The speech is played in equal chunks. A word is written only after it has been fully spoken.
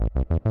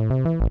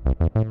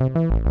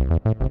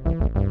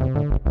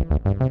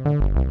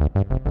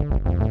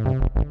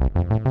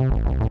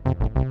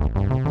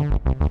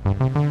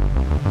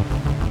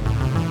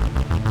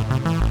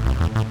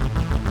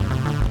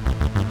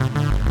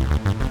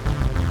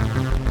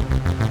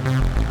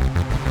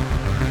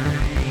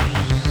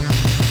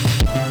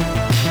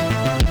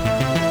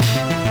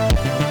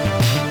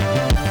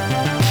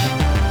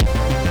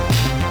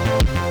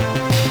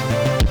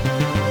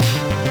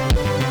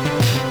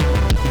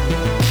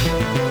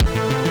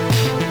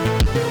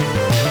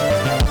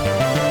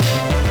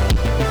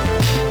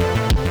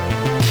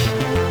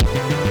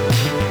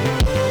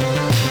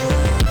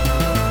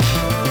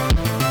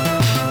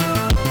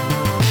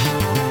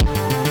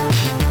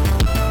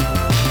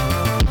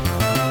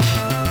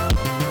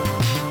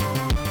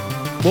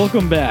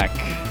Welcome back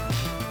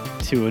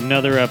to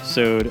another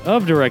episode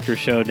of Director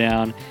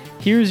Showdown.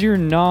 Here's your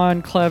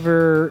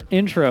non-clever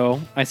intro.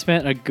 I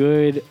spent a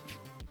good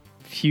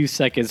few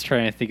seconds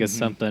trying to think of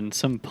something,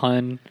 some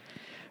pun,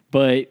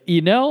 but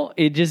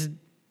it just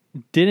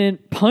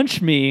didn't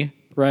punch me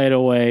right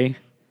away.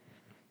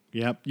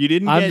 Yep, you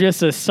didn't. I'm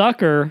just a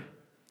sucker.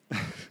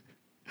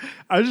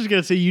 I was just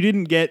gonna say you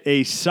didn't get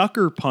a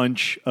sucker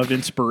punch of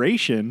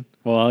inspiration.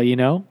 Well,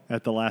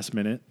 at the last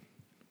minute,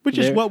 which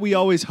is what we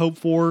always hope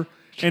for,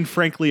 and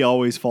frankly,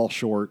 always fall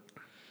short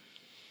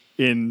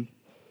in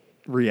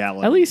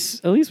reality.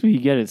 At least we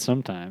get it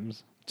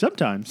sometimes.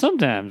 Sometimes,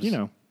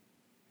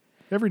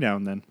 every now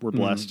and then we're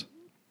blessed.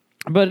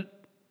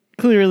 But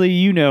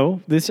clearly,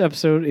 this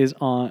episode is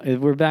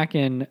on. We're back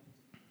in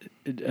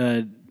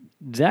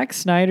Zack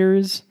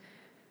Snyder's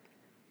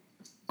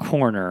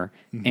corner,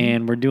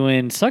 and we're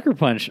doing Sucker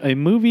Punch, a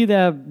movie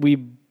that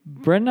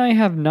Brent and I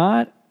have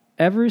not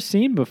ever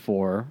seen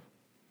before.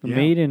 Yeah.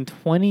 Made in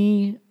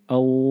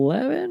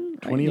 2011?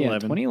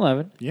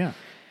 2011. Yeah.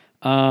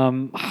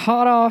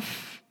 Hot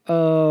off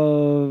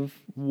of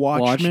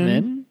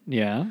Watchmen.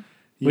 Yeah.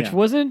 Which Yeah.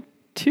 wasn't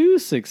too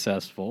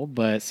successful,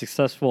 but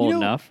successful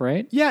enough,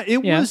 right? Yeah,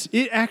 it was.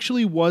 It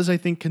actually was, I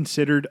think,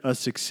 considered a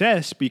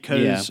success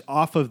because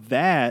off of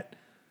that,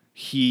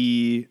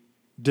 he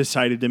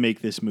decided to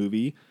make this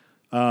movie.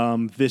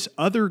 This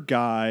other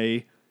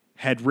guy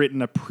had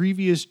written a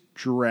previous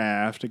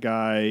draft. A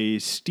guy,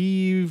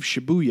 Steve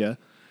Shibuya,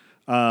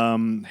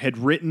 had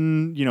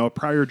written, a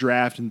prior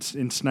draft,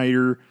 and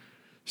Snyder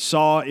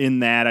saw in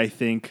that, I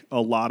think,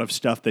 a lot of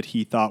stuff that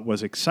he thought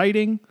was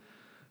exciting.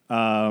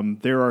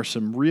 There are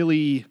some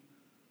really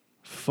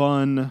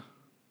fun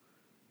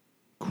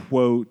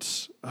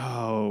quotes.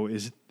 Oh,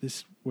 is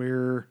this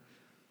where?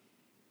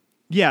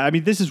 Yeah, I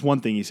mean, this is one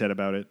thing he said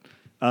about it.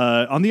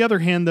 On the other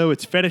hand, though,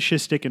 it's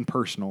fetishistic and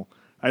personal.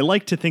 I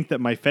like to think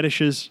that my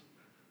fetishes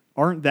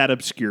aren't that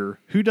obscure.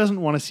 Who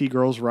doesn't want to see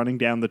girls running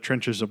down the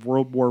trenches of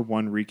World War I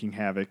wreaking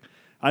havoc?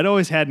 I'd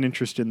always had an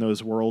interest in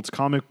those worlds,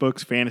 comic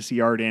books, fantasy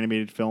art,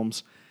 animated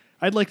films.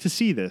 I'd like to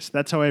see this.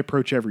 That's how I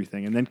approach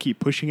everything, and then keep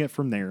pushing it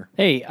from there.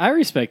 Hey, I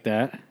respect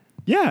that.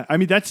 Yeah, I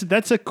mean,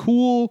 that's a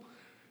cool...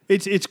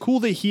 It's cool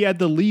that he had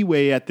the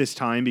leeway at this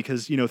time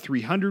because,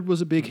 300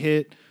 was a big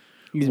hit.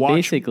 He's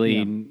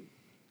basically,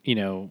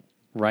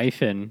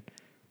 rifing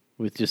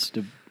with just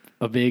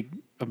a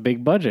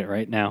big budget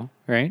right now,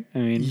 right? I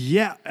mean,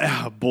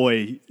 yeah,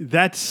 boy,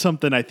 that's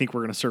something I think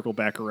we're going to circle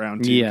back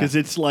around to because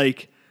it's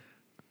like,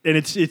 and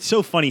it's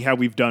so funny how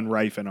we've done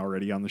Rifen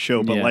already on the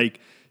show, but like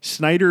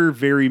Snyder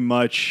very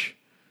much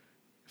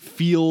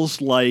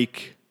feels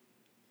like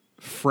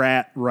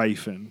frat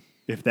Rifen,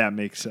 if that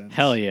makes sense.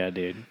 Hell yeah,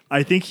 dude!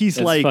 I think he's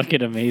That's like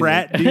fucking amazing.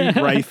 Frat dude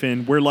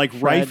Rifen, where like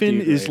Rifen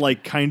is Rifen.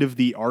 like kind of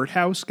the art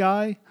house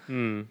guy,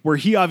 where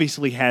he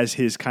obviously has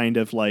his kind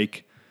of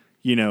like,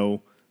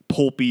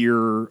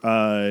 pulpier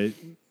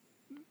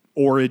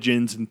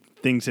origins and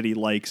things that he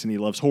likes, and he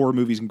loves horror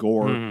movies and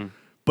gore.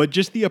 But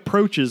just the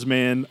approaches,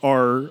 man,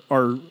 are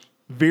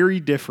very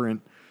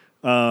different.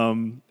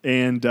 Zack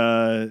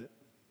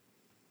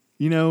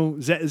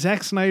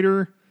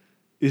Snyder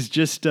is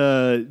just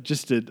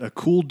a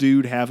cool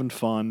dude having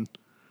fun.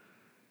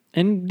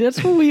 And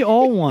that's what we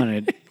all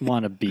want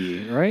to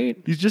be, right?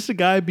 He's just a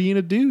guy being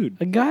a dude.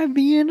 A guy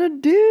being a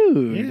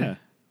dude. Yeah.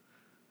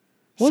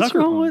 What's Sucker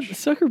wrong Punch. with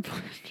Sucker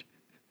Punch?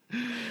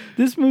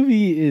 This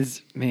movie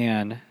is,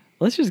 man,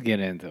 let's just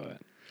get into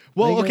it.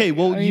 Well, Like,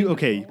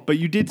 okay, I- but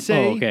you did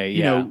say,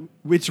 yeah.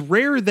 It's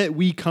rare that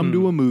we come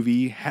to a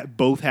movie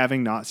both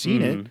having not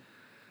seen it.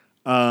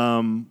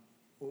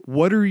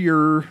 What are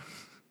your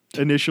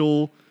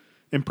initial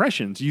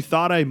impressions? You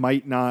thought I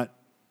might not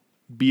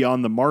be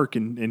on the mark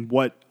in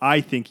what I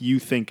think you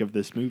think of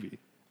this movie.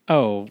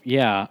 Oh,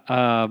 yeah.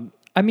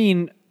 I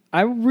mean,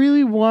 I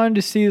really wanted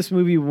to see this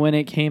movie when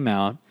it came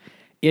out.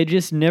 It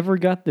just never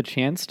got the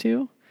chance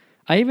to.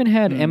 I even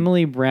had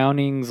Emily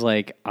Browning's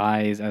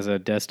eyes as a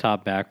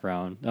desktop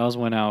background. That was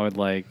when I would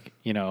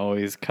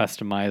always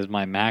customize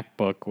my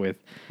MacBook with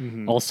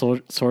all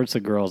sorts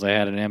of girls. I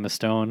had an Emma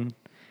Stone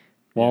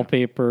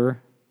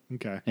wallpaper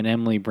Okay. and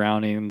Emily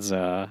Browning's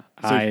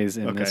eyes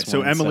in this one.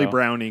 So Emily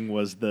Browning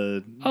was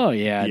the... Oh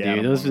yeah, dude.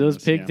 Adam Those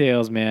Warren's,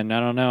 pigtails, man.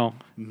 I don't know.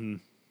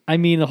 I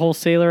mean, the whole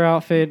sailor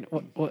outfit.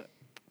 What?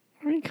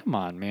 I mean, come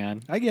on,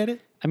 man. I get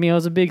it. I mean, I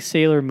was a big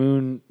Sailor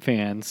Moon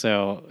fan,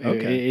 so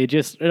Okay.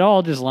 it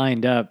all just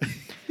lined up.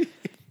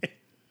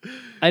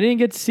 I didn't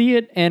get to see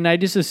it, and I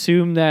just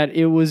assumed that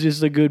it was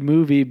just a good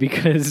movie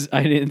because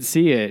I didn't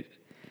see it.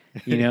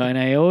 And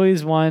I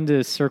always wanted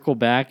to circle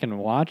back and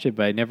watch it,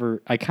 but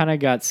I kind of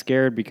got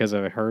scared because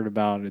I heard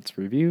about its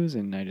reviews,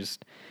 and I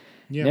just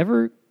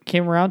never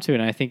came around to it.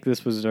 And I think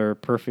this was our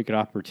perfect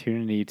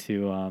opportunity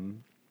to,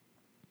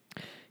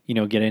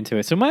 get into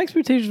it. So my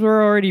expectations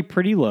were already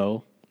pretty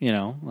low.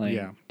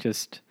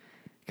 Just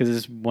because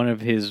it's one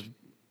of his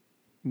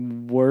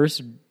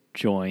worst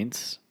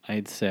joints,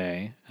 I'd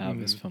say, out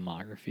of his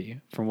filmography,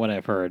 from what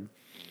I've heard.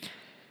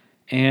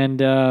 And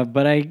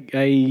but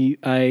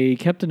I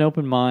kept an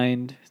open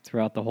mind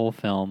throughout the whole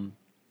film,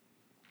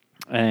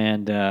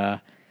 And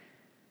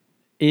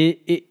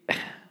it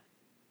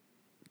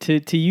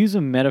to use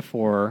a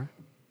metaphor,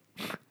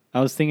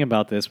 I was thinking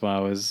about this while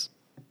I was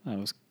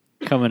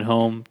coming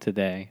home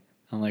today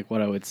on like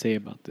what I would say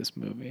about this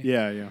movie.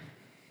 Yeah.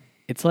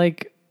 It's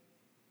like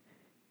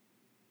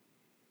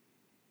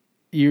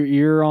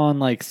you're on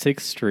like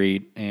 6th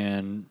Street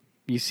and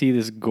you see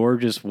this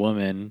gorgeous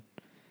woman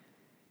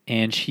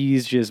and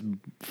she's just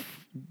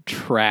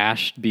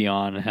trashed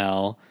beyond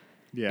hell.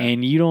 Yeah.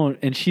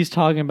 And she's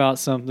talking about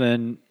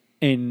something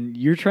and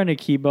you're trying to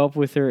keep up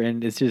with her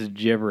and it's just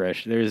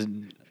gibberish. There's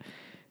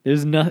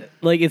not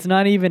like it's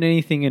not even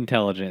anything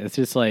intelligent. It's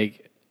just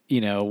like,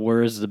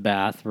 where's the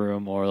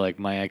bathroom, or like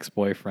my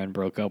ex-boyfriend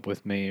broke up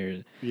with me,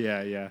 or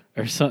yeah.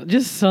 Or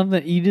just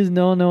something you just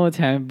don't know what's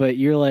happening, but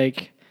you're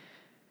like,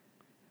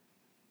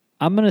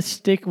 I'm going to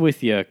stick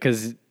with you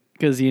cuz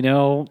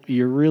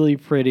you're really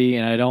pretty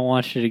and I don't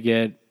want you to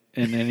get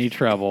in any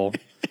trouble,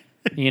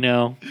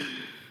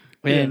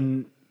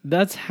 And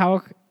that's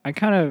how I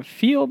kind of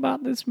feel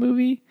about this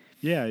movie.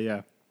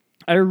 Yeah.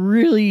 I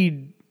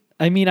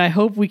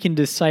hope we can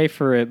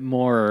decipher it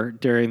more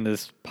during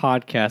this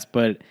podcast,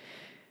 but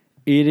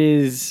it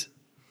is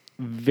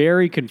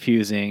very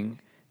confusing,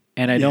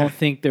 and I don't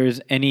think there's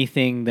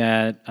anything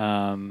that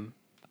I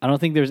don't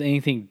think there's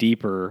anything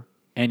deeper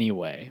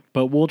anyway.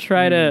 But we'll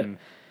try to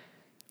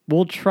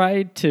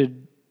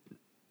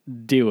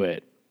do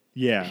it.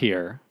 Yeah.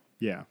 Here.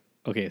 Yeah.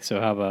 Okay, so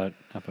how about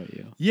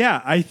you?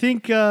 Yeah, I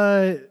think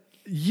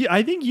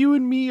you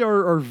and me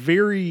are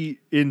very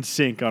in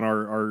sync on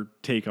our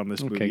take on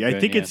this movie. Okay, I good,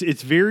 think yeah.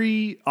 it's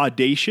very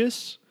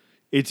audacious.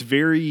 It's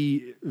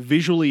very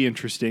visually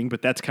interesting,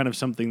 but that's kind of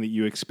something that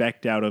you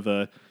expect out of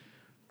a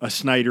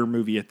Snyder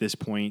movie at this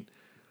point.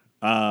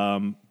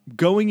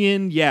 Going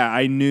in,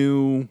 I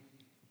knew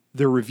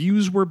the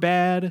reviews were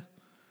bad,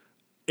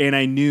 and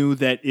I knew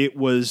that it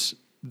was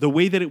the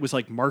way that it was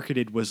like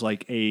marketed was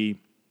like a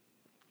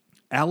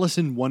Alice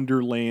in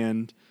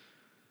Wonderland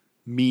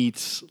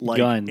meets like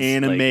Guns,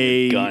 anime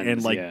like guns,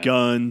 and like yeah.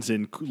 guns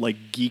and like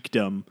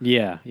geekdom.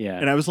 Yeah.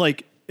 And I was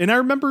like, and I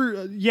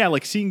remember,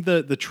 like seeing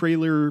the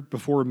trailer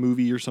before a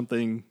movie or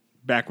something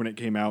back when it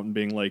came out and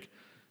being like,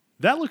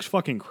 that looks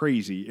fucking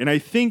crazy. And I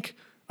think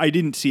I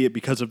didn't see it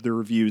because of the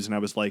reviews, and I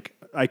was like,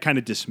 I kind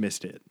of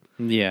dismissed it.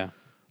 Yeah.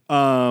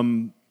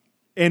 And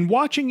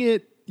watching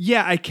it,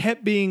 I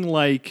kept being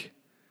like,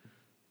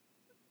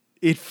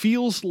 it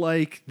feels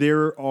like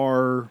there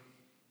are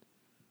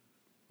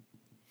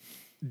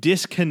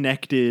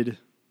disconnected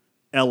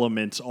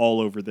elements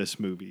all over this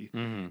movie.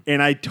 Mm-hmm.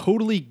 And I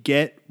totally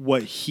get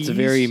what he's... It's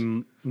a very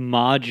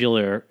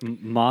modular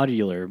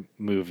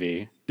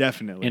movie.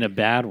 Definitely. In a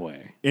bad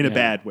way. In a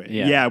bad way.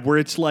 Yeah, where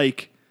it's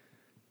like,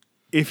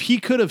 if he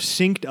could have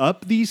synced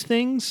up these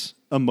things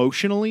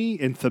emotionally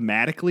and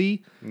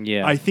thematically,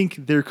 I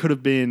think there could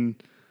have been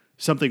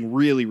something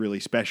really, really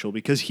special,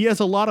 because he has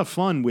a lot of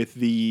fun with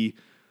the...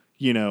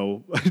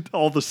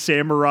 all the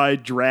samurai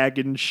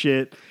dragon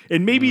shit.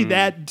 And maybe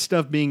that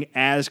stuff being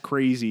as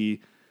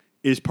crazy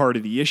is part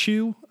of the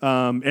issue.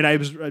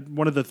 And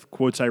one of the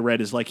quotes I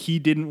read is like, he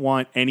didn't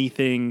want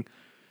anything,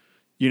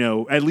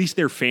 at least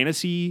their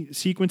fantasy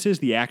sequences,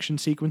 the action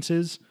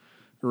sequences,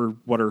 or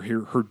what are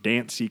her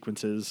dance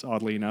sequences,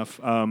 oddly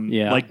enough,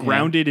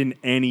 grounded in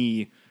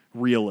any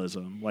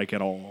realism, like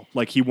at all.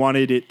 Like he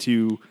wanted it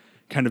to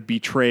kind of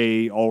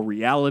betray all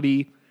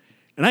reality.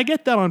 And I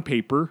get that on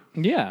paper.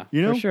 Yeah,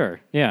 for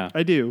sure. Yeah.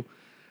 I do.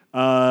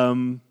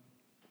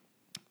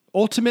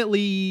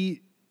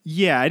 Ultimately,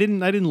 I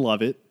didn't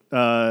love it.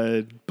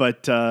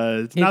 But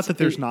it's not that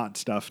there's not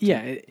stuff.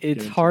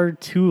 It's hard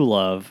to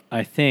love.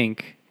 I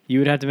think you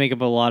would have to make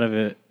up a lot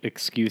of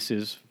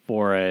excuses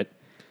for it.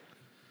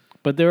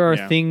 But there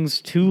are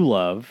things to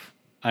love.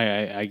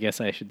 I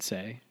guess I should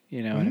say.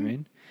 You know what I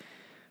mean?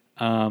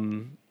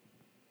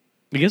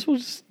 I guess we'll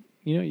just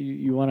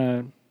you want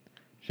to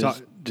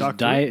just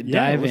dive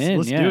in.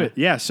 Let's do it.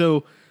 Yeah.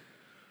 So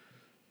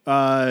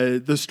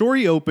the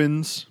story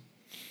opens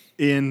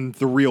in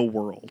the real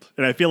world,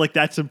 and I feel like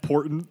that's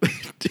important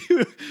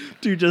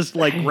to just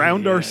like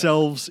ground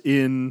ourselves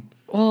in.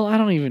 Well, I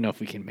don't even know if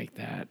we can make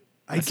that.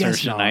 I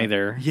guess not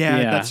either.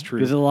 Yeah, that's true.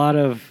 There's a lot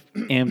of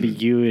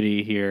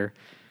ambiguity here.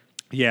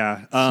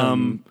 Yeah.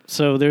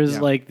 So there's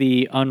like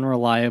the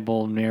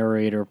unreliable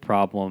narrator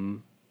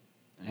problem,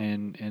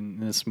 in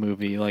this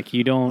movie, like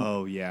you don't.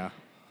 Oh yeah.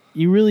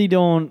 You really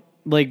don't,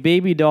 like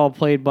Baby Doll,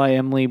 played by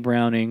Emily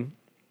Browning,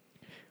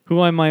 who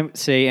I might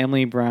say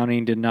Emily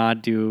Browning did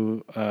not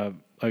do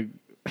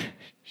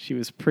she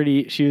was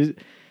pretty. She's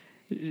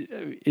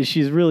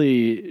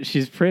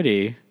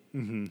pretty,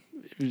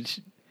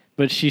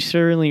 but she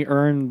certainly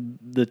earned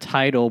the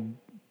title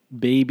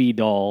Baby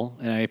Doll,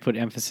 and I put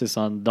emphasis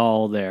on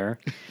doll there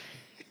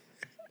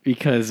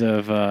because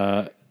of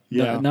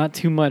not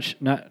too much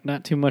of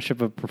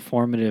a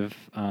performative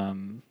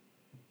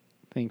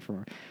thing for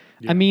her.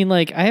 Yeah. I mean,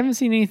 like, I haven't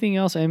seen anything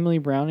else Emily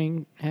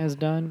Browning has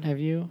done. Have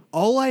you?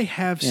 All I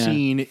have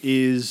seen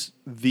is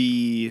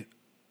the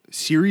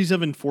Series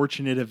of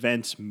Unfortunate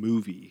Events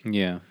movie.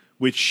 Yeah.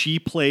 Which she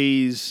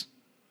plays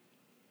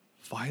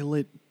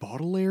Violet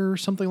Baudelaire or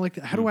something like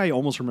that. How do I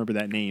almost remember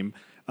that name?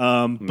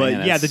 But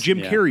Man, yeah, the Jim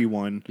Carrey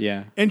one.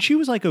 Yeah. And she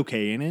was like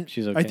okay in it.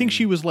 She's okay I think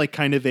she was like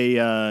kind of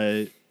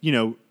a,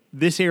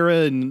 this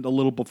era and a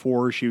little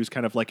before, she was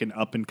kind of like an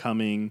up and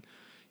coming,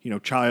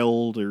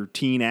 child or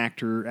teen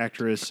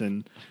actress.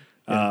 And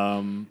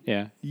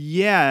I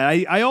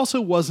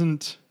also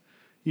wasn't,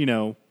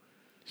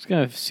 just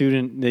kind of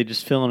student. They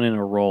just filling in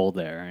a role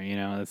there.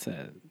 That's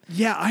it.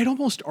 Yeah, I'd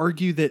almost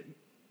argue that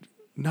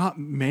not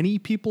many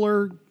people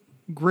are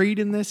great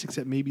in this,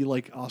 except maybe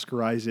like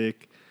Oscar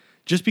Isaac,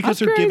 just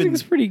because Oscar they're given.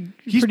 Isaac's pretty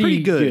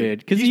good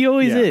because he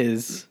always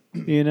is.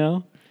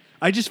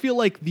 I just feel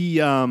like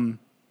the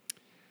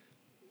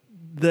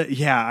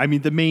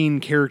main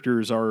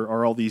characters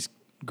are all these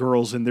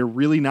girls, and they're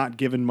really not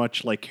given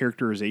much like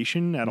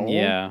characterization at all.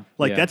 Yeah,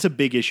 that's a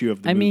big issue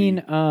of the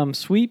movie. I mean,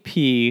 Sweet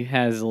Pea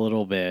has a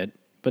little bit,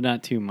 but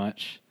not too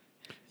much.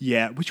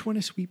 Yeah, which one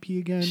is Sweet Pea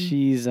again?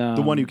 She's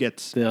the one who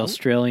gets the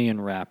Australian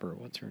rapper.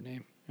 What's her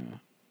name? Yeah.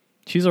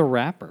 She's a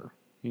rapper.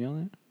 You know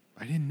that?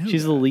 I didn't know.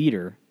 She's the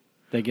leader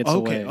that gets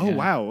away. Oh yeah.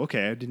 wow.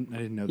 Okay, I didn't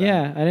know that.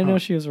 Yeah, I didn't know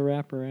she was a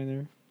rapper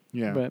either.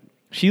 Yeah, but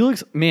she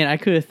looks. Man,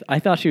 I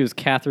thought she was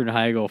Katherine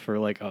Heigl for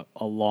like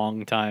a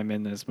long time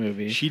in this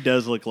movie. She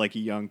does look like a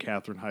young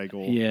Katherine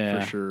Heigl. Yeah,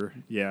 for sure.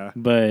 Yeah,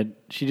 but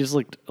she just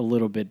looked a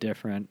little bit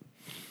different.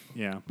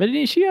 Yeah, but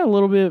she had a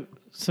little bit,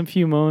 some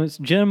few moments.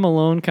 Jenna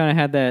Malone kind of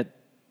had that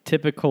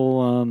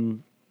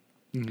typical,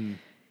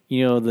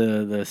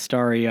 the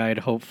starry-eyed,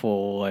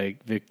 hopeful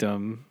like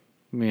victim.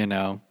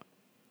 Yeah,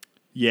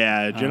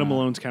 Jenna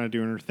Malone's kind of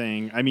doing her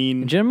thing. I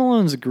mean, Jenna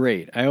Malone's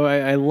great.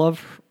 I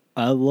love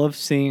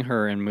seeing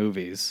her in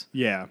movies.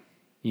 Yeah.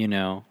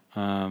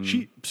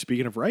 She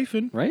speaking of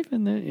Rifen,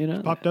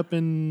 she popped up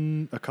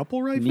in a couple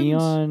Rifens.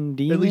 Neon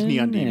Demon, at least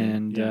Neon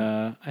Demon,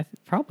 and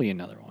probably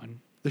another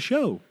one. The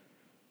Show.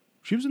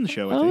 She was in the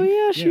show. I think.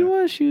 Yeah, she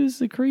was. She was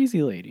the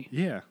crazy lady.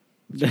 Yeah.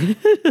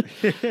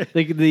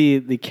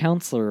 the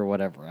counselor or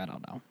whatever. I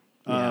don't know.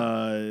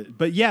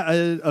 But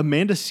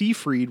Amanda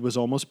Seyfried was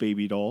almost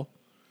Baby Doll.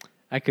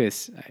 I could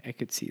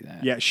see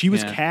that. Yeah, she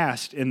was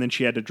cast and then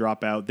she had to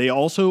drop out. They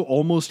also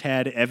almost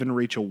had Evan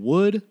Rachel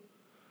Wood,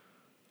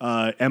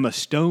 Emma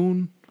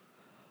Stone.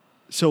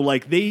 So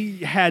like they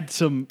had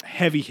some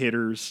heavy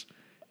hitters,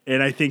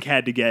 and I think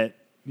had to get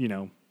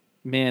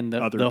man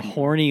the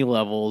horny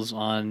levels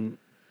on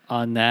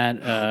that.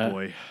 Oh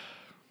boy,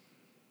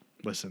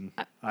 listen,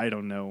 I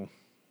don't know.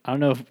 I don't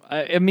know if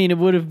I mean it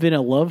would have been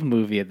a love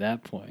movie at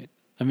that point.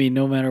 I mean,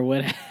 no matter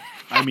what.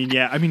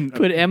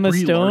 Put Emma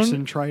Brie Stone.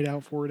 Larson tried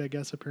out for it, I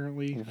guess.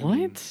 Apparently,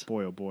 what?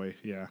 Boy, oh boy,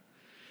 yeah,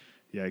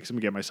 because I'm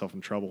gonna get myself in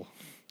trouble.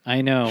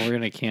 I know we're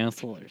gonna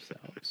cancel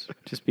ourselves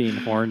just being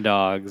horn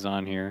dogs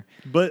on here.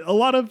 But a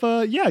lot of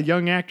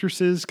young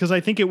actresses, because I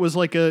think it was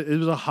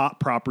a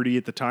hot property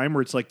at the time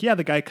where it's like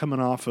the guy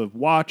coming off of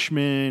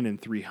Watchmen and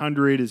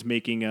 300 is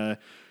making a.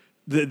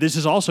 This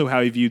is also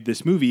how he viewed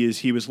this movie. Is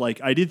he was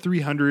like, I did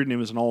 300 and it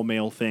was an all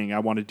male thing. I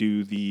want to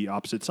do the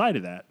opposite side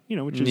of that.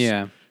 Which is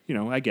I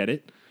get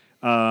it.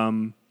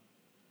 We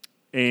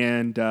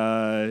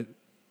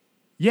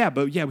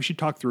should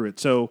talk through it.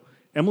 So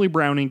Emily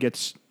Browning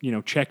gets,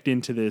 checked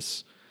into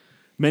this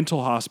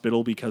mental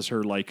hospital because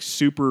her like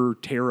super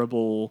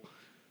terrible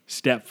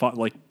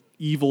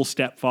evil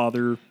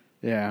stepfather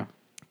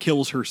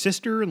kills her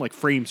sister and like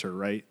frames her,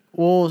 right?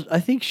 Well, I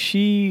think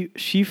she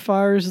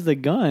fires the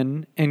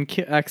gun and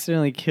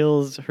accidentally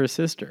kills her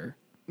sister.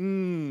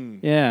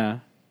 Yeah.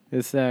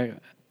 It's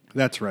that.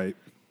 That's right.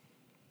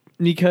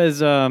 Because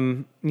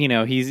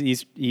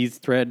he's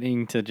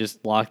threatening to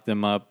just lock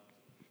them up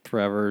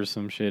forever or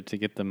some shit to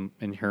get them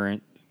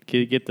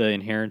get the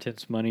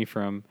inheritance money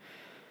from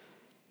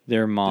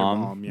their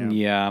mom.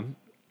 Yeah.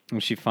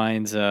 And she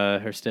finds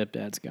her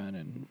stepdad's gun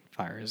and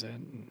fires it.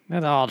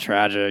 That's all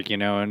tragic,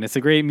 and it's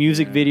a great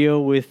music video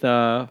with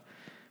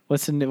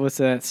what's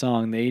that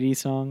song? The 80s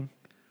song?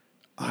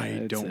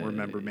 I don't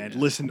remember, man.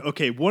 Listen,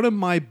 okay, one of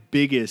my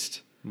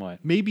biggest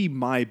maybe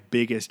my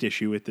biggest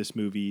issue with this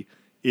movie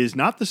is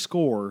not the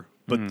score,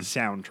 but the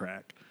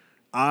soundtrack.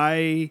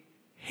 I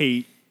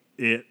hate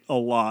it a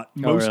lot.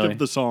 Most of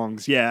the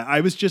songs. Yeah, I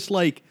was just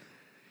like,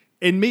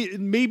 and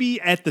maybe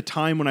at the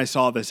time when I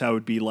saw this, I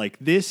would be like,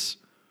 this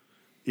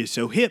is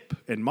so hip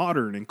and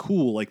modern and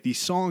cool. Like these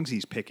songs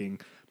he's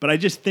picking. But I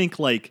just think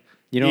like,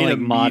 like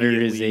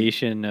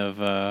modernization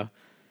of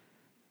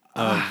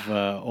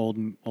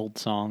old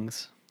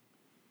songs.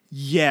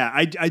 Yeah,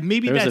 I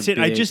maybe that's it.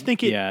 I just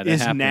think it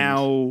is happened.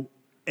 Now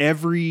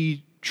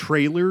every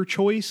trailer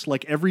choice,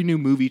 like every new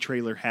movie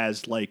trailer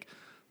has like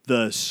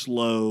the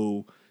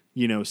slow,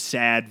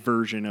 sad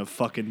version of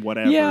fucking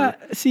whatever. Yeah,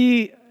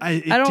 see, I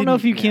don't know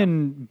if you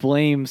can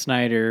blame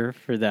Snyder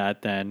for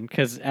that then,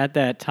 because at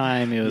that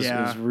time it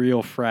was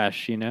real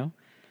fresh,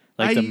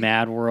 like the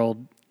Mad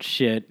World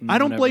shit. I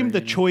don't blame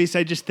the choice.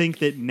 I just think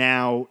that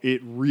now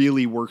it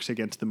really works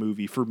against the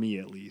movie, for me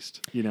at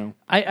least,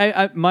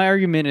 I my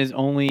argument is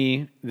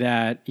only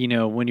that,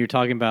 when you're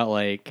talking about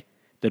like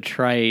the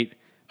trite,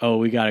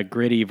 we got a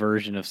gritty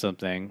version of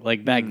something.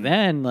 Like back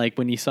then, like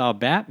when you saw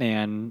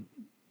Batman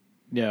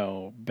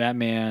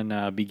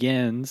Batman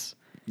Begins,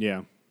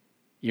 Yeah.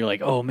 you're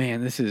like, oh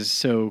man, this is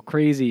so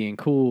crazy and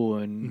cool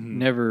and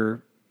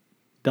never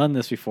done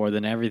this before.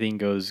 Then everything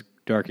goes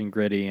dark and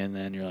gritty, and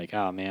then you're like,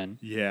 oh man.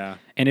 Yeah.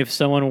 And if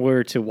someone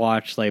were to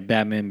watch like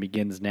Batman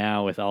Begins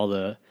now with all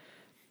the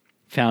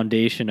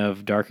foundation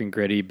of dark and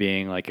gritty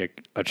being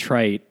like a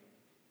trite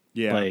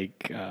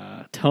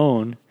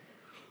tone,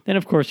 then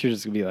of course you're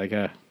just gonna be like,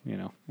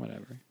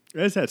 whatever.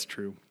 That's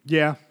true.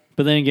 Yeah.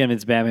 But then again,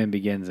 it's Batman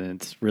Begins,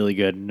 and it's really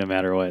good no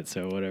matter what.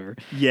 So whatever.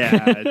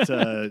 Yeah, it's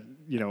a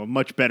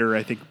much better,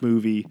 I think,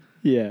 movie.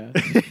 Yeah,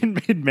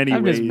 in many ways.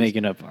 I'm just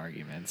making up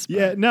arguments. But.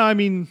 Yeah, no, I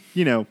mean,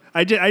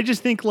 I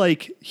just think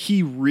like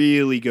he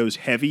really goes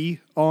heavy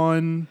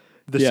on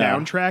the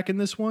soundtrack in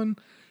this one,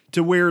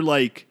 to where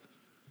like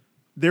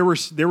there were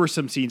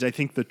some scenes. I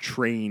think the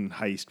train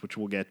heist, which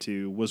we'll get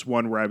to, was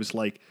one where I was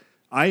like,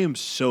 I am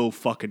so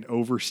fucking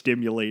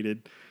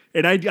overstimulated,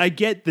 and I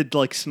get that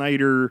like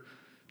Snyder.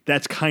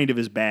 That's kind of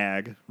his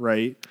bag,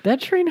 right? That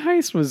train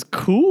heist was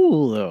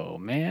cool, though,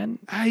 man.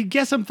 I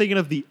guess I'm thinking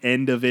of the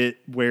end of it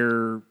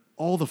where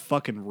all the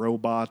fucking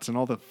robots and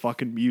all the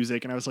fucking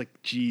music, and I was like,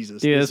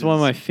 Jesus. Dude, that's one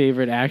of my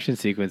favorite action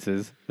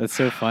sequences. That's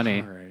so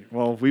funny. All right.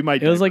 Well, we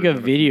might. It was like a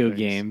video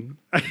game,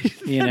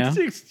 Yeah.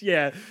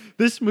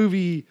 This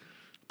movie,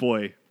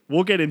 boy,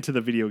 we'll get into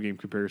the video game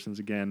comparisons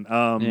again.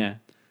 Yeah.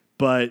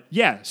 But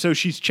yeah, so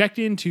she's checked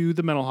into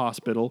the mental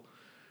hospital.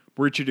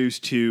 We're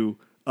introduced to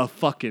a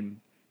fucking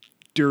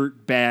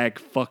dirtbag,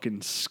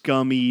 fucking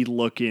scummy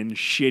looking,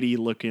 shitty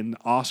looking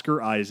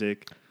Oscar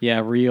Isaac.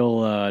 Yeah,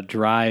 real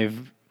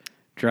drive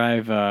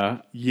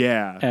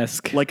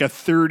esque. Like a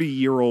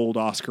 30-year-old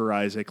Oscar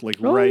Isaac. Like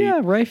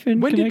Rife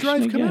and when did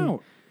Connection Drive come again.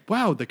 out?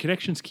 Wow, the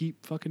connections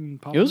keep fucking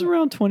popping. It was up.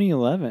 around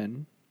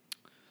 2011.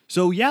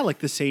 So yeah, like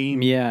the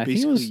same. Yeah, I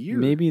think it was year.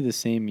 maybe the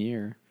same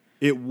year.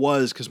 It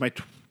was because my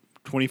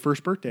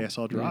 21st birthday I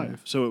saw Drive,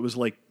 so it was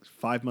like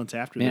 5 months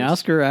after. Man, this.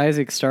 Oscar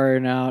Isaac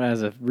started out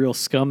as a real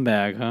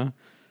scumbag, huh?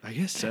 I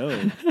guess so.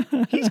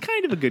 He's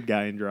kind of a good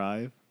guy in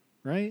Drive,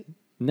 right?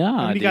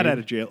 Nah, he got out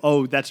of jail.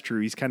 Oh, that's true.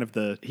 He's kind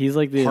of he's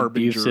like the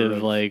harbinger abusive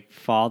of- like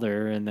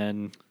father, and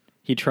then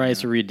he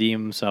tries to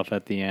redeem himself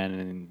at the end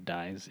and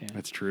dies. Yeah.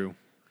 That's true.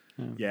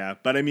 Yeah,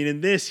 but I mean,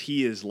 in this,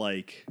 he is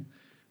like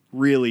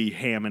really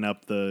hamming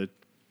up the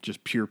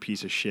just pure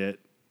piece of shit.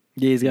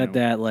 Yeah, he's got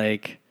that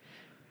like.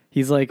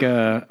 He's like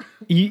a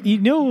you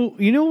know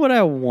what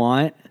I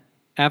want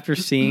after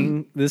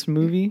seeing this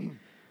movie?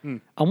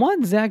 I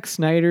want Zack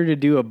Snyder to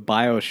do a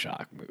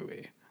BioShock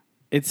movie.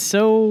 It's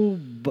so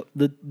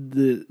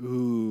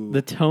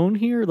the tone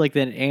here, like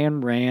that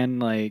Ayn Rand,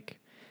 like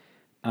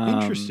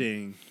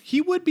interesting.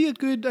 He would be a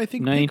good, I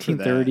think,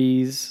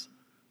 1930s,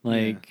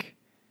 like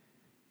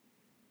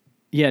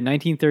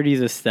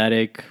 1930s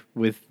aesthetic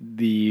with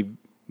the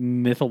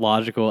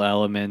mythological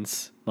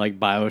elements, like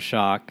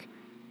BioShock.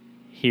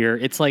 Here,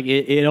 it's like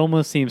it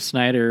almost seems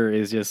Snyder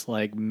is just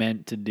like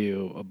meant to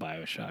do a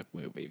BioShock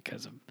movie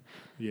because of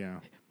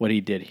what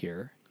he did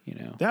here.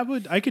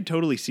 I could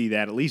totally see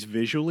that, at least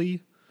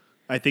visually.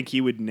 I think he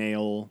would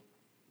nail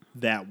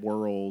that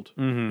world.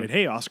 And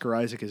hey, Oscar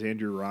Isaac is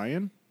Andrew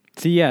Ryan.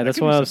 See,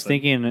 that's what I was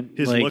thinking.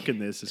 His like, look in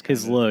this is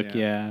his look.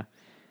 Yeah,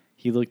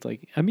 he looked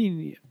like. I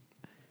mean,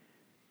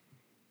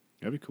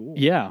 that'd be cool.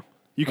 Yeah.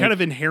 You kind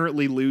of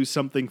inherently lose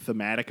something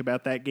thematic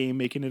about that game,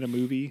 making it a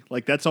movie.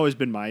 Like, that's always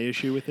been my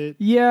issue with it.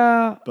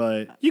 Yeah.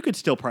 But you could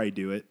still probably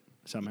do it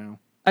somehow.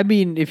 I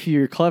mean, if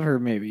you're clever,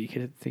 maybe you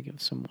could think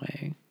of some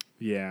way.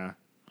 Yeah.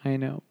 I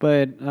know.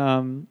 But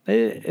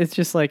it's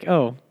just like,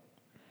 oh,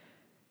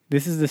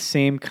 this is the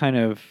same kind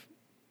of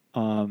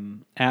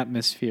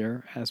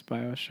atmosphere as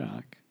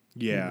BioShock.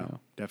 Yeah,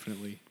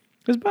 definitely.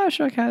 Because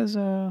BioShock has,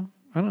 I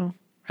don't know,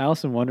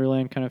 Alice in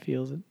Wonderland kind of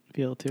feel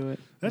to it.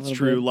 That's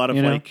true. A lot of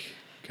like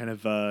kind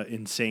of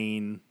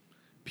insane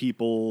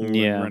people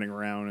running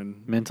around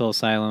and mental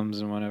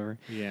asylums and whatever.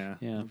 Yeah.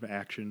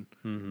 Action.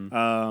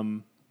 Mm-hmm.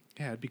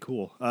 It'd be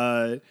cool.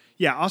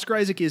 Oscar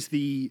Isaac is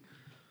the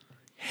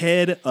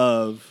head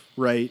of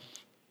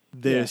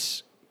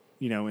this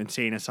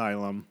insane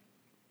asylum,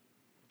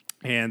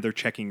 and they're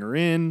checking her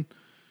in.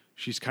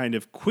 She's kind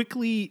of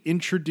quickly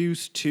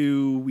introduced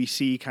to. We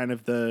see kind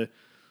of the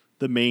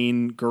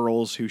main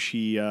girls who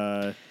she.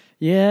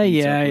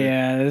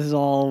 This is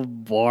all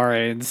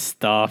boring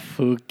stuff.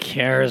 Who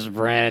cares,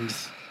 Brent?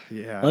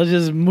 Yeah. Let's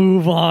just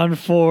move on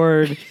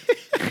forward.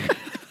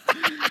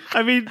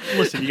 I mean,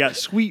 listen, you got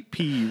Sweet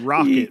Pea,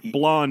 Rocket,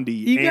 Blondie,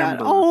 you Amber.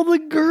 got all the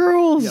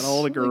girls. You got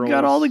all the girls. You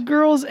got all the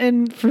girls,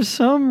 and for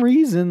some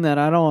reason that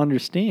I don't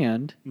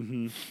understand,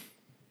 the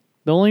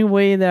only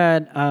way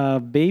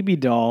that Baby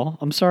Doll,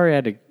 I'm sorry I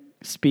had to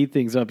speed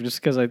things up just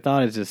because I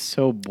thought it's just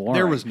so boring.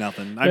 There was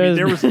nothing. I mean,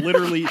 there was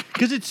literally,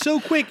 because it's so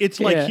quick, it's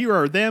like, here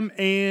are them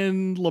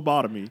and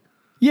lobotomy.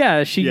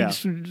 Yeah,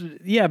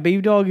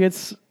 Baby Doll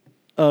gets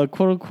a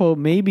quote-unquote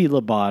maybe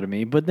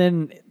lobotomy, but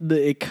then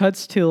it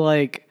cuts to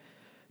like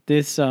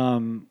this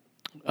a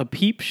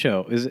peep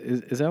show.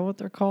 Is that what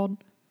they're called?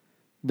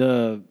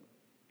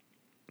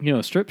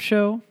 Strip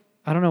show?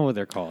 I don't know what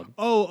they're called.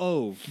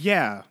 Oh,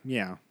 yeah.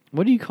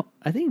 what do you call?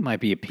 I think it might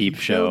be a peep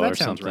show That or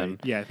sounds something.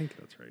 right. Yeah, I think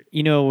that's right.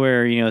 You know,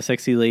 where, you know,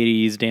 sexy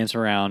ladies dance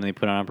around and they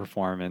put on a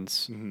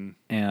performance.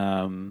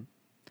 Mm-hmm.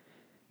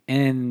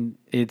 And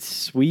it's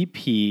Sweet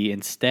Pea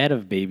instead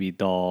of Baby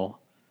Doll.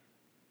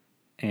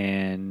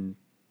 And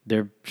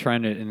they're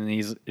trying to,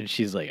 and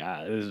she's like,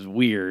 this is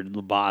weird.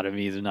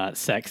 Lobotomies are not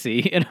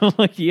sexy. And I'm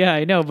like, yeah,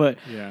 I know, but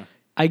Yeah.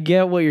 I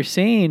get what you're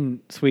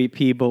saying, Sweet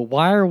Pea, but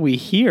why are we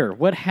here?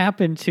 What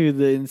happened to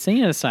the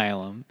insane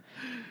asylum?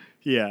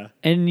 Yeah.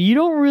 And you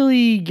don't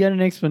really get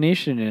an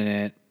explanation in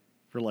it.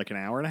 For like an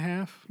hour and a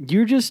half.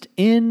 You're just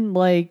in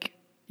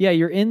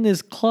you're in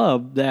this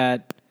club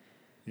that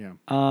Yeah.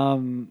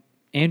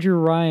 Andrew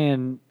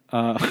Ryan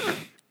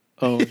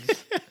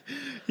owns.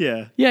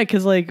 Yeah. Yeah,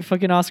 because like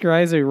fucking Oscar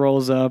Isaac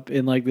rolls up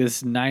in like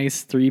this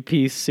nice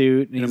 3-piece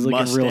suit and he's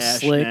looking real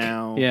slick.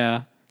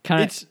 Now.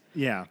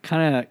 Yeah,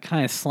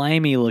 kind of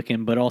slimy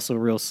looking, but also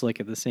real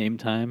slick at the same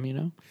time. You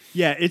know.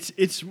 Yeah,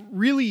 it's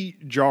really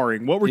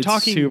jarring. What we're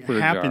talking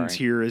happens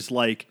here is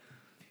like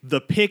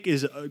the pick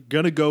is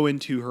gonna go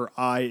into her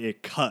eye.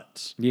 It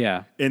cuts.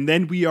 Yeah, and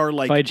then we are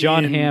like by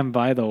John Hamm,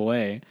 by the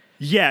way.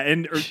 Yeah,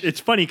 and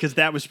it's funny because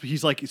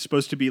he's like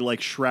supposed to be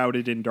like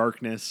shrouded in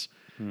darkness.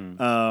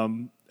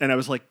 And I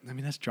was like, I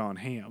mean, that's John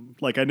Hamm.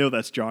 Like, I know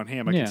that's John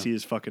Hamm. I can see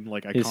his fucking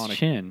like iconic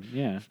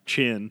his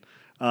chin.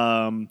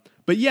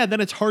 But yeah, then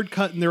it's hard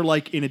cut, and they're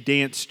like in a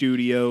dance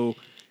studio.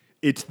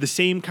 It's the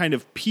same kind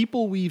of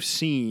people we've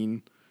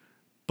seen,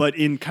 but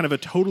in kind of a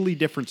totally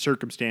different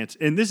circumstance.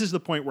 And this is the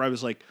point where I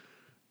was like,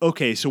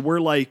 okay, so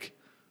we're like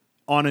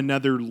on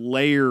another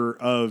layer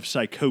of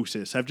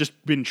psychosis. I've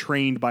just been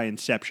trained by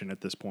Inception at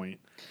this point.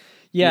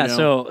 Yeah, you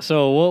know?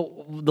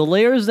 so the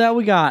layers that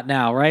we got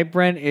now, right,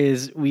 Brent,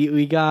 is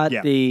we got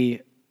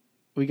the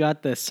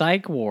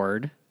psych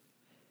ward.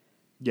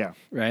 Yeah.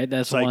 Right?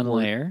 That's psych one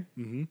ward. layer.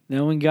 Mm-hmm.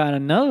 Then we got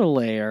another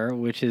layer,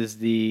 which is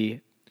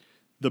the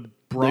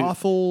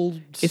brothel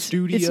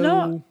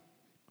studio.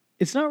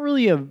 It's not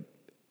really a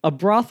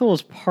brothel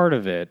is part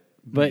of it,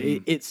 but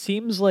it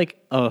seems like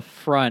a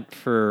front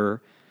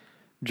for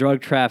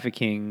drug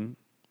trafficking.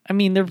 I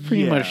mean, they're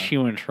pretty much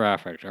human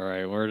trafficked, all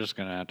right? We're just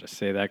going to have to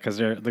say that because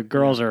the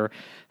girls are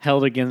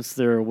held against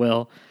their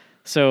will.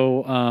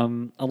 So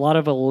a lot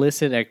of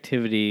illicit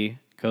activity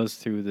goes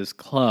through this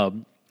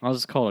club. I'll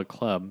just call it a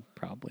club,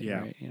 probably,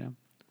 right? You know,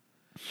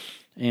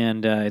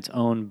 and it's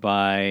owned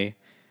by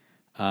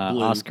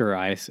Oscar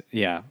Isaac.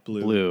 Yeah,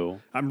 Blue.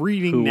 I'm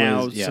reading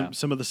now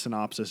some of the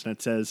synopsis, and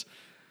it says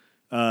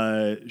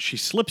she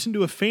slips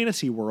into a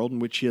fantasy world in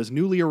which she has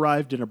newly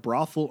arrived in a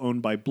brothel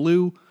owned by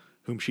Blue,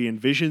 whom she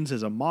envisions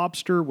as a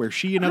mobster, where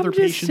she and other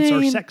patients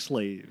are sex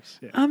slaves.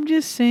 Yeah. I'm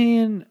just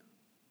saying,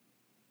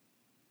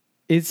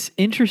 it's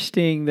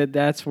interesting that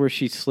that's where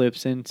she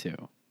slips into.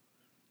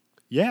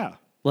 Yeah.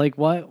 Like,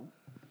 what?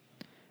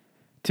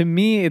 To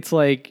me, it's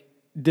like,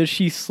 does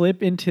she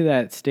slip into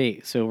that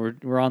state? So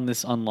we're on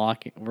this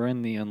unlocking. We're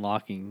in the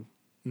unlocking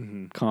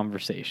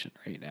conversation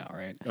right now,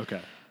 right? Okay.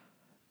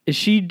 Is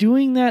she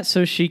doing that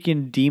so she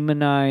can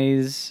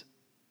demonize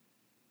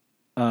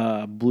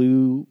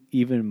Blue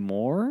even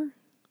more?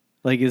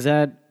 Like, is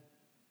that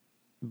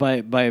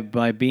by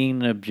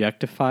being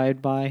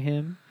objectified by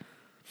him,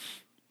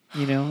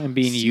 you know, and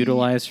being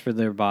utilized for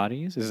their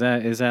bodies? Is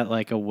that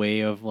like a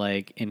way of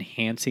like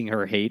enhancing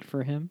her hate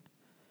for him,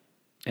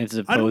 as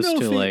opposed I don't know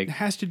to if like it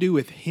has to do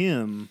with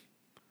him.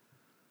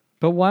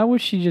 But why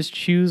would she just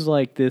choose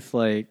like this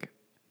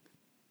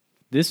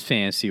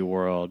fantasy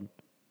world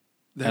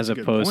as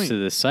opposed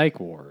to the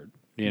psych ward?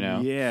 You know?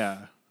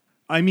 Yeah.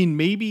 I mean,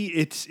 maybe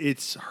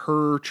it's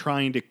her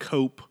trying to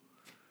cope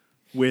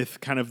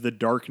with kind of the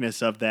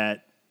darkness of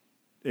that,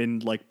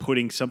 and like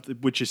putting something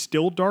which is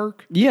still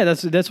dark. Yeah,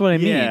 that's what I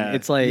mean.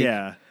 It's like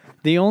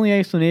the only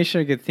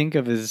explanation I could think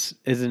of is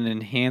an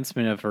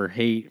enhancement of her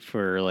hate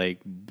for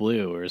like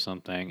Blue or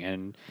something,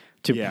 and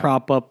to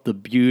prop up the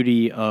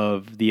beauty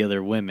of the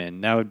other women.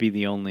 That would be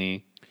the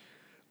only.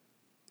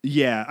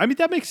 Yeah, I mean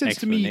that makes sense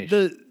to me.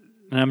 And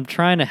I'm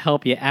trying to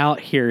help you out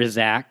here,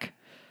 Zach.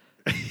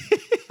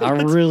 I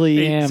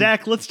really am.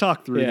 Zach, let's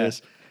talk through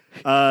this.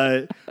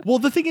 Well,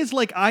 the thing is,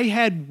 like, I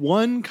had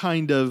one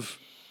kind of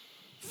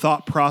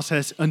thought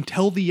process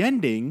until the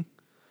ending,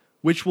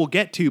 which we'll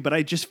get to, but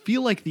I just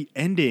feel like the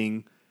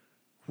ending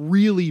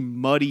really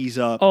muddies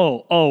up. We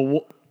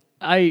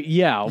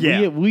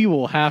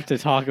will have to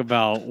talk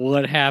about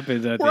what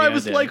happened at the end. I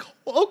was like,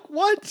 oh,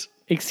 what?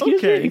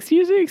 Excuse me?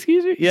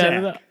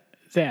 Yeah,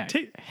 Zach.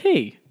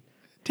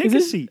 Take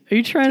a seat. Are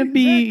you trying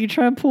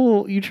to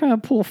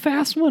pull a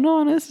fast one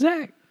on us,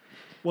 Zach?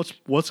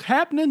 What's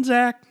happening,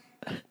 Zach?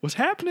 What's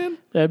happening?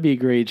 That'd be a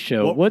great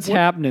show. What's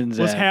happening,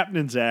 Zach? What's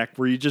happening, Zach?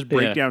 Where you just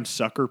break down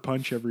Sucker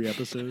Punch every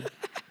episode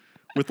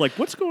with like,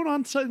 what's going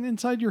on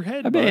inside your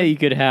head? I bet you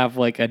could have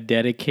like a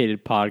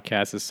dedicated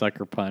podcast of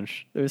Sucker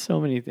Punch. There's so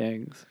many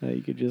things that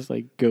you could just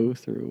like go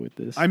through with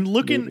this. I'm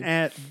looking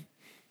at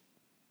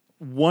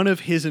one of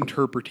his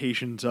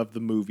interpretations of the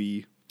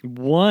movie.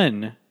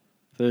 This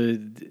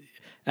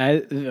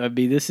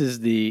is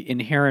the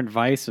inherent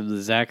vice of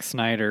the Zack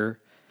Snyder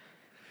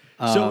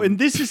And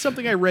this is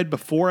something I read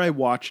before I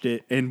watched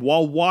it, and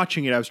while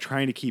watching it, I was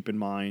trying to keep in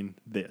mind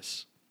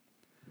this.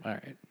 All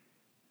right.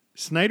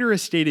 Snyder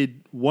has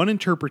stated one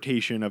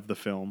interpretation of the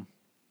film.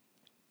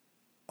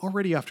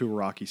 Already off to a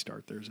rocky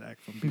start there, Zach,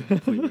 if I'm being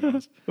completely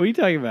honest. What are you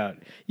talking about?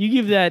 You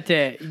give that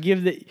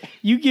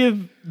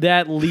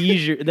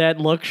leisure, that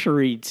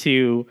luxury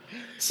to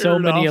so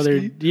many other.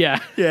 Yeah.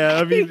 Yeah,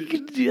 I mean,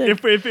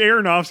 if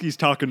Aronofsky's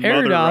talking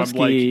mother, I'm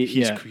like,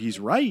 he's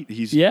right.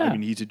 He's a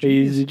genius.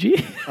 He's a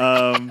genius.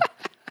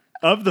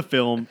 Of the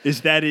film is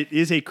that it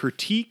is a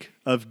critique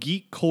of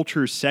geek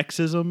culture's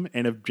sexism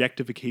and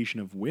objectification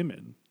of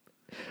women.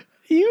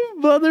 You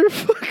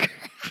motherfucker.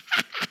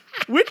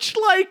 Which,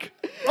 like,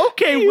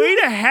 okay, way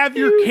to have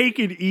your cake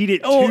and eat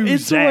it too,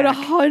 it's Zach.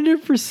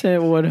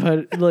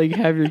 100% like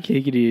have your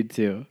cake and eat it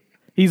too.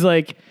 He's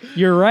like,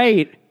 you're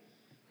right.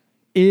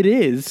 It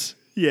is.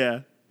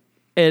 Yeah.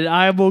 And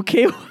I'm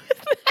okay with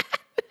that.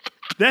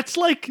 That's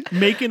like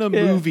making a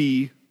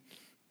movie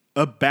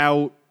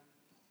about...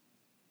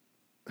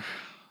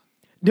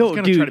 No,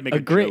 dude,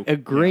 a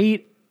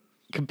great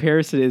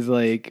comparison is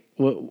like,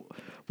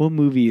 what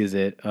movie is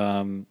it?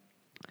 The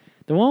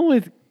one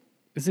with,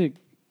 is it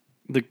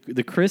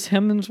the Chris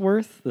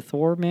Hemsworth, the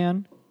Thor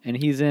man, and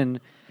he's in.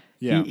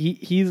 Yeah,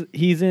 he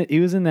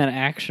was in that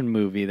action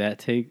movie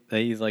that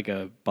he's like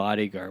a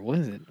bodyguard. What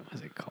is it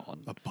called?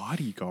 A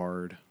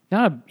bodyguard.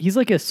 He's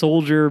like a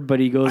soldier, but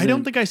he goes. I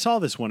don't think I saw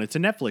this one. It's a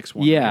Netflix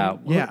one. Yeah,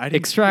 right?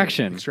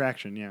 Extraction.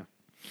 Extraction. Yeah.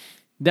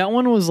 That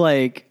one was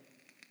like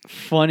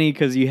funny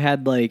because you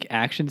had like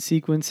action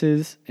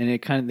sequences, and they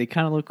kind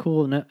of look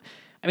cool. And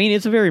I mean,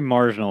 it's a very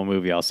marginal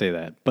movie. I'll say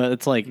that, but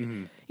it's like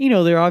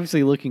they're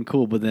obviously looking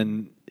cool, but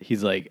then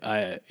he's like,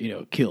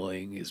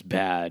 killing is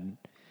bad.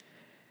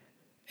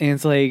 And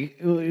it's like,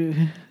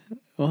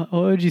 why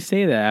would you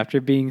say that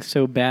after being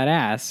so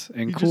badass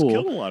and cool? Just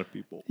killed a lot of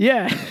people.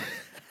 Yeah.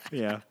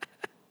 Yeah.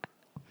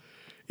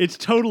 It's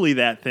totally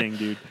that thing,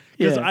 dude.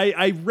 Because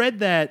I read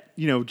that,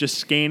 just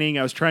scanning.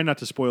 I was trying not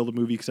to spoil the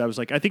movie because I was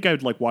like, I think I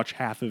would like watch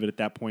half of it at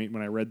that point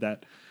when I read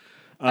that.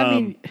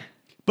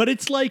 But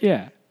it's like,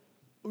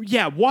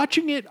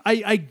 watching it,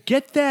 I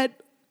get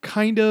that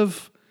kind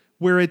of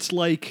where it's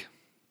like,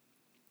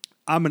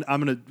 I'm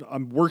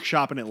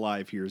workshopping it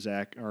live here,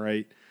 Zach. All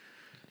right.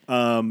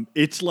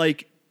 It's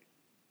like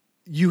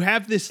you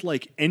have this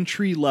like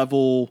entry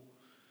level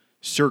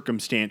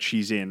circumstance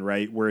she's in,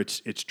 right? Where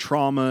it's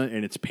trauma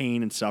and it's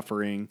pain and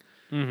suffering.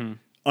 Mm-hmm.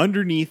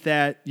 Underneath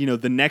that,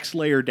 the next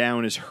layer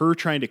down is her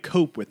trying to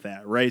cope with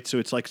that, right? So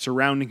it's like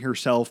surrounding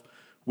herself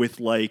with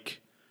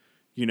like,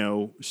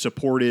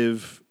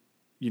 supportive,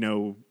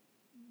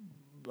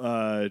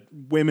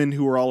 women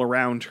who are all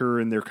around her,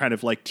 and they're kind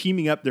of like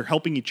teaming up. They're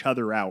helping each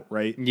other out,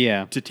 right?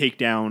 Yeah. To take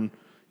down,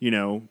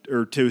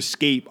 or to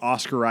escape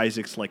Oscar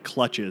Isaac's like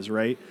clutches,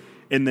 right?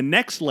 And the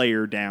next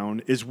layer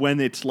down is when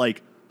it's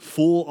like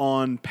full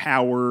on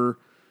power,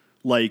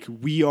 like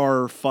we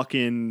are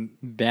fucking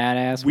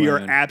badass. We are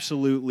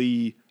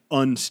absolutely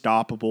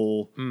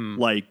unstoppable,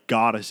 like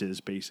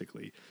goddesses,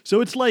 basically.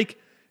 So it's like,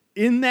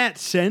 in that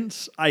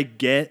sense, I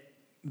get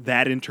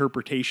that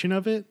interpretation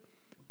of it,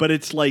 but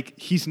it's like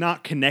he's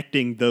not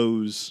connecting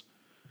those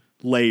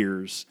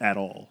layers at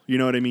all. You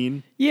know what I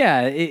mean?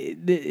 Yeah,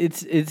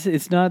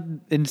 it's not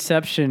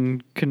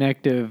Inception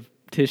connective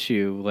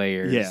tissue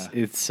layers. Yeah,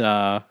 it's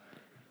I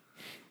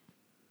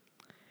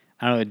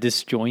don't know,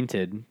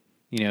 disjointed.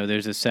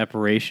 There's a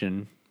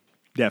separation.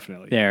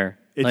 Definitely there.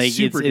 It's like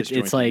super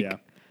it's like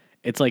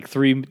it's like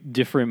three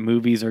different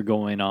movies are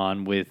going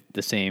on with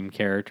the same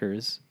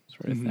characters,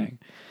 sort of thing.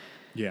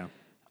 Yeah.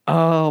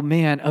 Oh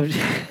man.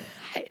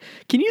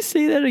 Can you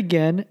say that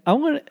again?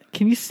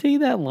 Can you say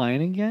that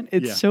line again?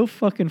 It's so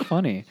fucking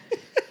funny.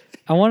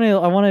 I want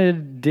to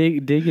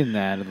dig in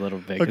that a little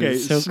bit. Okay,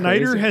 it's so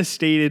Snyder crazy. has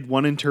stated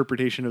one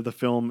interpretation of the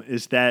film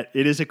is that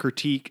it is a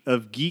critique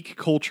of geek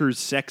culture's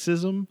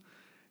sexism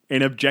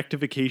and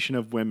objectification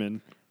of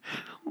women.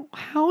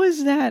 How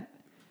is that?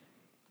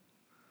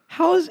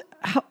 How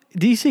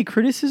do you say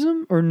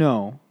criticism or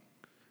no?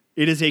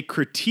 It is a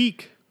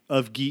critique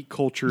of geek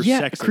culture's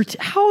sexism.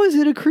 How is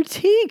it a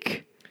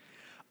critique?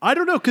 I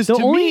don't know, because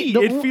to me,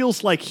 it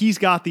feels like he's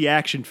got the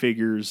action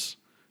figures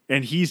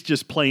and he's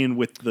just playing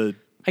with the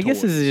I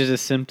guess this is just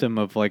a symptom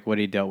of like what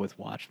he dealt with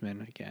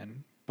Watchmen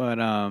again. But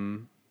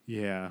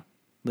yeah.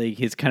 Like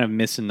he's kind of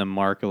missing the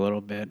mark a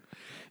little bit.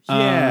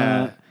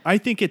 Yeah. I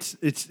think it's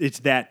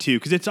that too,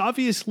 because it's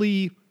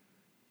obviously,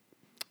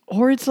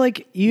 or it's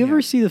like, you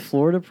ever see the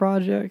Florida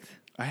Project?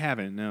 I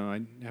haven't. No,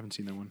 I haven't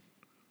seen that one.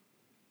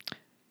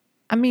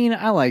 I mean,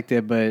 I liked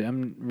it, but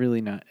I'm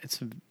really not.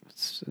 It's an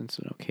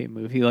okay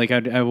movie. Like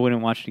I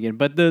wouldn't watch it again.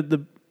 But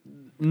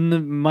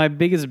my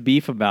biggest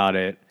beef about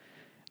it,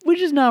 which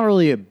is not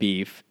really a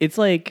beef, it's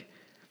like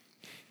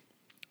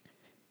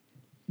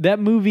that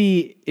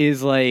movie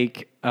is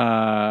like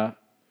a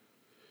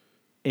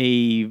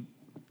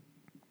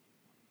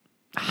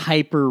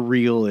hyper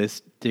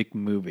realistic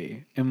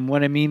movie, and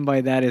what I mean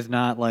by that is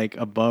not like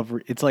above.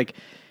 It's like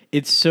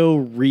it's so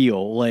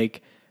real.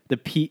 Like the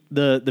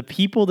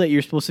people that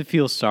you're supposed to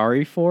feel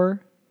sorry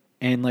for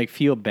and like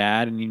feel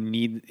bad and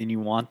you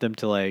want them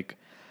to like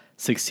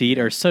succeed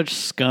are such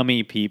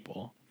scummy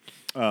people.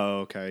 Oh,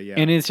 okay, yeah.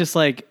 And it's just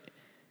like,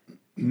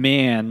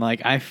 man,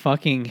 like I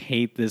fucking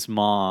hate this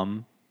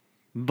mom,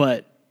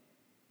 but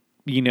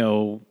you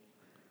know,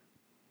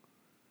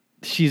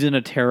 she's in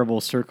a terrible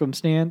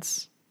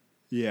circumstance.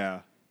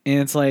 Yeah. And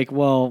it's like,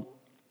 well,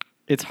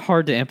 it's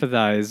hard to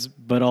empathize,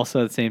 but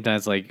also at the same time,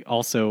 it's like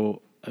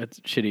also a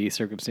shitty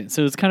circumstance.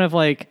 So it's kind of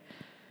like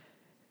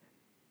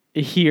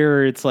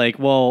here, it's like,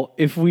 well,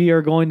 if we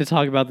are going to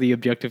talk about the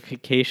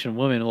objectification of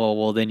women,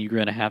 well, then you're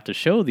going to have to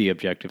show the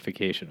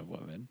objectification of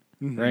women,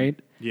 right?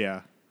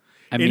 Yeah.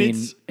 I mean,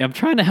 I'm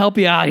trying to help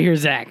you out here,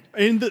 Zach.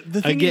 And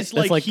the thing is,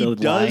 that's like he the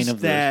does line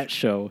of that the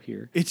show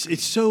here.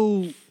 It's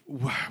so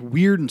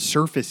weird and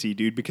surfacey,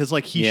 dude, because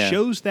like he Yeah.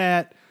 shows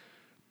that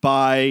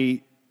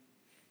by,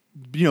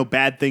 you know,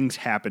 bad things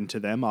happen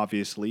to them,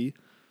 obviously,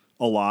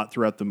 a lot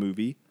throughout the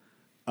movie.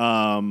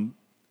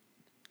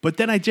 But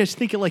then I just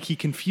think like he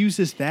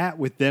confuses that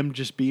with them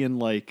just being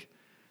like,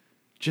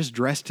 just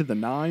dressed to the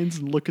nines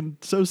and looking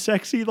so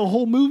sexy the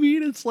whole movie.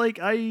 And it's like,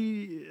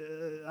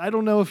 I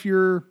don't know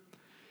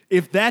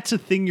if that's a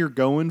thing you're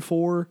going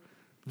for,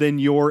 then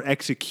your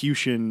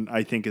execution,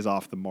 I think, is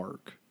off the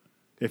mark,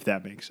 if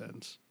that makes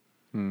sense.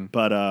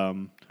 But I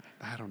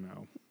don't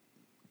know.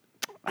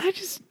 I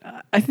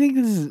think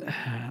this is,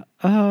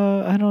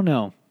 I don't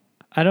know.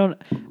 I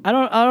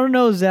don't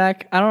know,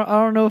 Zach. I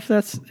don't know if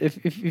that's,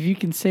 if you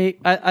can say,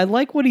 I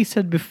like what he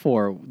said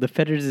before, the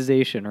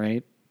fetishization,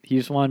 right? He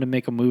just wanted to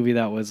make a movie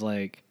that was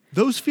like,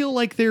 those feel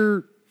like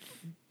they're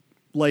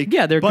like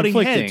they're butting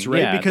conflicting. heads, right?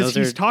 Yeah, because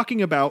those he's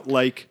talking about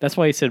like, that's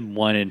why he said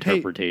one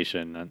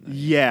interpretation.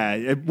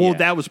 yeah. Well,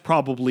 that was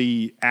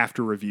probably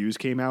after reviews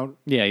came out.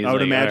 Yeah, he's I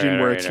would like, imagine all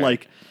right, where all it's right.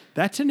 like,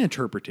 that's an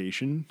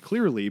interpretation,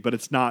 clearly, but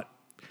it's not.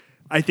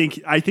 I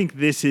think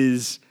this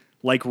is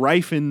like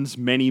Riffin's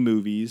many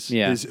movies,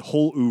 his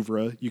whole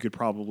oeuvre, you could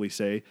probably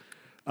say.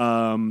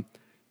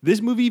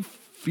 This movie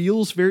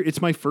feels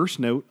it's my first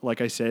note,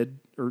 like I said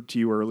to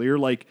you earlier,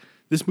 like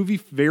this movie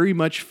very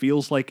much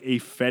feels like a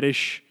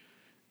fetish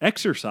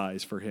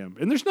exercise for him.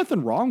 And there's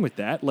nothing wrong with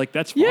that. Like,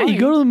 that's fine. Yeah, you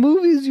go to the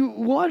movies, you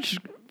watch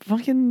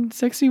fucking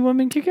sexy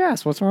women kick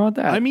ass. What's wrong with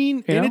that? I mean,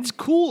 You and know? it's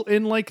cool.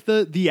 And like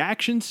the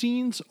action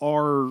scenes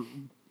are,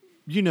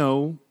 you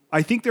know,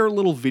 I think they're a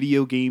little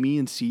video gamey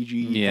and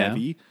CG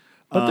heavy.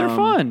 But they're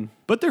fun.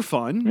 But they're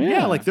fun. Yeah.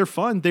 Yeah, like they're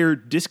fun. They're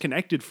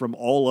disconnected from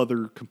all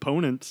other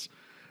components.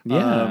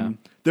 Yeah.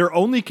 They're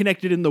only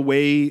connected in the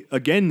way,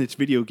 again, it's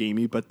video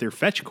gamey, but they're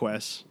fetch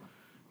quests,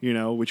 you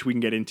know, which we can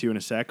get into in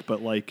a sec.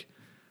 But like,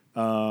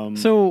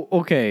 So,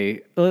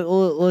 okay,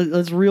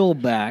 let's reel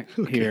back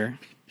here.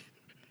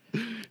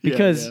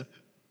 Because, yeah.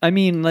 I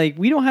mean, like,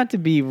 we don't have to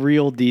be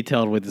real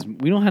detailed with this.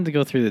 We don't have to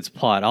go through this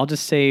plot. I'll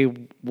just say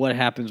what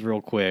happens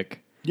real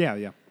quick.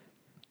 Yeah.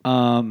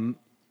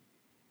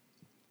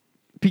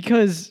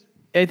 Because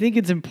I think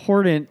it's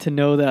important to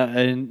know that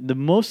the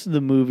most of the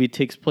movie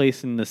takes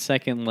place in the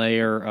second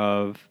layer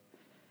of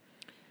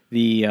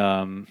the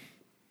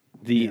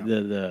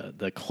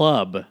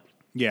club.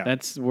 Yeah.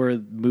 That's where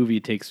the movie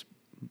takes.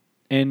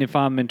 And if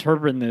I'm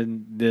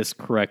interpreting this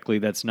correctly,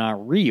 that's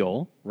not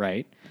real,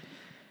 right?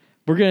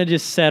 We're gonna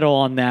just settle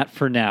on that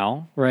for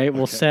now, right?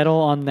 We'll settle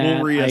on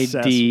that We'll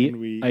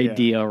reassess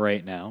idea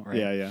right now, right?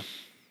 Yeah.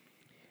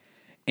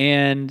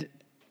 And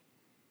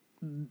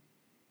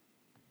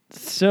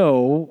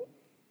so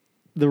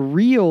the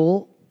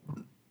real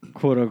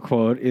quote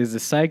unquote is the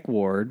psych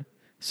ward.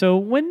 So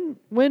when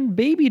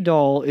Baby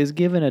Doll is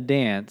given a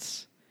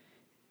dance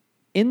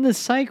in the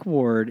psych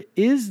ward,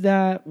 is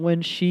that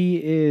when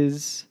she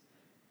is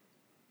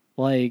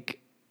like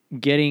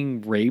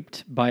getting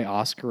raped by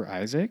Oscar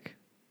Isaac?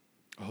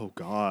 Oh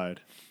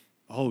God.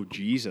 Oh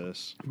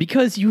Jesus.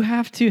 Because you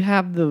have to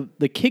have the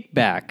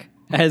kickback,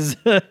 as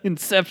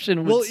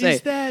Inception would say.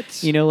 Is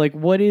that, you know, like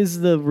what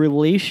is the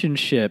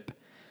relationship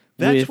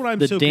That's with what I'm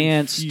the so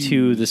dance to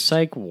confused. the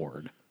psych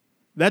ward?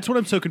 That's what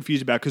I'm so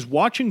confused about, because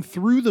watching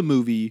through the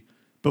movie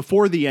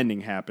before the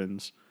ending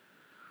happens,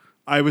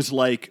 I was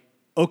like,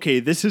 okay,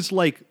 this is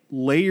like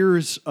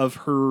layers of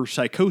her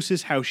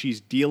psychosis, how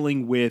she's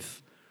dealing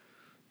with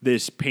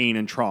this pain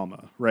and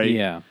trauma, right?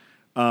 Yeah.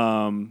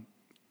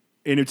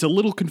 And it's a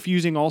little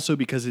confusing also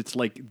because it's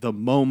like the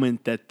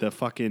moment that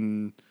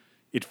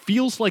it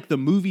feels like the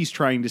movie's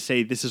trying to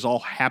say this is all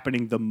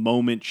happening the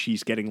moment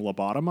she's getting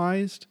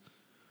lobotomized,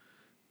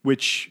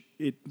 which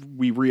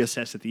we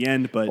reassess at the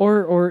end. But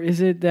Or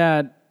is it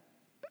that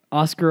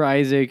Oscar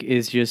Isaac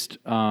is just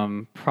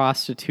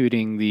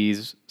prostituting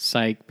these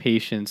psych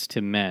patients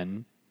to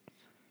men?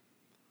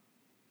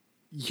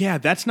 yeah,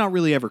 that's not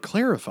really ever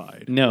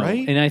clarified. No.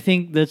 right? And I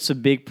think that's a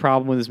big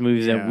problem with this movie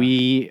is Yeah. that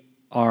we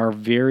are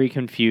very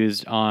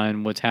confused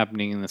on what's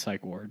happening in the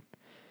psych ward.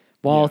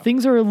 While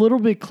things are a little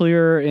bit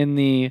clearer in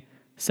the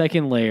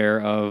second layer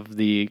of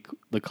the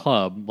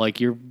club, like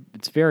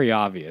it's very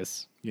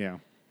obvious. Yeah.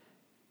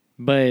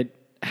 But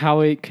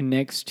how it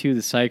connects to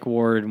the psych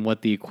ward and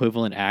what the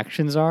equivalent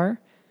actions are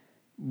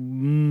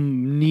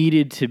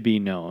needed to be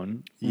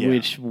known, Yeah.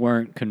 which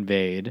weren't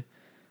conveyed.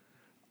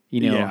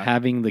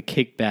 having the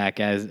kickback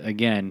as,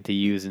 again, to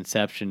use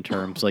Inception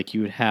terms, like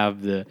you would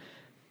have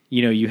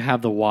you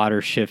have the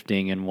water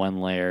shifting in one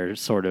layer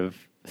sort of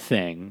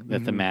thing, the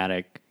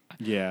thematic.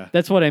 Yeah.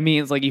 That's what I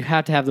mean. It's like you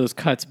have to have those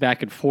cuts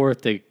back and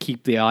forth to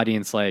keep the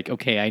audience like,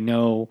 okay, I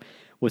know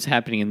what's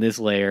happening in this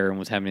layer and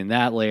what's happening in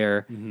that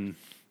layer. Mm-hmm.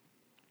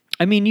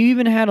 I mean, you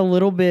even had a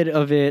little bit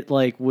of it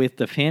like with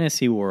the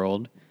fantasy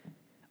world.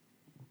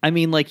 I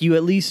mean, like you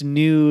at least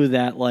knew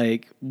that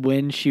like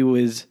when she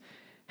was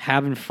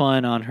having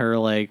fun on her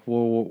like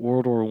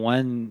World War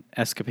I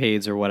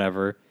escapades or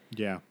whatever.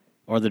 Yeah.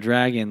 Or the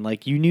dragon,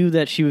 like you knew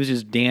that she was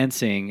just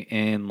dancing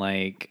in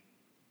like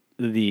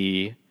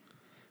the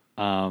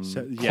club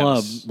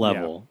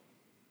level,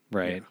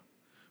 right? Yeah.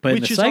 But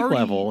in the psych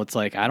level, it's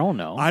like I don't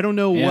know. I don't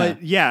know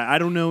what. Yeah, I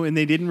don't know, and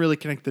they didn't really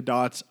connect the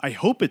dots. I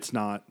hope it's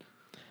not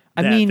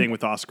that thing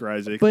with Oscar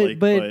Isaac.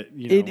 But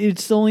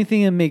it's the only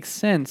thing that makes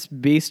sense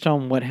based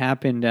on what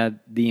happened at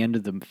the end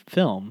of the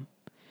film.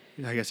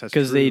 I guess that's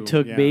because they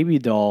took Baby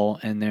Doll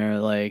and they're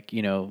like,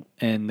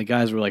 and the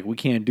guys were like, we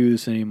can't do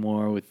this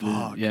anymore with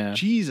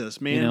Jesus,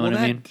 man. You know what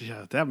I mean?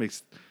 Yeah, that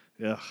makes,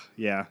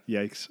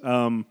 yikes.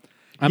 I'm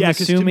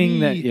assuming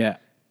that,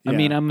 I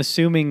mean, I'm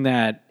assuming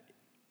that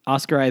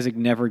Oscar Isaac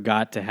never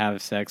got to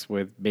have sex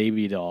with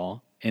Baby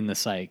Doll in the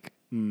psych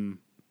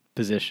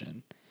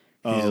position.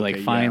 He's like,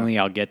 finally,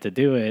 I'll get to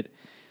do it.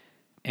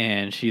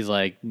 And she's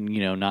like,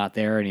 not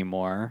there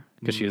anymore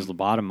because she was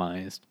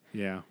lobotomized.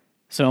 Yeah.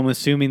 So I'm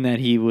assuming that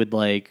he would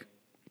like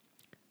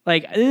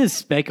this is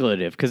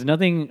speculative because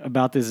nothing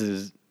about this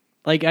is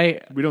like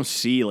we don't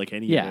see like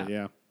any of it.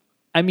 Yeah.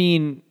 I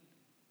mean,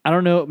 I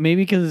don't know.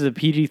 Maybe because it's a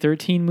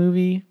PG-13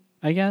 movie.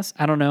 I guess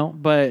I don't know,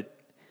 but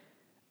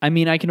I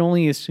mean, I can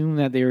only assume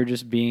that they were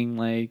just being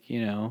like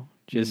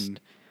just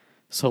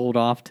sold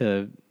off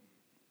to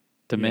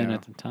men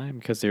at the time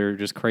because they were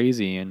just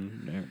crazy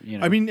and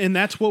I mean, and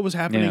that's what was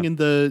happening in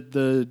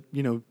the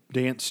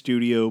dance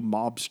studio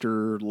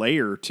mobster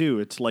layer too.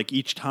 It's like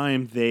each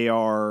time they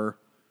are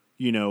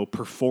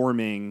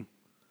performing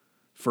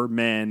for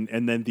men,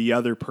 and then the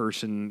other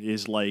person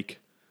is like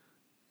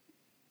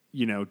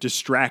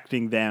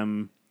distracting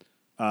them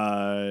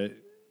while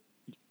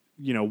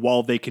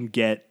they can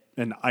get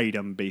an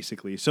item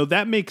basically. So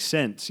that makes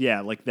sense.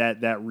 Yeah, like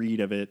that read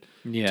of it.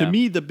 Yeah. To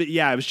me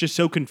I was just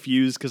so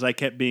confused because I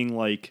kept being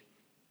like,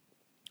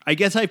 I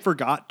guess I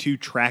forgot to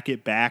track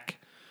it back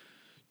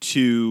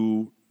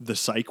to the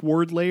psych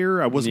ward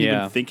layer. I wasn't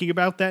even thinking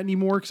about that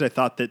anymore because I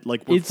thought that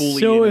like we're it's fully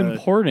so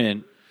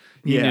important,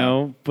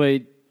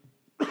 but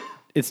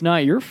it's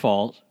not your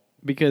fault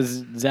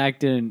because Zach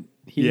didn't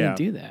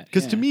do that.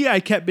 Because to me, I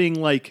kept being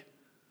like,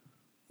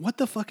 what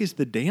the fuck is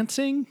the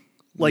dancing?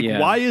 Like,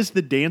 why is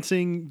the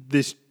dancing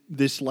this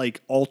like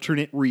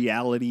alternate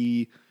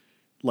reality,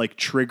 like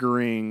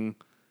triggering?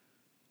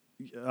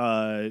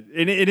 And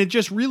it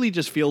just really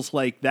just feels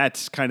like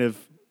that's kind of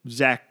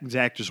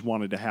Zach just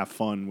wanted to have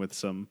fun with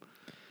some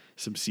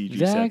CG.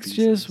 Zach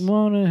just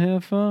want to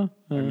have fun.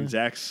 I mean,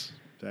 Zach's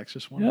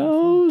just want to have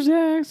fun.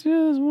 Zach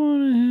just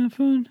want to have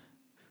fun.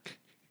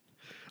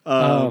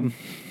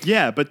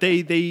 Yeah, but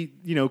they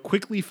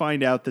quickly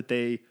find out that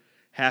they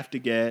have to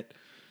get.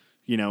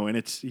 And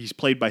he's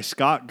played by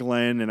Scott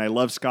Glenn, and I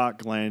love Scott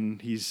Glenn.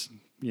 He's,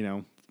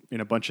 in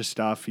a bunch of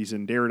stuff. He's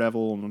in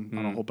Daredevil and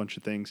on a whole bunch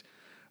of things.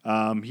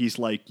 He's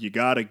like, you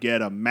got to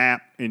get a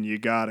map and you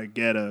got to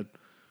get a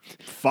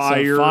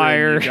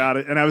fire.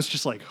 And I was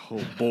just like,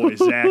 oh boy,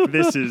 Zach,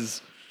 this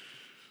is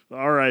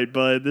all right,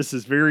 bud. This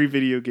is very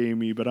video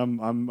gamey, but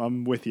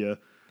I'm with you.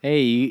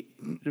 Hey,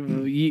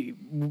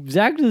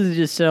 Zach doesn't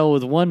just sell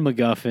with one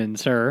MacGuffin,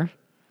 sir.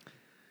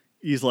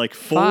 He's like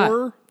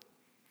 4?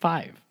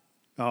 5.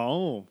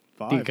 Oh,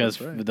 5. Because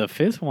the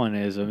 5th one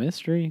is a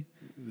mystery.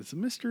 It's a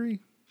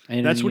mystery.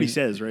 And that's what he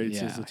says, right? He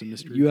says it's a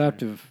mystery. You have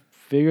to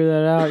figure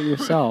that out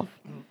yourself.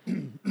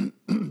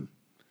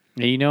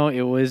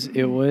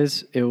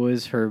 It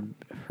was her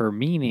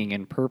meaning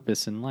and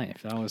purpose in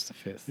life. That was the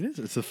 5th. It is.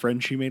 It's the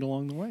friend she made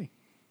along the way.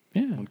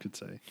 Yeah, one could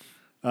say.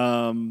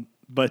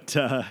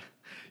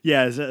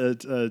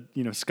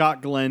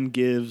 Scott Glenn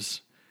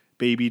gives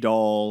Baby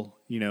Doll,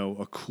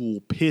 a cool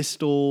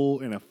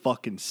pistol and a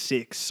fucking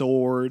sick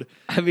sword.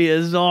 I mean,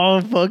 it's all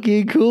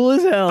fucking cool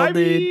as hell, dude. I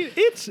mean,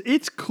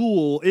 it's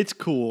cool. It's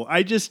cool.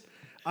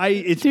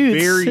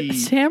 Very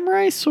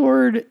samurai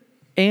sword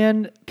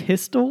and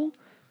pistol,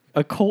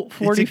 a Colt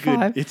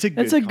 45.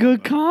 That's a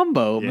good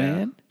combo,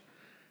 man.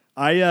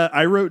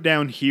 I wrote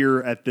down here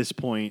at this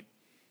point,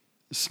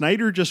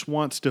 Snyder just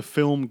wants to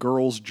film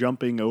girls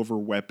jumping over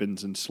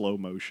weapons in slow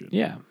motion.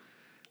 Yeah.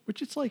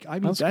 Which it's like, I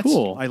mean, that's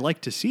cool. I like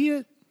to see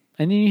it.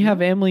 And then you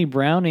have Emily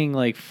Browning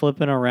like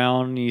flipping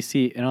around and you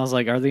see, and I was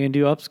like, are they going to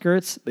do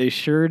upskirts? They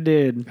sure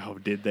did. Oh,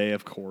 did they?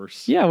 Of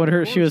course. Yeah.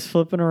 When she was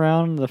flipping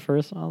around the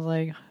first one, I was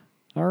like,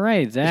 all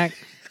right, Zach.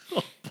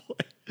 Oh, boy.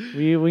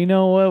 We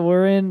know what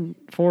we're in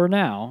for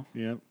now.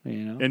 Yep.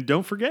 And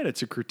don't forget,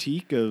 it's a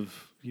critique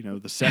of,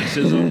 the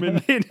sexism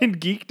and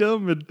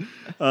geekdom.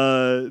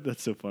 And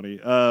that's so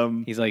funny.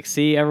 He's like,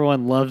 see,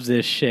 everyone loves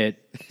this shit.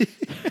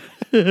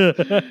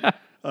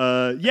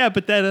 Yeah,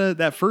 but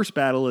that first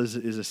battle is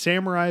a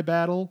samurai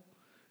battle,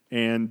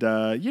 and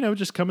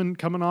just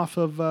coming off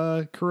of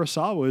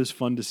Kurosawa is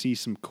fun to see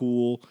some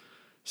cool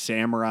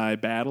samurai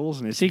battles.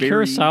 And it's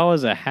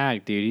Kurosawa's a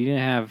hack, dude. He didn't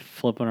have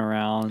flipping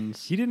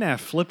arounds. He didn't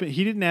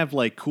have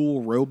like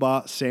cool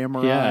robot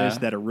samurais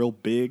that are real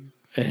big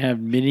and have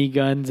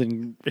miniguns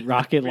and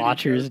rocket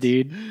launchers,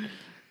 dude.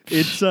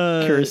 It's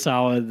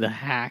Kurosawa the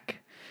hack.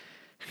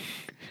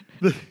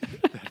 That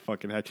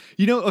fucking hack.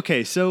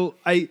 Okay, so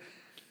I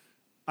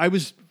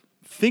was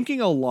thinking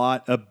a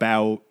lot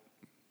about,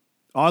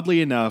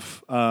 oddly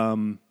enough,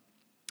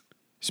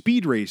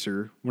 Speed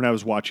Racer when I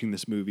was watching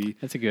this movie.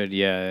 That's a good,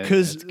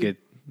 because good.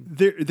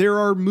 There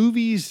are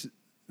movies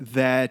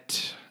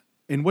that,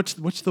 and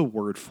what's the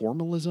word?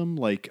 Formalism,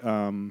 like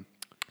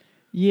formalism.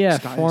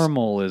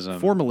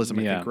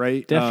 I think,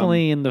 right?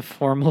 Definitely in the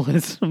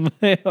formalism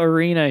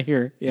arena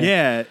here.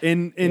 Yeah,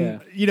 and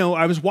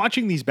I was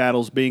watching these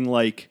battles, being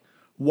like,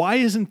 why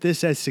isn't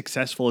this as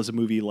successful as a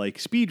movie like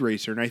Speed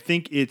Racer? And I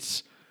think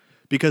it's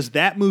because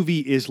that movie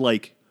is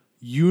like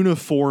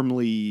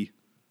uniformly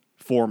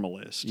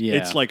formalist. Yeah.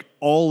 It's like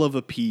all of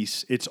a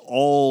piece. It's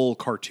all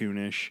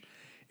cartoonish.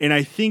 And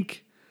I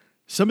think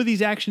some of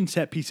these action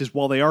set pieces,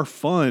 while they are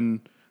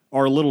fun,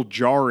 are a little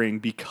jarring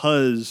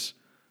because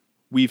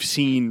we've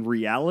seen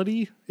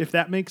reality, if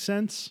that makes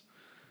sense.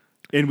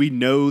 And we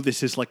know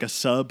this is like a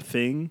sub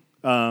thing.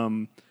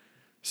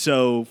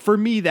 So for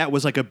me, that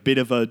was like a bit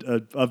of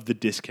the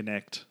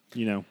disconnect,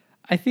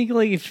 I think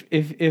like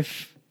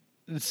if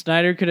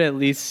Snyder could at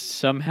least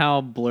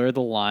somehow blur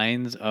the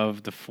lines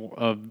of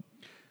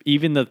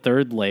even the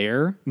third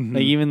layer,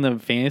 like even the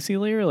fantasy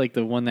layer, like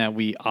the one that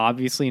we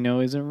obviously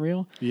know isn't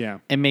real. Yeah.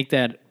 And make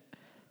that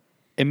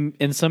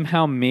and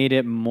somehow made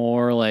it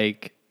more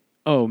like,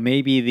 oh,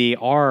 maybe they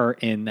are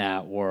in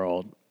that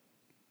world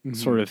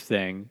sort of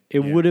thing. It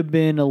would have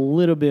been a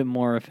little bit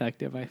more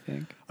effective, I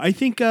think. I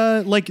think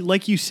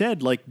like you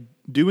said, like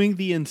doing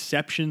the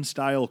Inception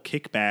style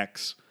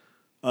kickbacks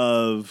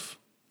of,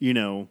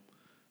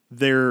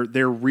 their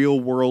real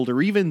world,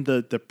 or even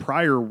the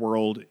prior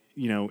world,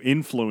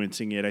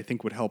 influencing it, I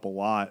think would help a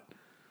lot.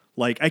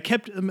 Like I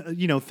kept,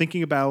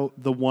 thinking about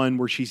the one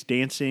where she's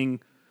dancing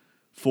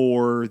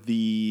for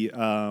the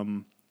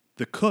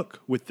cook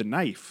with the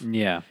knife.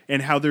 Yeah.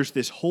 And how there's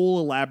this whole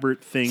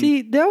elaborate thing.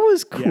 See, that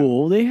was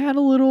cool. Yeah. They had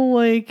a little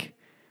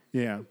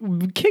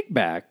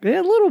kickback. They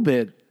had a little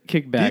bit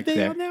kickback. Did they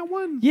there. on that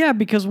one? Yeah,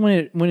 because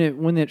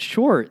when it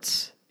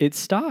shorts, it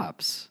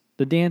stops.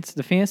 The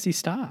fantasy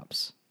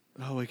stops.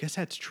 Oh, I guess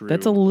that's true.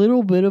 That's a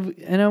little bit of,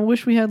 and I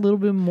wish we had a little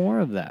bit more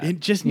of that. It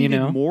just needed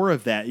more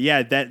of that.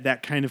 Yeah,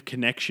 that kind of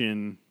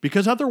connection.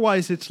 Because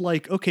otherwise it's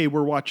like, okay,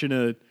 we're watching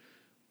a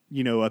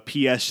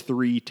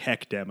PS3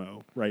 tech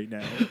demo right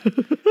now.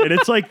 And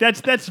it's like,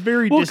 that's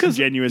very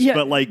disingenuous,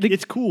 but like,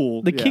 it's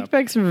cool. The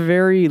kickbacks are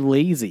very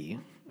lazy,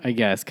 I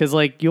guess. Cause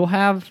like you'll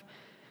have,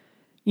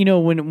 when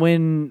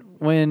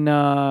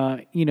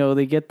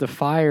they get the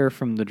fire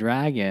from the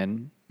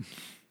dragon,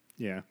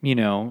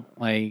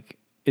 like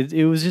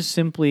it was just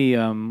simply,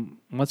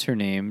 what's her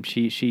name?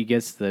 She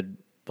gets the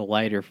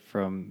lighter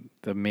from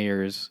the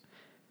mayor's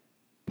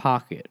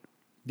pocket.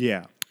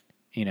 Yeah.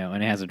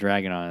 And it has a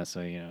dragon on it,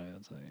 so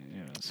it's like,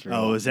 it's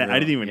real, is that? I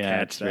didn't even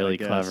catch it's that. Really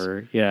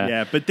clever. Yeah,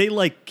 yeah. But they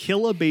like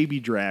kill a baby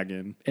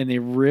dragon, and they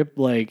rip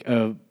like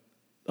a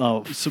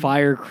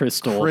fire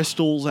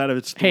crystals out of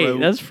its throat. Hey,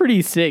 that's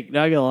pretty sick.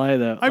 Not gonna lie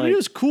though. I mean, it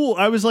was cool.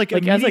 I was like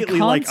immediately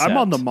like, I'm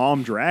on the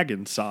mom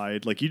dragon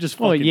side. Like you just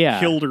fucking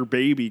killed her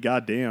baby.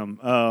 Goddamn.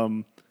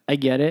 I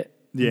get it.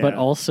 Yeah. But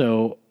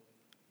also,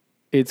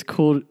 it's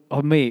cool.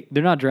 Oh mate,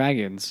 they're not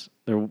dragons.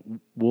 They're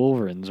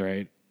wolverines,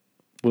 right?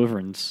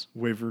 Wyverns.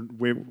 How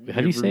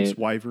do you say it?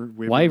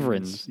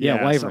 Wyverns.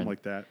 Yeah, wyvern. Something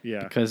like that.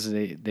 Yeah. Because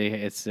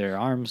it's their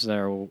arms that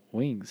are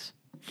wings.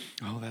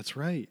 Oh, that's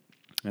right.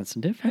 That's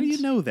the difference. How do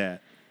you know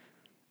that?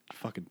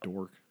 Fucking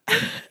dork.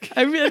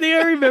 I think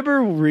I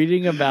remember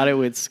reading about it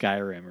with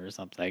Skyrim or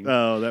something.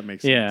 Oh, that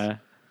makes sense.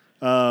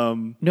 Yeah.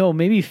 No,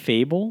 maybe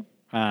Fable?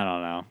 I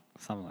don't know.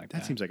 Something like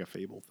that. That seems like a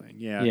Fable thing.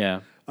 Yeah.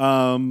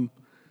 Yeah.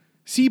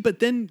 See, but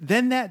then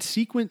that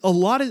sequence,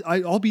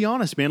 I'll be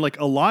honest, man, like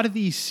a lot of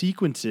these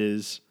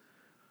sequences,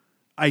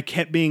 I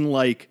kept being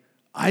like,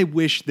 I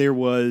wish there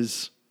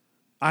was,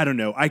 I don't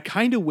know, I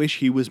kind of wish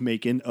he was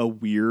making a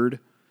weird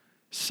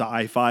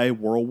sci-fi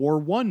World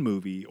War I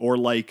movie, or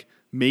like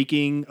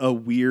making a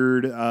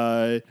weird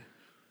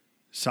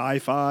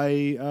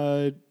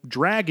sci-fi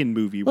dragon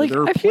movie where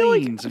there are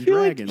planes and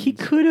dragons. Like he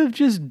could have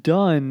just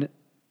done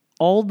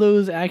all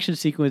those action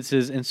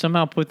sequences and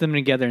somehow put them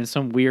together in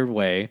some weird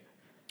way.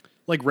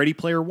 Like Ready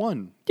Player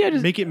One. Yeah,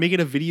 just make it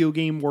a video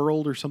game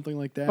world or something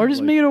like that. Or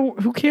just make it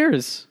who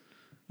cares?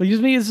 Like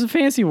just make it a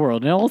fantasy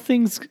world and all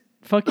things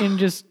fucking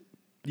just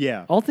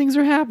all things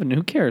are happening.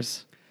 Who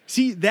cares?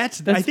 See, I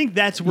think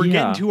we're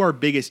getting to our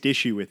biggest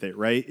issue with it,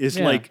 right? It's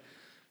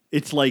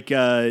like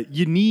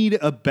you need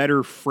a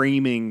better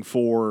framing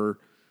for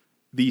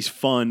these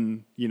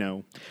fun,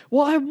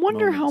 Well, I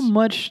wonder moments. how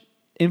much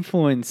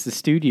influence the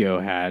studio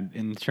had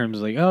in terms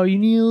of like, oh, you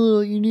need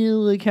to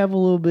like have a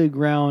little bit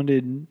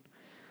grounded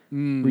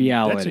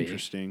reality. That's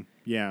interesting.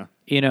 Yeah.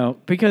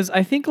 Because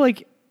I think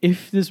like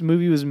if this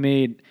movie was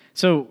made,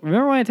 so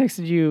remember when I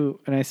texted you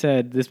and I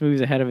said this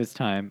movie's ahead of its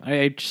time?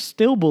 I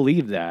still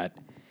believe that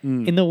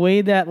in the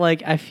way that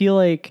like I feel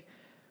like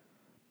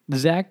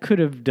Zach could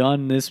have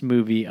done this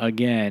movie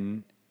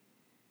again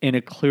in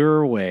a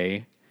clearer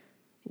way,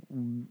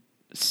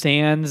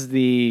 sans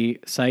the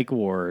psych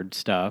ward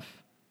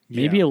stuff,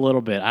 maybe a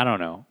little bit, I don't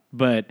know,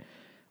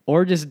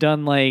 or just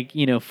done like,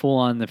 full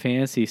on the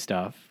fantasy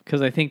stuff.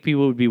 Because I think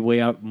people would be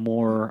way out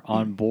more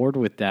on board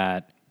with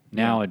that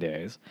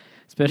nowadays,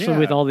 especially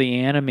with all the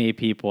anime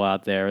people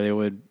out there. They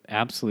would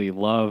absolutely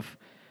love,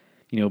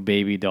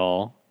 Baby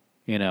Doll,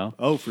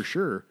 Oh, for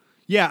sure.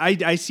 Yeah,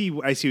 I see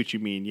what you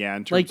mean. Yeah,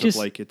 in terms of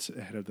like it's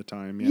ahead of the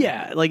time.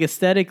 Yeah, like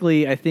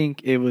aesthetically, I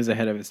think it was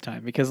ahead of its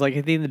time because like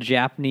I think the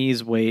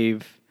Japanese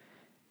wave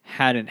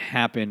hadn't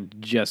happened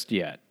just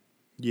yet.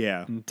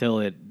 Yeah.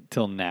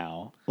 Till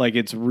now. Like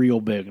it's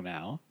real big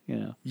now,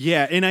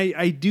 Yeah, and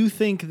I do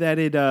think that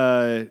it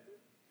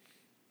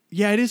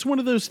it is one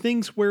of those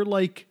things where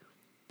like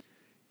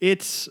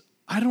it's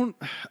I don't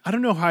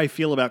know how I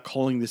feel about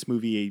calling this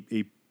movie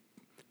a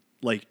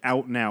like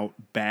out and out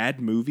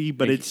bad movie,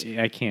 but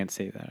I can't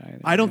say that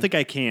either. I don't think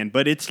I can,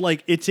 but it's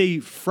like it's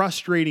a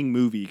frustrating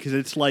movie because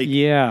it's like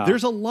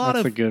there's a lot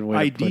of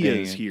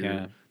ideas here.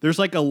 Yeah. There's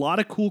like a lot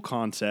of cool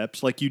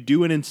concepts. Like you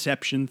do an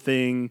Inception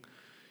thing,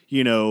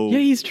 Yeah,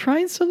 he's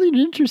trying something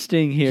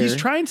interesting here. He's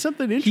trying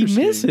something interesting.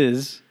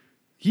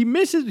 He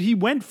misses. He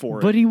went for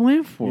it. But he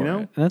went for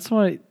it. That's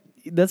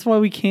why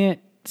we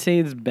can't say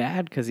it's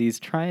bad because he's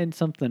trying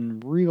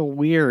something real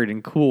weird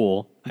and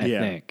cool, I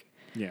think.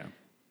 Yeah.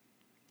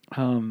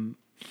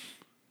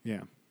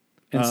 Yeah.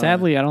 And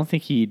sadly, I don't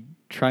think he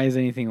tries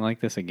anything like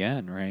this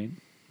again, right?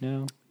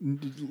 No.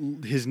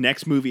 His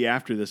next movie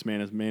after this,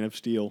 man, is Man of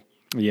Steel.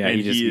 Yeah,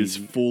 and he's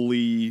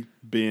fully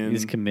been...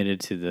 He's committed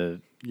to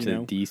the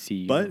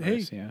DC But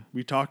universe, hey,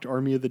 we talked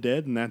Army of the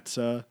Dead, and that's,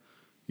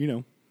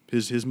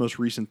 his most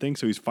recent thing.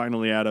 So he's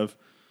finally out of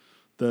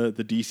the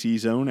DC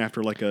zone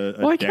after like a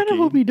I decade. kind of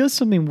hope he does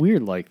something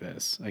weird like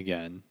this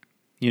again.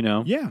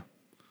 Yeah.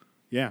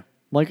 Yeah.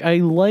 Like, I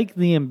like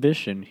the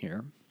ambition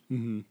here.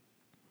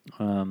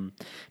 Mm-hmm.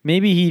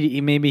 Maybe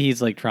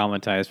he's like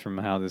traumatized from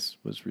how this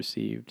was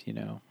received,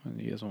 and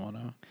he doesn't want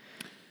to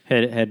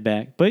head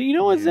back. But you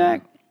know what,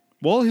 Zach?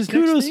 Well,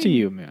 kudos to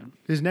you, man.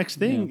 His next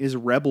thing is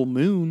Rebel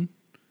Moon,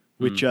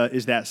 which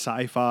is that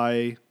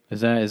sci-fi.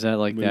 Is that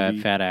like movie. that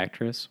fat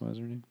actress? What was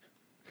her name?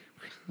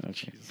 Oh,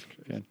 Jesus.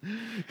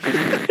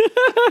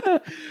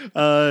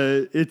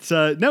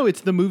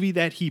 It's the movie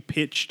that he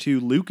pitched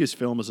to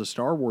Lucasfilm as a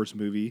Star Wars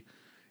movie,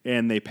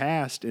 and they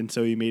passed, and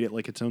so he made it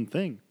like its own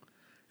thing.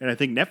 And I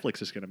think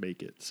Netflix is going to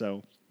make it,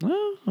 so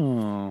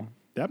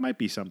that might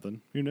be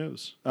something. Who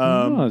knows?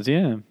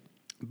 Yeah.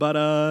 But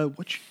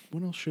what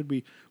else should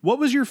we? What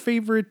was your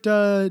favorite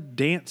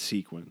dance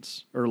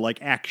sequence or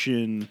like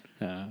action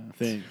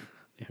thing?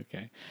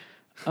 Okay.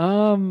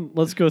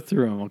 Let's go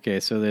through them.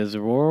 Okay, so there's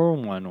a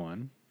World War I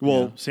one.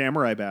 Well,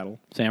 Samurai Battle.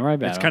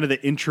 It's kind of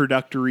the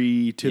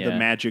introductory to the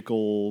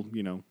magical,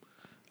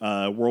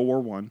 World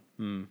War One.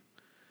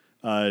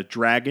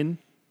 Dragon,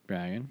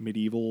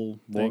 medieval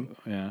thing.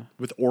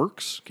 With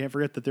orcs. Can't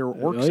forget that there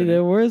were orcs.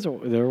 There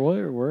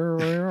were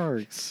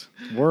orcs.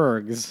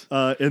 Wargs.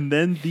 And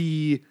then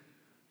the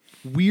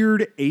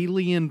weird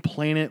alien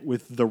planet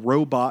with the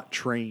robot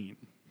train.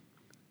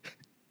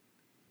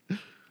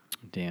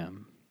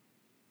 Damn.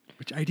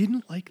 Which I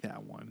didn't like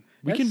that one.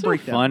 We can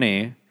break that.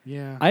 Funny.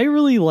 Yeah. I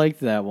really liked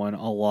that one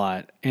a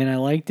lot, and I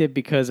liked it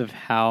because of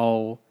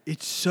how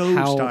it's so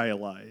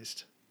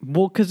stylized.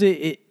 Well, because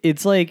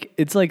it's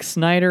like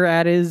Snyder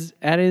at his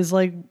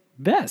like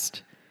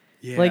best.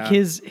 Yeah. Like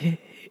his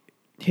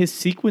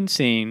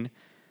sequencing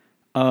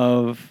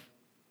of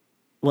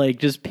like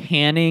just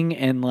panning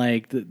and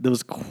like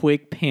those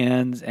quick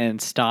pans and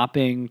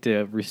stopping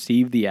to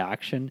receive the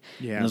action.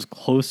 Yeah. And those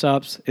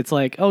close-ups. It's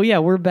like, oh yeah,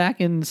 we're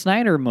back in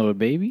Snyder mode,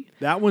 baby.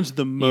 That one's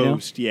the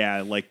most,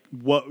 like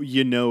what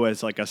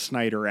as like a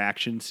Snyder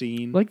action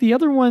scene. Like the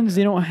other ones,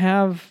 they don't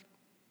have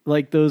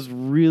like those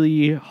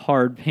really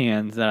hard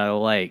pans that I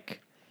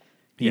like.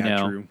 You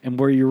know? True. And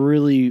where you're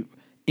really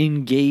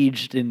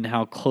engaged in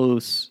how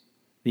close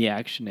the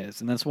action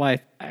is. And that's why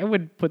I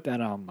would put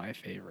that on my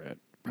favorite.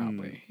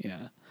 Probably,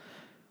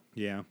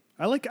 yeah.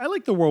 I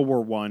like the World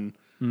War I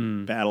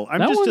battle. I'm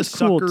that just one's a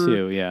sucker cool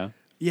too.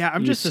 Yeah,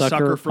 I'm just a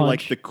sucker for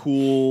like the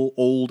cool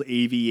old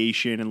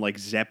aviation and like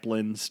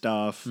Zeppelin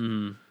stuff. All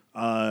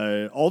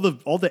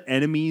the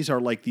enemies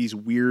are like these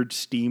weird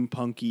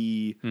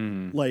steampunky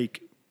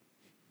like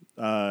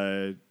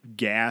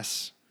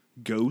gas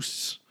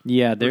ghosts.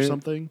 Yeah, or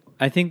something.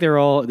 I think they were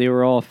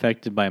all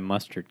affected by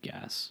mustard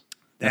gas.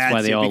 That's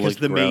why they all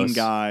because look the gross. main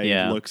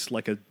guy looks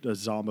like a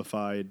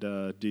zombified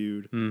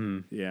dude. Mm-hmm.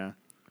 Yeah,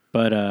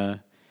 but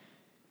I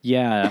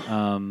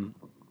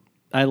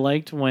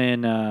liked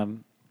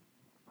when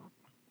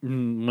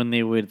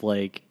they would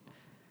like,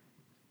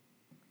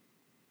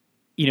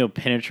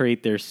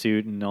 penetrate their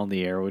suit and all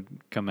the air would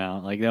come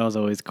out. Like that was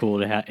always cool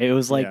to have. It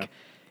was like,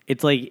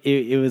 it's like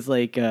it was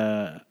like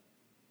an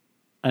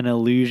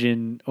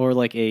illusion or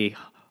like a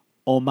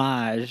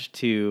homage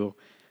to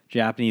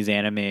Japanese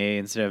anime.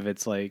 Instead of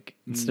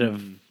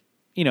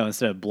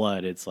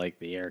blood, it's like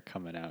the air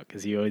coming out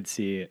because you always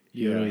see it.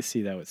 You always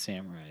see that with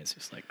samurai. It's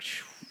just like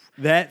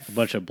that a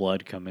bunch of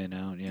blood coming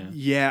out. Yeah.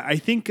 Yeah, I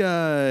think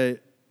I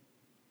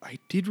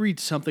did read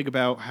something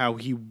about how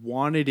he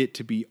wanted it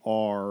to be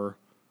R.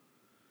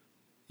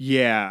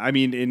 Yeah, I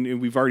mean, and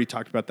we've already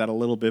talked about that a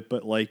little bit,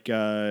 but like,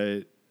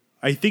 I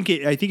think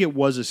it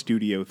was a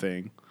studio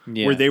thing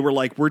where they were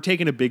like, we're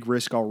taking a big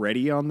risk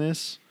already on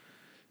this.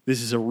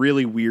 This is a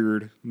really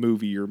weird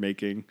movie you're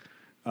making.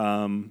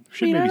 I don't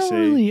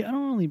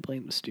really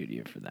blame the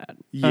studio for that.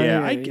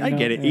 Yeah, I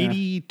get it.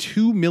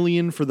 $82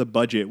 million for the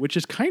budget, which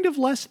is kind of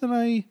less than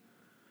I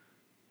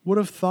would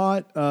have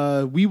thought.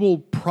 We will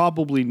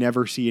probably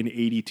never see an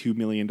 $82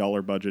 million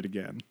budget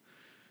again.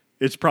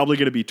 It's probably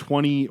going to be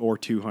 20 or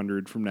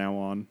 200 from now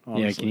on.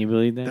 Honestly. Yeah, can you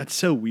believe that? That's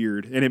so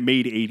weird. And it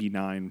made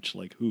 89, which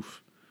like,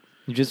 oof.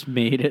 You just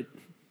made it.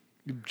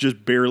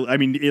 Just barely. I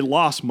mean, it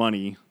lost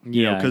money,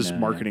 because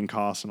marketing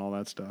costs and all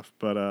that stuff.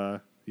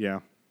 But yeah.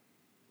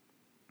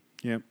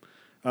 Yep.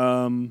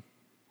 Carla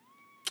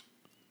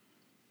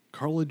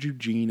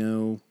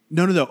Gugino.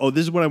 No. Oh,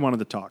 this is what I wanted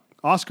to talk.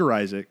 Oscar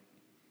Isaac.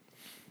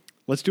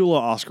 Let's do a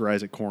little Oscar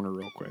Isaac corner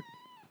real quick.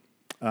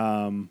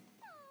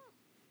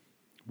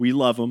 We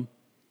love him.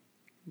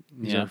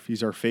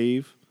 He's our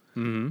fave.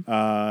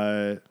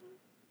 Mm-hmm.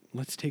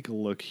 Let's take a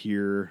look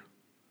here.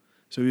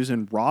 So he was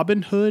in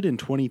Robin Hood in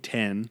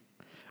 2010.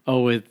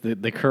 Oh, with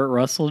the Kurt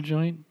Russell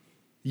joint?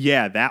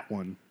 Yeah, that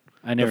one.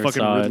 I never the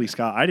saw Ridley it.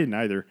 Scott. I didn't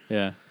either.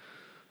 Yeah.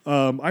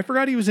 I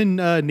forgot he was in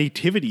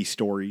Nativity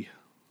Story.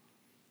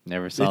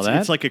 Never saw that.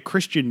 It's like a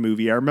Christian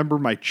movie. I remember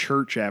my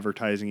church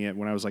advertising it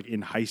when I was like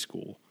in high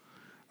school.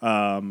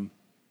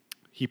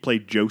 He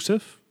played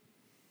Joseph,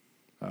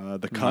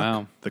 the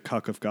cuck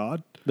of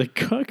God. The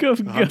cuck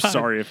of God. I'm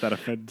sorry if that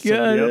offends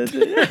somebody else.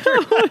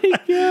 Oh my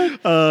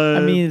God. I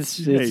mean,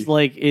 it's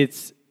like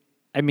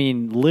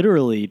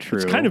literally true.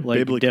 It's kind of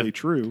biblically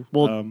true.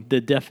 Well,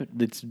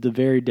 it's the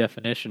very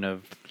definition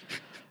of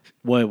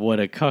what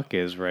a cuck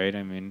is, right?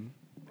 I mean,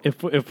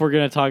 if we're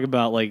gonna talk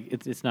about like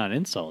it's not an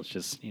insult, it's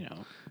just Yeah,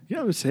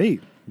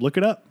 look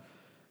it up.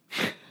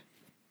 It's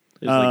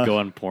like go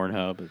on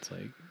Pornhub. It's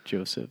like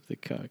Joseph the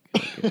cuck.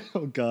 Okay.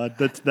 Oh God,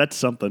 that's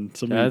something.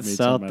 Somebody that's made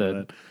something out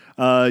of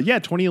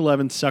that.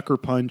 2011 Sucker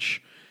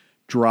Punch,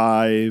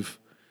 Drive.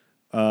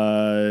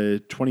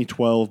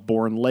 2012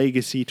 Born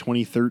Legacy.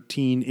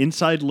 2013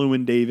 Inside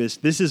Llewyn Davis.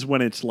 This is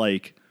when it's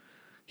like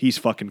he's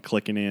fucking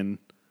clicking in.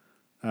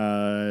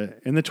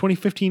 And the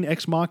 2015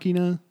 Ex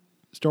Machina,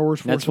 Star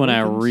Wars. That's when I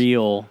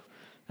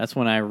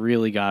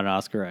really got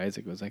Oscar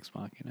Isaac was Ex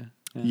Machina.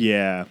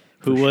 Yeah.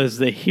 Who was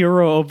the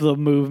hero of the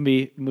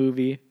movie?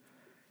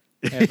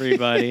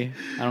 Everybody.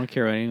 I don't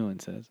care what anyone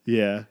says.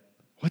 Yeah.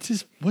 What's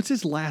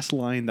his last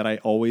line that I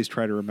always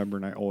try to remember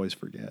and I always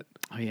forget?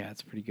 Oh yeah,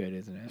 it's pretty good,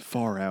 isn't it?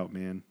 Far out,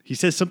 man. He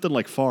says something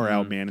like "far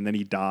out, man," and then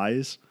he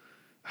dies.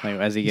 Like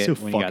when he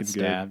got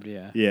stabbed.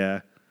 Good. Yeah.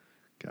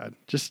 God,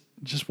 just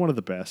one of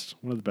the best.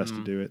 One of the best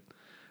to do it.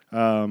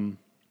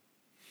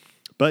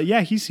 But yeah,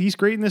 he's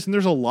great in this, and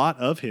there's a lot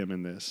of him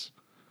in this.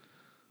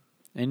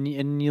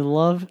 And you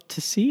love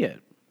to see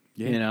it.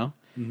 Yeah.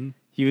 Mm-hmm.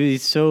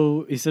 He's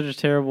such a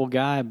terrible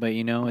guy, but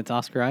it's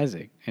Oscar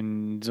Isaac,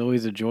 and it's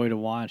always a joy to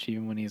watch,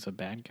 even when he's a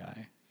bad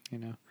guy.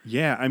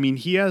 Yeah, I mean,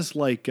 he has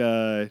like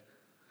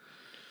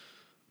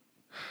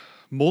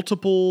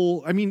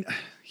multiple. I mean,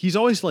 he's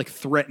always like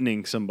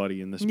threatening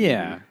somebody in this movie.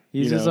 Yeah,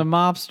 he's just a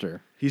mobster.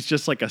 He's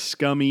just like a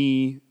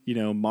scummy,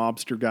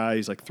 mobster guy.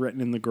 He's like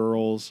threatening the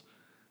girls,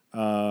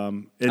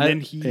 and then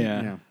he.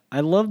 Yeah.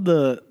 I love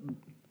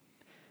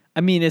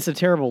I mean, it's a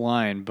terrible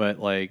line, but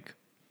like,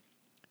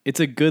 it's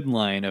a good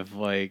line of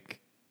like,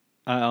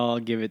 I'll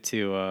give it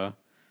to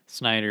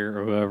Snyder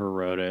or whoever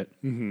wrote it,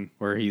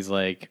 where he's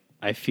like,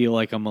 I feel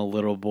like I'm a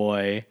little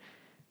boy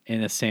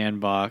in a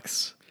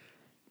sandbox.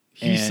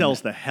 He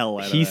sells the hell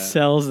out of that. He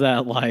sells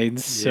that line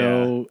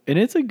and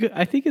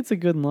I think it's a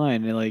good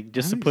line, like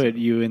just to put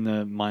you in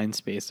the mind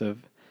space of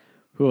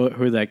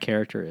who that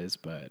character is,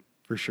 but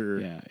for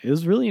sure. Yeah, it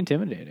was really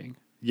intimidating.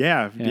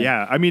 Yeah.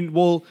 I mean,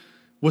 well,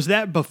 was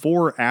that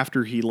before or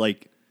after he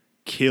like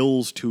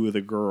kills two of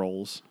the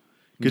girls?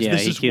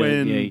 Because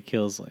he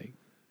kills like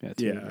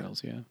two of the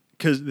girls,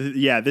 Because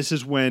this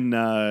is when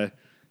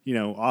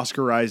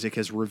Oscar Isaac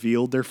has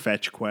revealed their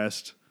fetch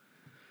quest.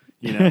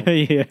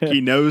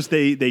 He knows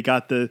they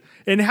got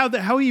and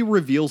how he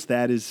reveals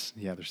that is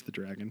there's the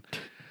dragon.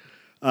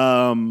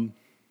 How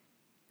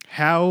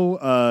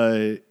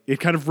it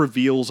kind of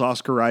reveals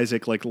Oscar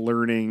Isaac like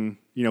learning,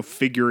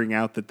 figuring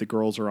out that the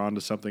girls are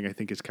onto something. I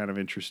think is kind of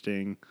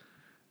interesting.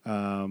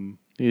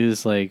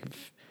 He's like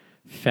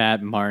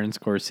fat Martin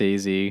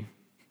Scorsese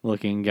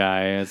looking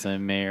guy as a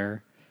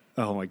mayor.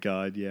 Oh my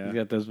God! Yeah, he's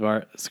got those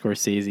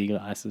Scorsese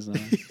glasses on.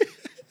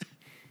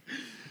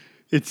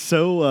 It's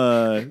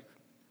so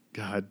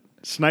God,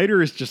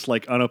 Snyder is just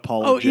like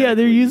unapologetic. Oh yeah,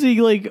 they're using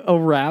like a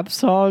rap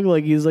song,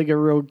 like he's like a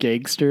real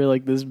gangster,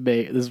 like this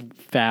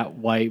fat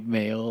white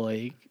male,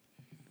 like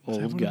Is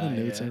that old one guy. of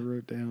the notes Yeah. I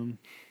wrote down?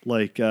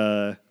 Like,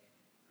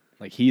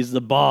 Like he's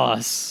the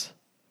boss,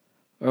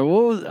 or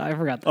what was I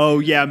forgot? oh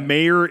yeah,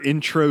 Mayor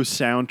intro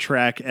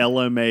soundtrack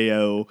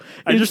LMAO.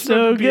 I It's just so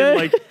remember being good.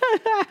 like,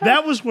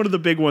 that was one of the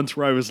big ones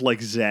where I was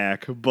like,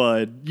 Zach,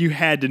 but you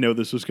had to know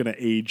this was going to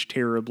age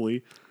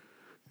terribly.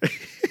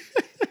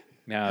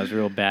 No, it was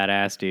real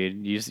badass,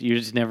 dude. You're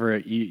just never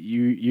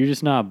you're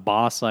just not a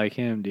boss like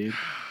him, dude.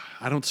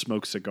 I don't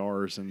smoke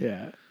cigars and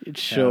Yeah, you'd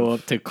show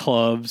up to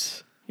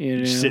clubs, you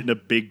know, sit in a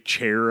big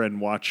chair and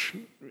watch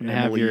and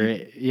have your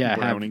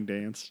Browning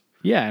dance.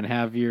 and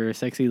have your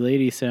sexy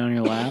lady sit on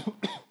your lap,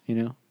 you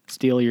know,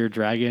 steal your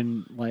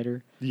dragon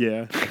lighter.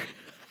 Yeah.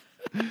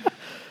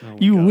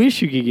 You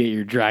wish you could get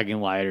your dragon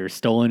lighter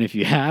stolen if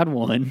you had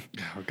one.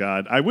 Oh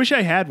God, I wish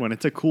I had one.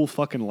 It's a cool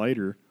fucking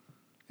lighter.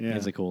 Yeah.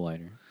 It's a cool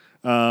lighter.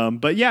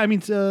 But yeah, I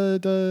mean,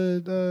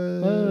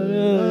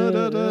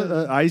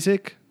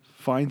 Isaac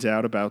finds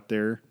out about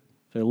their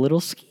Their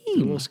little scheme.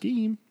 little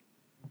scheme.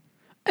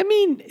 I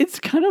mean, it's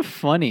kind of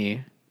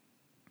funny.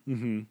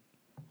 Mm-hmm.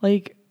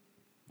 Like,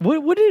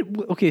 what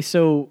did? Okay,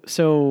 so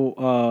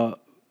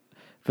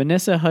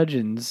Vanessa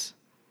Hudgens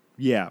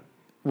Yeah,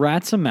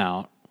 rats him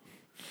out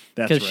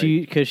that's right.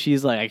 because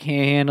she's like, I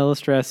can't handle the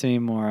stress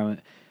anymore.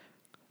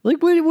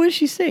 Like, what did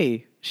she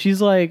say?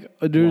 She's like,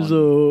 there's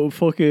a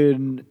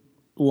fucking.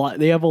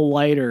 They have a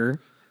lighter.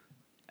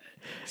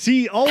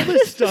 See all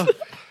this stuff.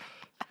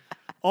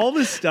 All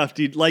this stuff,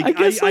 dude. Like,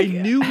 I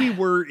knew we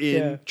were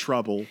in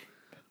trouble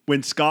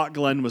when Scott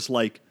Glenn was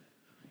like,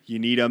 you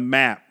need a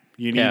map,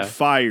 you need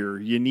fire,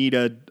 you need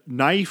a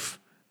knife,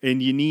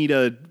 and you need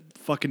a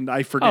fucking,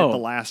 I forget the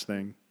last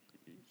thing.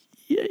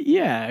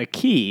 Yeah, a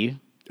key.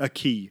 A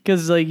key.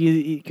 Because,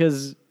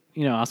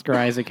 Oscar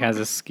Isaac has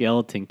a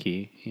skeleton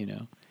key, you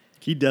know.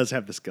 He does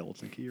have the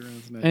skeleton key around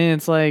his neck. And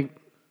it's like,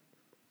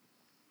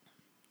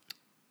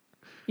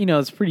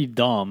 it's pretty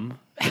dumb.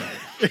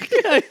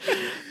 I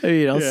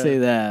mean, I'll say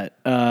that.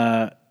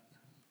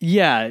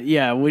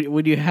 Yeah.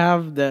 When you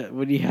have that,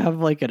 when you have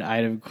like an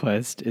item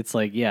quest, it's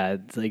like,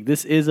 it's like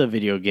this is a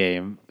video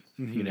game.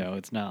 Mm-hmm.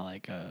 It's not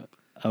like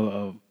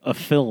a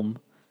film.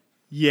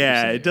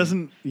 Yeah, it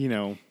doesn't.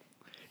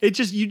 It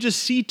just you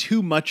just see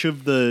too much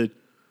of the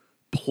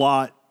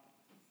plot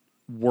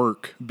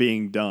work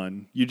being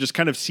done. You just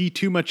kind of see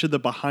too much of the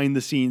behind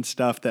the scenes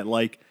stuff that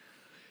like.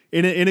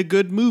 In a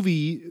good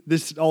movie,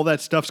 all that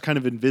stuff's kind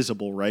of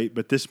invisible, right?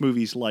 But this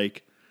movie's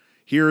like,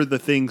 here are the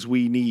things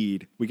we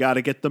need. We got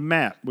to get the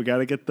map. We got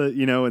to get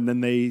and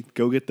then they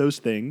go get those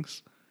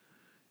things,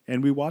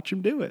 and we watch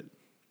them do it.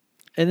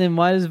 And then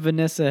why does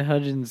Vanessa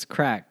Hudgens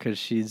crack? Because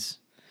she's,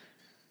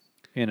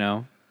 I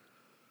don't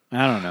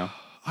know.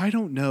 I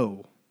don't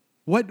know.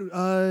 What,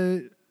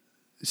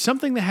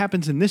 something that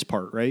happens in this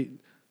part, right?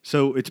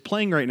 So it's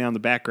playing right now in the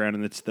background,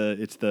 and it's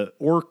the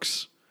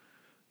orcs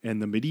and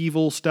the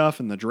medieval stuff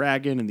and the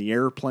dragon and the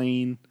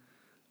airplane.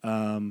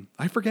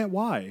 I forget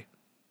why.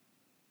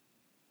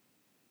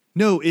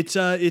 No, it's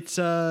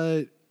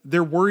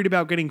they're worried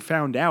about getting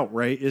found out,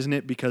 right? Isn't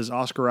it? Because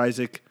Oscar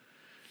Isaac,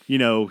 he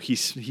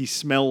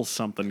smells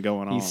something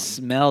going on. He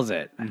smells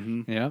it.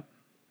 Mm-hmm. Yep.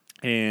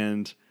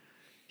 And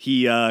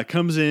he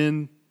comes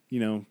in,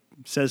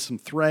 says some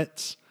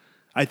threats.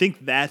 I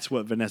think that's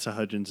what Vanessa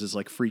Hudgens is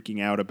like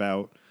freaking out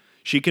about.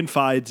 She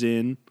confides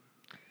in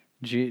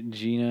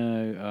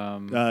Gina,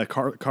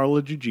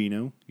 Carla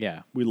Gugino.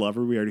 Yeah, we love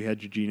her. We already had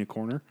Gugino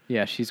Corner.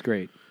 Yeah, she's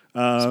great.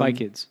 Spy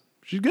Kids.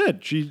 She's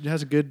good. She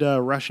has a good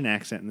Russian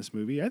accent in this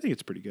movie. I think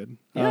it's pretty good.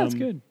 Yeah, it's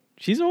good.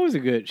 She's always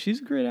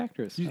she's a great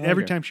actress.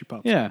 Every time she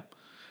pops up.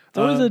 It's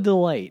always a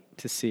delight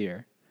to see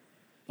her.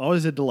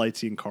 Always a delight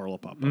seeing Carla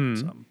pop up in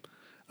something.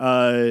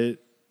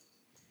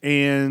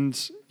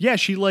 And yeah,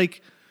 she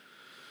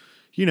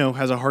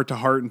has a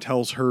heart-to-heart and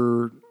tells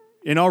her.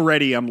 And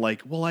already I'm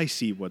like, well, I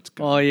see what's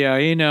going on. Oh, yeah,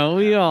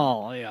 we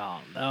all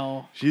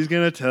know. She's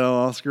going to tell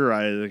Oscar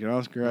Isaac, and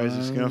Oscar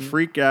Isaac's going to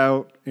freak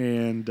out,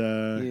 and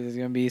there's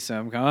going to be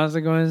some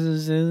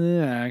consequences to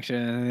the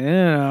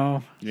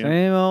action,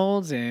 Same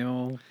old.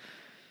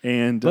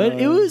 And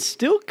but it was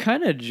still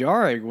kind of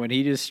jarring when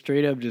he just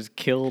straight up just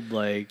killed,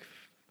 like...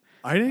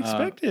 I didn't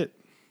expect it.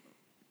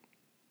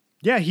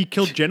 Yeah, he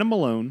killed Jenna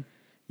Malone.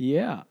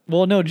 Yeah.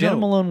 Well, no, Jenna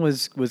Malone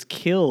was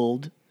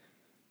killed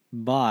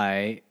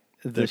by...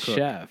 The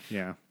chef.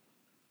 Yeah.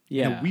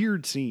 Yeah. In a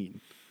weird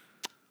scene.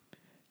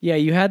 Yeah,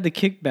 you had the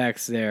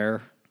kickbacks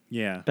there.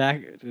 Yeah. But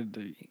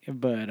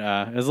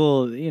it was a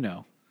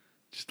little,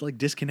 just like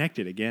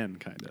disconnected again,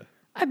 kind of.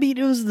 I mean,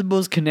 it was the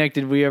most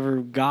connected we ever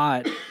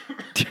got.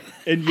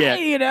 And yet.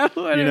 you know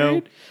what I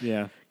mean?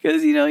 Yeah.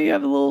 Because, you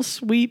have a little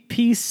sweet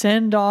pea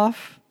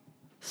send-off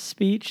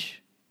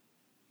speech.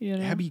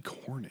 Abby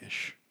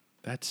Cornish.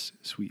 That's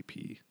Sweet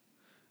Pea.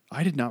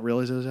 I did not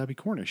realize it was Abby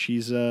Cornish.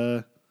 She's,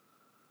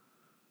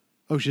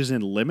 she's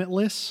in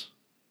Limitless,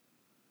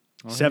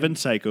 7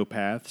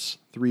 Psychopaths,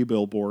 3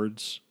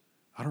 Billboards.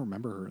 I don't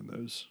remember her in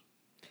those.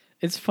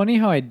 It's funny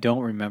how I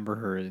don't remember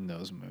her in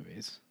those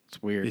movies.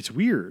 It's weird. It's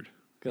weird.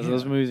 Because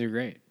those movies are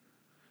great.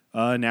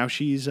 Now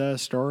she's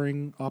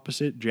starring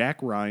opposite Jack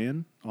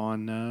Ryan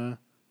on,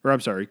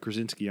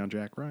 Krasinski on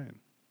Jack Ryan.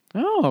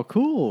 Oh,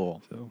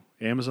 cool. So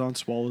Amazon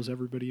swallows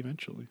everybody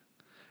eventually.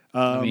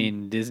 I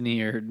mean,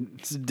 Disney or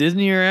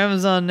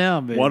Amazon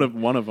now, baby.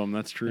 One of them.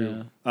 That's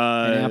true.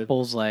 Yeah. And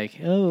Apple's like,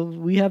 oh,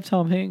 we have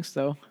Tom Hanks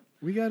though.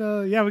 We got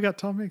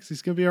Tom Hanks.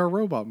 He's gonna be our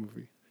robot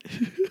movie.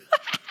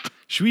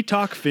 Should we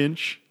talk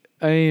Finch?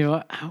 I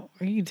mean, how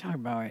are you talking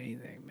about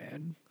anything,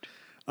 man?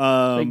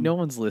 Like no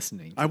one's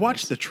listening. I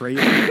watched the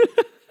trailer.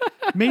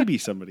 Maybe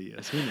somebody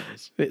is. Who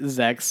knows?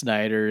 Zack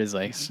Snyder is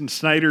like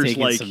Snyder's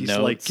like he's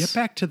notes. like, get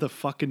back to the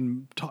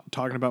fucking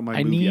talking about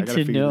my movie. I gotta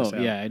need to know. this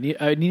out. Yeah,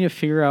 I need to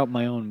figure out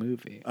my own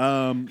movie.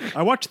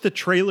 I watched the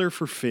trailer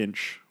for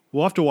Finch.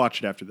 We'll have to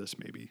watch it after this,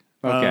 maybe.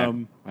 Okay.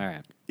 All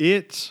right.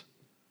 It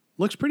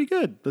looks pretty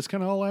good. That's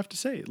kind of all I have to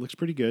say. It looks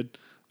pretty good.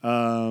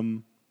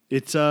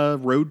 It's a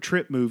road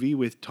trip movie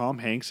with Tom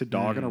Hanks, a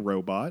dog, and a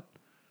robot.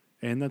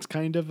 And that's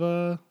kind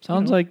of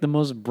sounds like the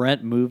most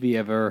Brent movie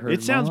I've ever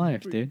heard in my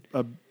life, dude.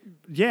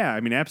 Yeah, I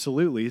mean,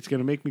 absolutely. It's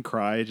going to make me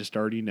cry. I just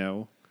already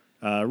know.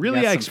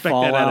 Really, Got I some expect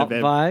that out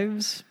of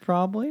vibes,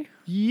 probably.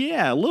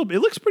 Yeah, a little bit.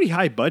 It looks pretty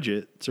high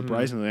budget,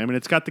 surprisingly. I mean,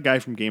 it's got the guy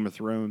from Game of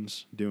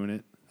Thrones doing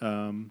it.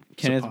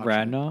 Kenneth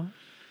Branagh?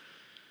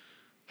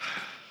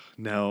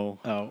 No.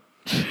 Oh.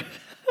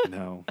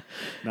 No,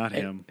 not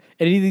him.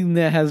 Anything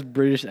that has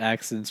British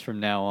accents from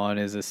now on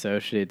is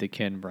associated to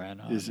Ken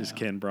Branagh. Is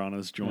Ken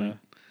Branagh's joint.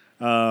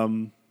 Yeah.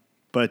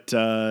 But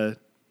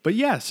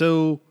yeah,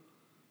 so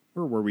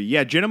where were we?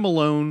 Yeah, Jenna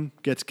Malone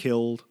gets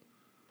killed.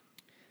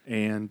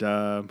 And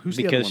who's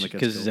the other one that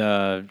gets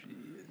killed?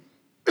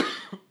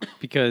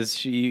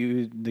 Because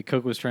the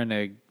cook was trying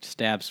to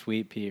stab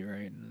Sweet Pea,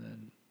 right?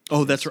 And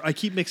then that's right. I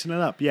keep mixing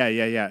it up. Yeah.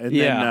 And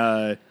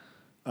then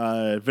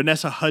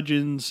Vanessa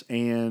Hudgens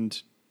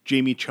and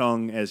Jamie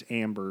Chung as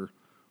Amber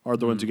are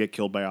the ones who get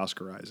killed by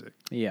Oscar Isaac.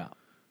 Yeah.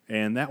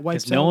 And that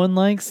wipes out. No one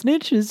likes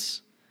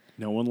snitches.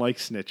 No one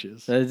likes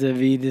snitches.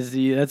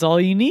 That's all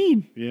you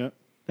need. Yeah.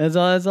 That's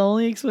the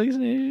only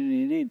explanation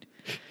you need.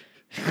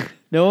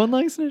 No one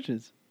likes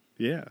snitches.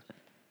 Yeah.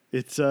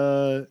 It's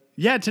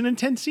it's an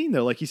intense scene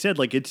though. Like you said,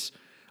 like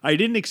I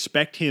didn't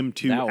expect him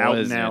to out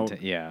and out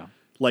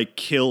like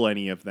kill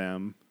any of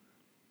them.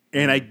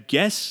 And I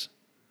guess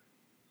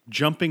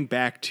jumping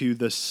back to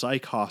the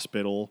psych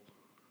hospital,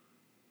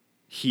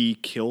 he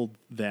killed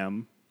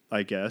them,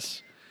 I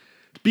guess.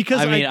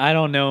 Because I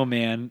don't know,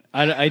 man.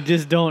 I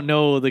just don't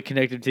know the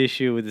connective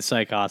tissue with the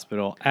psych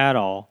hospital at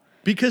all.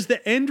 Because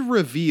the end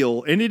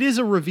reveal, and it is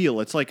a reveal,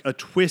 it's like a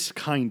twist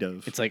kind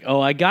of. It's like, oh,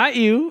 I got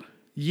you.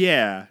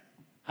 Yeah.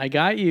 I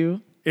got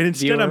you. And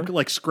instead I'm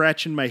like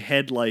scratching my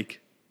head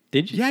like,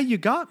 did you? Yeah, you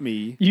got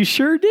me. You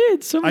sure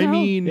did somehow. I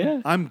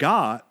mean, I'm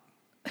got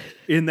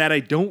in that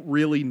I don't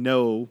really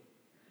know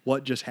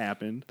what just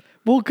happened.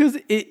 Well, because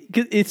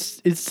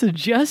it's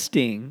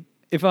suggesting,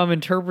 if I'm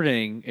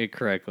interpreting it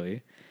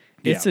correctly,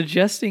 it's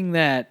suggesting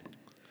that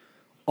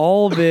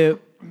all of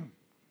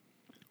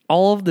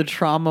the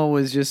trauma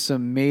was just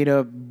some made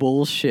up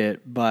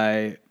bullshit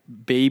by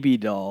Baby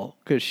Doll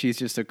because she's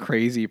just a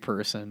crazy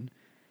person.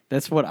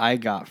 That's what I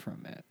got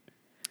from it.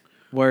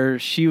 Where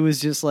she was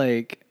just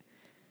like,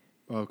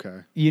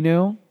 okay, you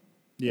know,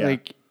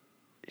 like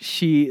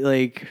she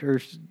like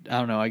her. I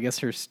don't know. I guess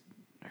her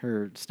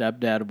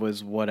stepdad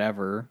was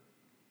whatever,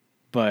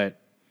 but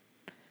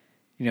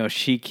you know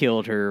she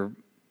killed her.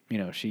 You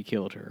know she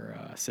killed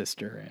her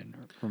sister, and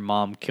her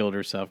mom killed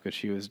herself because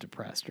she was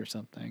depressed or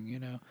something. You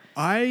know,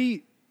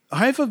 I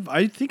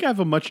think I have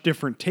a much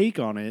different take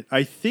on it.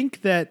 I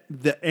think that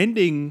the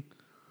ending,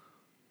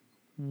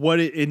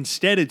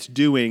 instead it's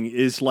doing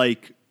is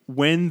like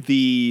when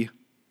the,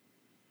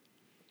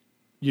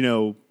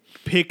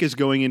 pick is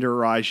going into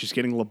her eyes, she's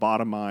getting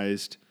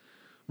lobotomized.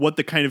 What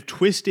the kind of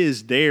twist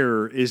is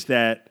there is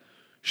that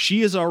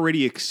she has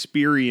already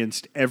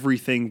experienced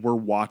everything we're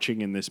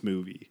watching in this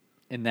movie.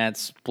 In that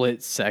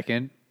split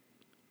second?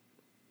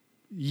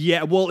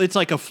 Yeah, well, it's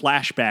like a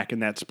flashback in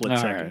that split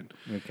second.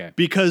 Right. Okay.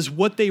 Because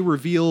what they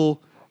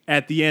reveal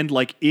at the end,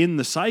 like in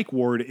the psych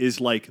ward, is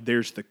like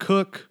there's the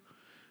cook,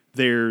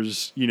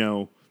 there's,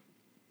 all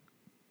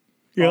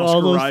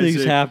those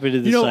things happened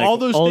in the psych ward. All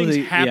those things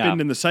happened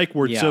in the psych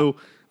ward. Yeah. So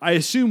I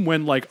assume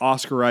when like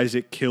Oscar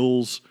Isaac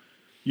kills,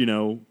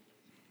 Blondie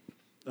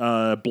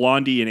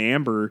and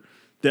Amber,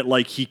 that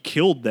like he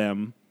killed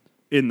them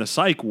in the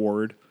psych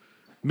ward.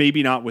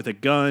 Maybe not with a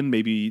gun,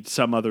 maybe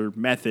some other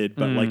method,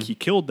 but like he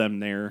killed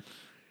them there,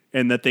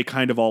 and that they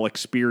kind of all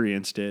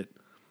experienced it.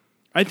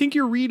 I think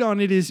your read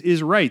on it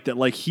is right, that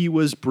like he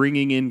was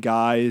bringing in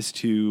guys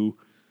to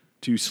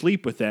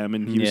sleep with them,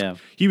 and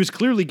he was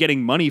clearly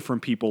getting money from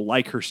people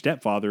like her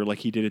stepfather, like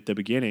he did at the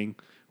beginning,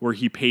 where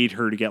he paid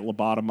her to get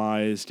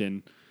lobotomized,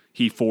 and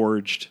he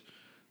forged,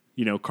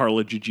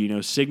 Carla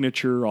Gugino's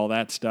signature, all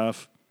that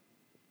stuff.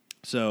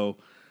 So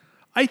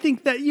I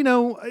think that,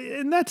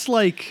 and that's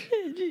like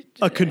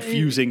a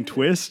confusing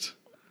twist.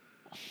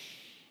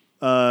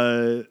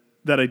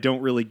 that I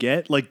don't really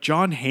get. Like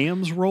John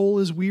Hamm's role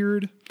is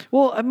weird.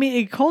 Well, I mean,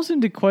 it calls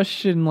into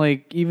question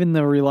like even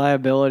the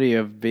reliability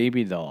of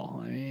Baby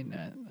Doll. I mean,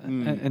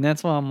 and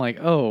that's why I'm like,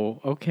 oh,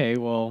 okay,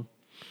 well,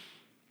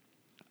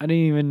 I don't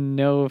even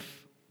know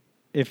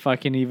if I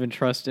can even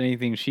trust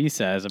anything she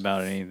says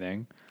about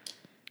anything.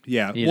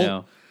 Yeah, you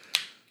know.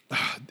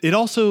 It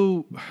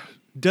also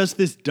does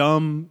this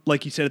dumb,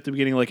 like you said at the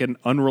beginning, like an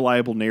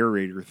unreliable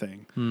narrator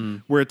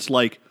thing, where it's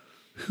like,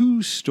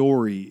 whose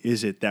story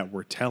is it that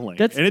we're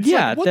telling? And it's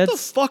like, what the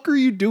fuck are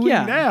you doing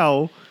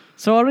now?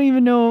 So I don't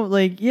even know,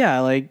 like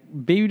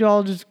Baby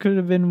Doll just could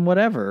have been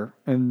whatever.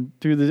 And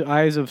through the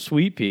eyes of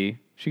Sweet Pea,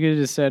 she could have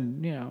just said,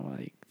 you know,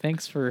 like,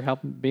 thanks for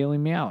helping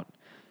bailing me out.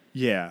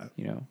 Yeah.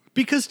 You know.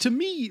 Because to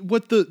me,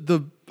 what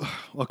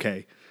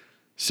okay.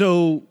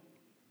 So,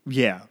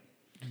 yeah.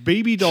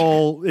 Baby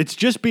Doll, it's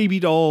just Baby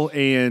Doll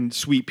and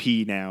Sweet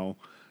Pea now.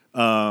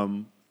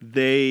 When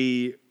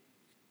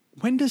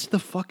does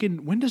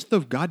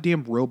the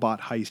goddamn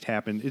robot heist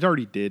happen? It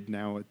already did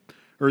now.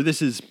 Or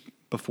this is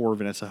before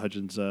Vanessa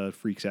Hudgens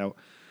freaks out.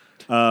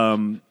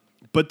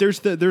 But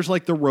there's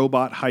like the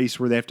robot heist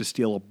where they have to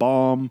steal a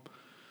bomb.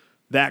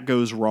 That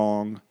goes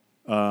wrong.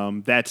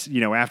 That's,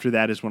 you know, after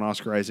that is when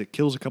Oscar Isaac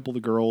kills a couple of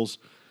the girls.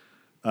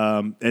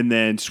 And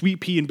then Sweet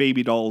Pea and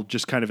Baby Doll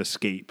just kind of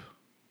escape,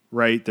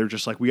 right? They're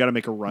just like, we got to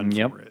make a run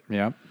for it.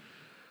 Yep.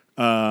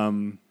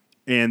 And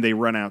they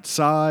run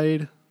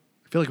outside.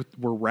 I feel like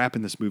we're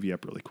wrapping this movie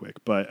up really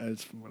quick, but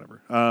it's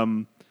whatever.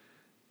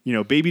 You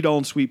know, Baby Doll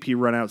and Sweet Pea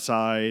run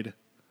outside,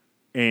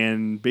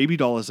 and Baby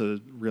Doll has a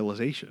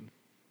realization.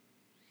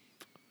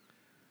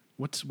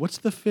 What's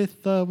the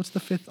fifth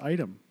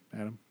item,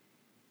 Adam?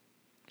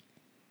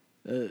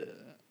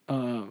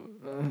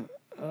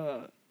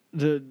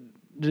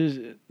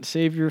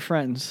 Save your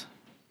friends.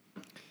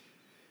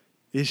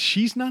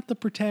 She's not the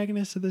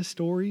protagonist of this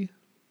story?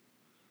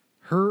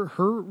 Her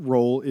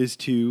role is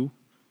to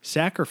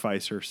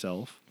sacrifice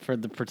herself for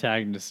the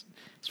protagonist.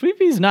 Sweet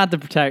Pea is not the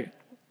protagonist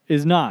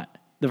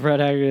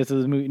of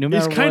this movie. No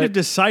matter what. It's kind of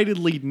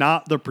decidedly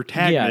not the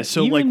protagonist.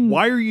 Yeah, so like,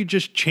 why are you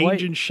just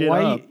changing shit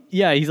up?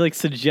 Yeah, he's like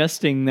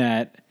suggesting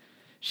that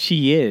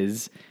she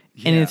is,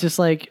 and it's just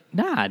like,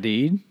 nah,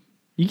 dude,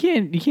 you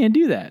can't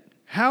do that.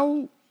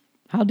 How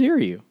dare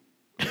you?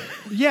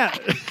 Yeah,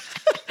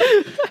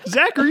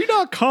 Zach, are you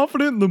not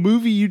confident in the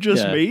movie you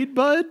just made,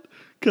 bud?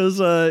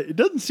 Because it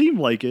doesn't seem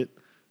like it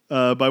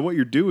by what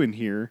you're doing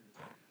here.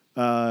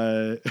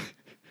 Yeah,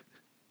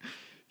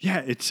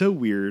 it's so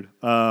weird.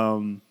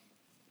 And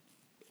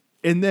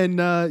then,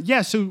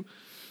 so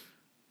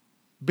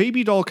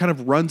Baby Doll kind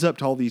of runs up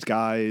to all these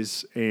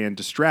guys and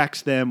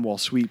distracts them while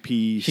Sweet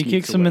Pea She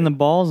kicks them in the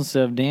balls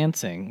instead of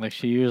dancing like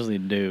she usually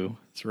do.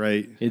 That's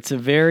right. It's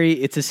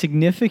a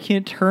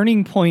significant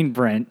turning point,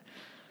 Brent.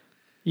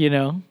 You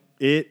know?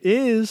 It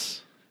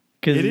is.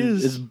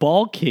 Because it's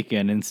ball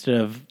kicking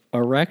instead of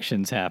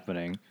erections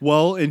happening.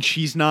 Well, and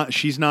she's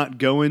not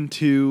going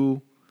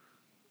to,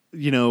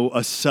 you know,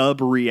 a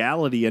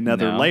sub-reality,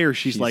 another layer.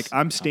 She's like,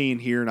 I'm staying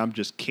here and I'm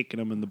just kicking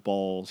them in the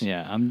balls.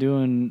 Yeah, I'm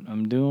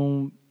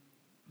doing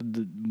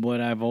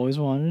what I've always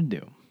wanted to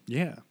do.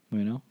 Yeah.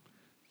 You know?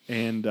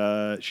 And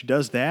she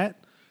does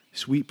that.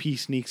 Sweet Pea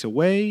sneaks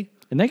away.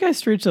 And that guy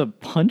straight up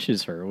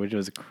punches her, which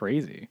was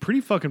crazy. Pretty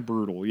fucking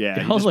brutal, yeah.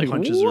 I was like,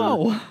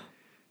 whoa. Her.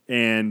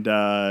 And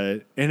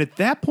at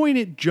that point,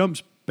 it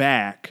jumps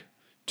back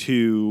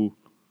to...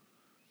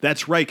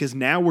 That's right, because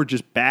now we're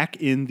just back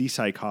in the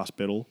psych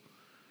hospital.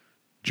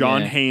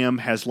 John Hamm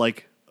has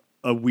like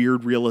a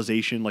weird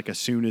realization, like as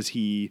soon as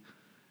he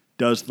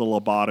does the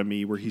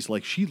lobotomy, where he's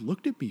like, she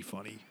looked at me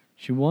funny.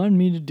 She wanted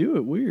me to do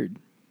it weird.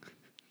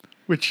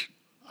 Which,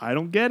 I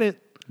don't get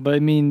it. But I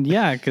mean,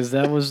 yeah, because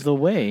that was the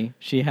way.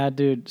 She had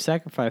to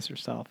sacrifice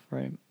herself,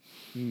 right?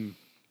 And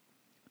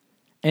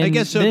I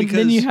guess so.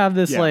 Then you have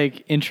this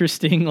like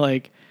interesting,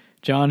 like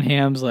John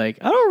Hamm's like,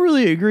 I don't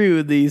really agree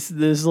with this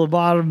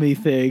lobotomy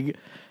thing,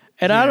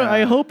 and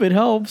I hope it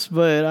helps,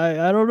 but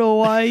I don't know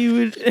why you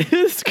would.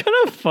 It's kind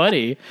of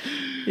funny,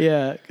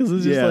 yeah, because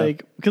it's just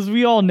like because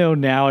we all know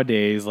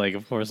nowadays, like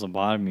of course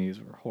lobotomies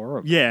were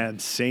horrible,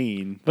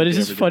 insane. But it's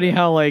just funny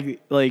how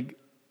like.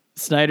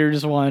 Snyder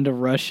just wanted to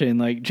rush in.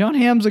 Like, John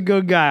Hamm's a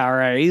good guy, all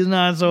right. He's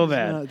not so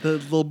bad. The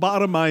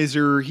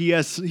lobotomizer,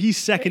 he's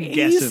second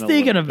guessing. He's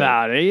thinking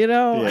about it, you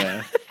know?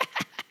 Yeah.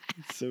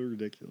 It's so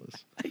ridiculous.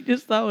 I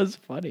just thought it was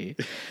funny.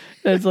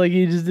 It's like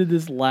he just did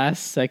this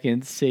last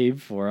second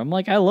save for him.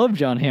 Like, I love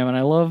John Hamm, and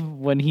I love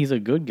when he's a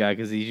good guy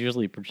because he's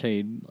usually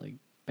portrayed like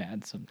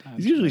bad sometimes.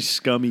 He's usually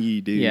scummy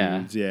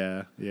dudes.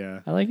 Yeah.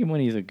 I like him when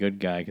he's a good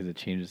guy because it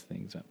changes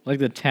things up. Like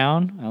The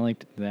Town, I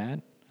liked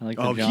that. I like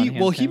the John Hamm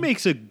Town. He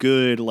makes a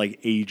good like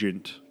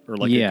agent or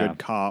like a good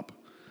cop.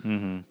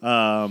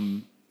 Mm-hmm.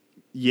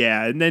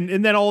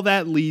 And then all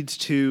that leads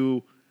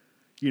to,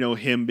 you know,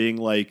 him being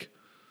like,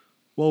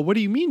 well, what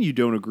do you mean you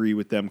don't agree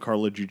with them,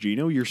 Carla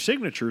Gugino? Your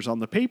signature's on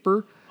the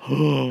paper.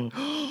 And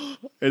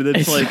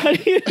it's like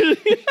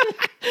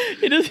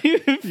it doesn't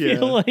even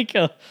feel like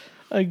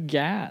a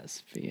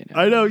gasp. You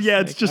know? I know. Yeah,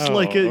 it's just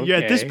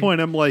at this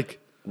point, I'm like,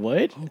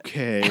 What?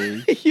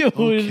 Okay. Yo,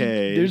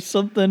 Okay. There's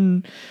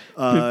something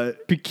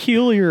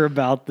peculiar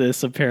about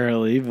this,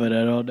 apparently, but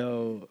I don't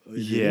know.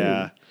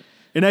 Yeah.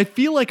 And I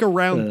feel like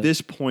around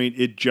this point,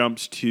 it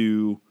jumps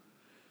to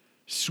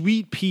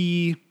Sweet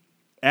Pea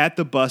at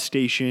the bus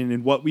station,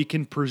 and what we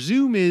can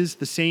presume is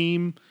the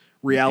same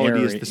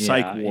reality as the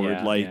psych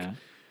ward.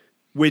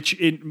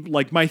 Which,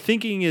 like, my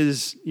thinking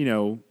is,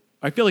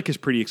 I feel like is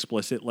pretty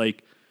explicit.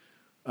 Like,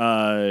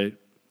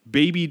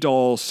 Baby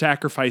Doll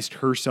sacrificed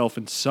herself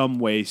in some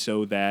way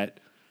so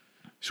that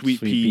Sweet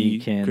Pea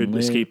could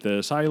escape the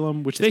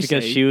asylum, which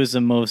because she was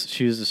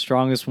the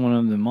strongest one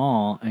of them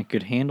all and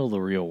could handle the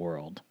real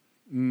world.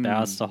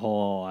 That's the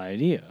whole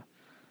idea.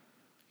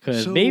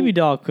 Because Baby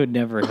Doll could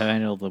never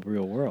handle the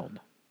real world.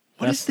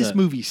 What is this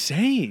movie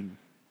saying?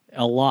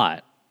 A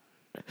lot.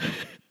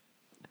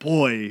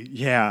 Boy,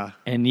 yeah.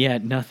 And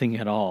yet nothing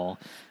at all.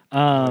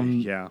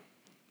 Yeah.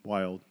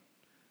 Wild.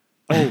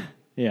 Oh,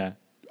 yeah.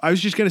 I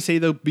was just going to say,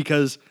 though,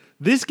 because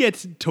this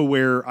gets to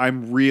where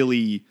I'm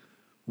really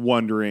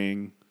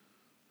wondering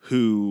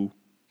who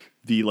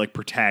the, like,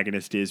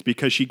 protagonist is,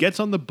 because she gets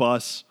on the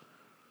bus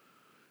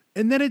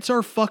and then it's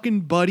our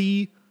fucking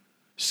buddy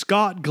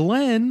Scott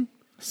Glenn.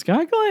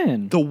 Scott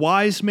Glenn. The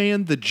wise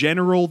man, the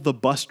general, the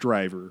bus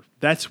driver.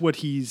 That's what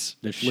he's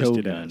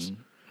listed as.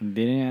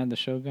 They didn't add the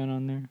Shogun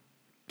on there?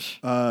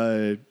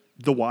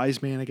 The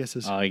wise man, I guess,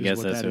 is, I guess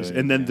what that's that is. What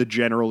and then the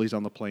general, he's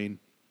on the plane.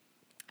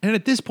 And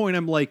at this point,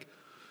 I'm like,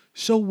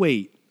 so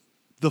wait,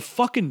 the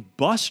fucking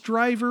bus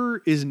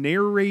driver is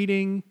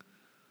narrating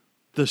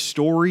the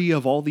story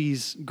of all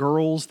these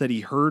girls that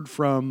he heard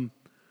from.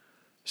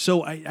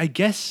 So I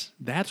guess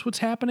that's what's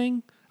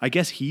happening. I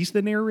guess he's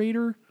the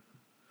narrator.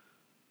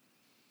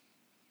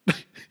 I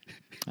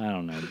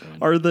don't know.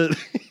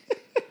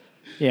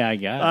 Yeah, I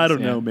guess. I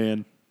don't know,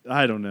 man.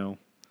 I don't know.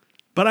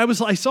 But I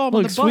saw him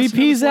on the bus. Sweet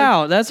Pea's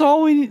out. That's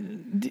all we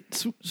need.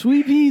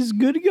 Sweet Pea's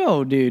good to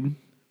go, dude.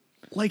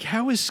 Like,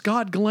 how is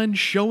Scott Glenn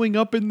showing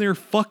up in their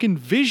fucking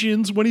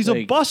visions when he's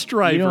a bus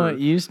driver?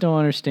 You just don't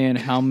understand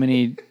how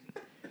many.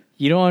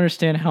 You don't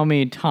understand how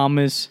many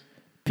Thomas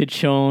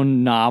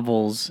Pynchon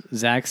novels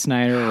Zack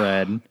Snyder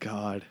read.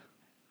 God.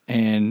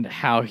 And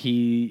how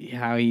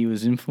he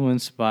was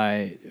influenced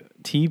by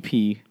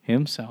TP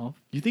himself.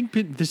 You think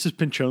this is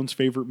Pynchon's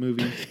favorite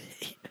movie?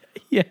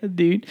 Yeah,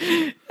 dude.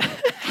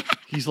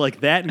 He's like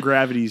that and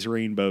Gravity's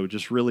Rainbow,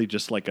 just really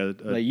just like a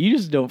like, you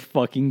just don't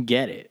fucking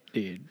get it,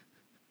 dude.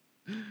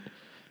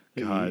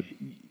 God.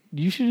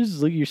 You should just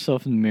look at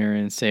yourself in the mirror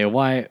and say,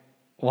 why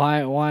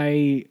do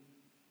I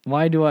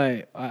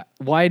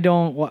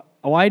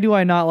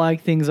not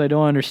like things I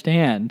don't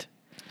understand?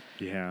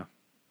 Yeah.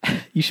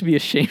 You should be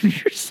ashamed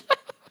of yourself.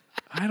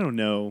 I don't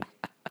know.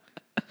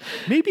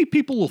 Maybe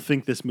people will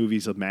think this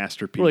movie's a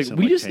masterpiece. Look,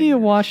 we just need to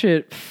watch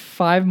it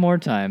 5 more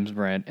times,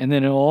 Brent, and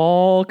then it'll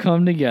all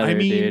come together, I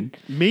mean, dude.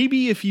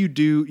 Maybe if you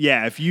do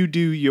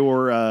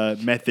your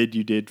method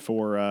you did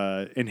for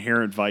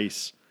Inherent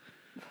Vice,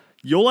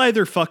 you'll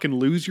either fucking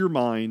lose your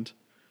mind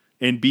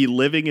and be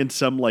living in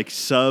some like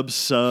sub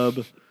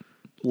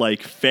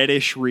like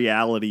fetish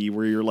reality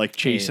where you're like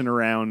chasing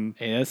around.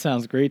 Hey, that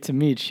sounds great to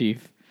me,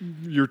 Chief.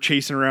 You're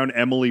chasing around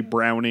Emily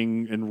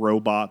Browning and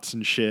robots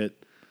and shit.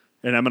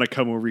 And I'm going to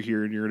come over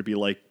here and you're going to be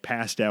like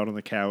passed out on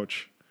the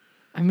couch.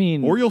 I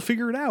mean, or you'll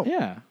figure it out.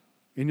 Yeah.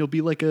 And you'll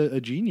be like a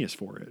genius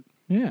for it.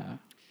 Yeah.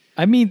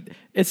 I mean,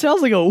 it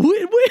sounds like a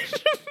win-win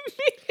to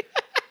me.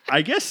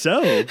 I guess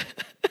so.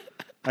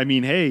 I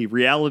mean, hey,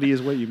 reality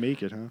is what you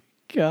make it, huh?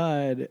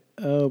 God.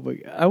 Oh my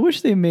God.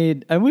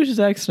 I wish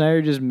Zack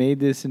Snyder just made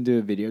this into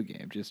a video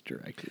game, just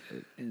directed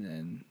it. And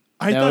then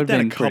I thought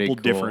that a couple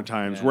different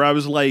times where I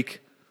was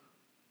like,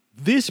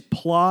 this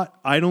plot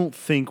I don't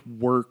think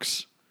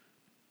works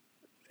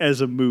as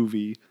a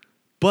movie.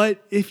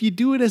 But if you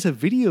do it as a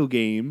video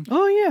game,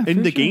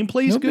 and the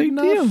gameplay's good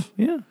enough,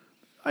 yeah.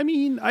 I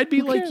mean, I'd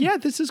be like, yeah,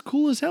 this is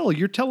cool as hell.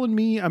 You're telling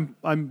me I'm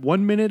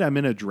 1 minute I'm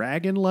in a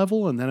dragon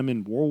level and then I'm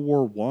in World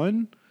War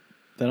I.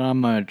 Then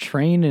I'm a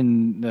train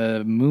in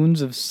the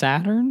moons of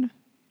Saturn.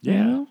 Yeah,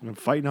 you know? I'm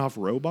fighting off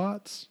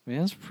robots. Man,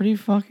 that's pretty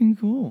fucking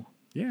cool.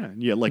 Yeah,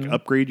 and you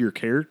upgrade your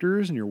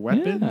characters and your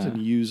weapons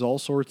and use all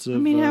sorts of. I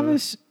mean,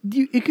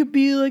 it could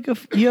be like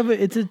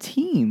it's a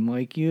team.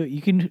 Like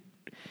you can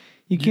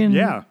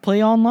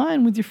play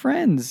online with your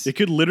friends. It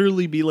could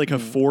literally be like a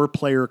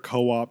 4-player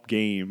co-op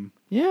game.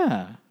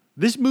 Yeah.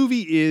 This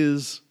movie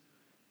is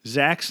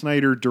Zack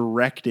Snyder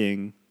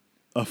directing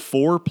a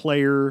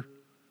 4-player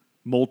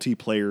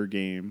multiplayer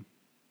game.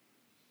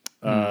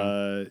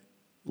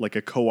 Like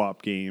a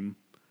co-op game.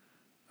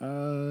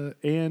 I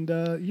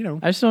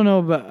just don't know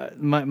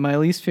about my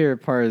least favorite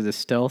part is the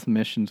stealth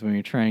missions when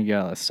you're trying to get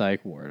out of the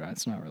psych ward.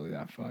 That's not really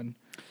that fun.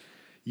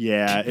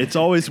 Yeah, it's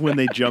always when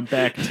they jump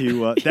back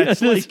to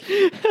that's like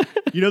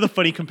the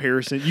funny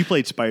comparison. You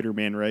played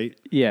Spider-Man, right?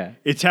 Yeah.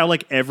 It's how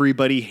like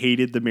everybody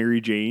hated the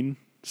Mary Jane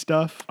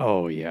stuff.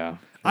 Oh yeah.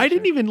 I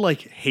didn't even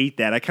like hate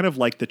that. I kind of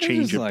liked the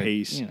change of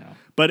pace.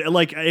 But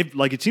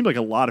it seemed like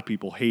a lot of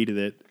people hated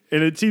it.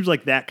 And it seems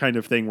like that kind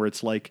of thing where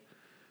it's like,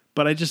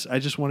 but I just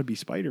want to be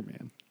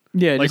Spider-Man.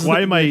 Yeah, Like, just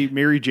why am I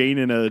Mary Jane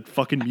in a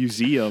fucking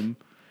museum?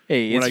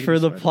 Hey, when I it's can for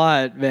just the find it?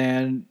 plot,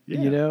 man.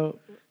 Yeah. You know?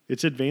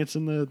 It's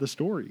advancing the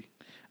story.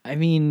 I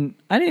mean,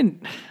 I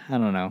don't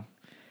know.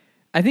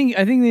 I think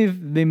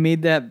they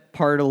made that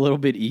part a little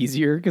bit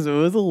easier because it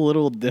was a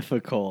little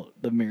difficult,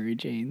 the Mary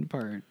Jane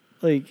part.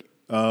 Like,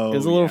 Oh, it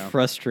was a little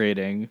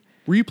frustrating.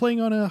 Were you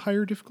playing on a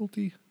higher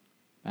difficulty?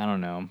 I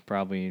don't know.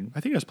 Probably. I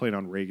think I was playing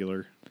on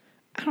regular.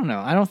 I don't know.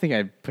 I don't think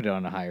I'd put it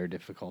on a higher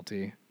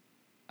difficulty.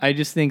 I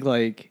just think,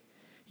 like,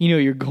 you know,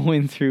 you're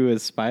going through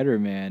as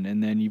Spider-Man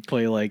and then you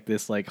play like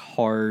this like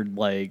hard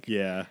like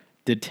Yeah,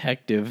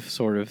 detective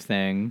sort of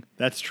thing.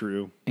 that's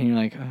true. And you're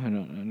like, oh, I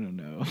don't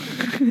know.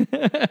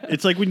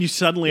 It's like when you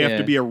suddenly have Yeah.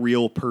 to be a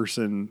real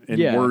person and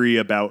Yeah. worry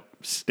about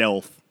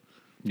stealth.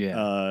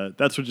 Yeah.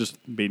 That's what just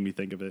made me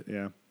think of it.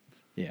 Yeah.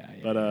 Yeah.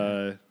 But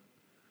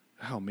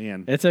oh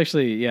man. It's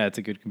actually, yeah, it's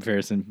a good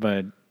comparison,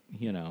 but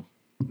you know.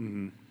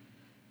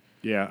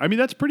 Yeah. I mean,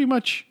 that's pretty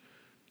much,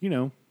 you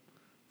know,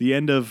 the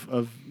end of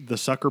the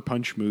Sucker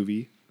Punch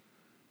movie.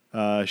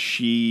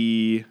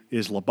 She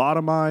is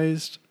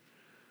lobotomized.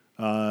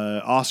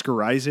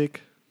 Oscar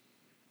Isaac,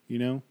 you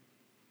know,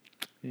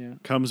 Yeah.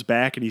 comes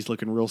back and he's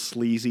looking real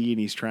sleazy and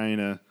he's trying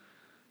to,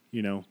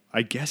 you know,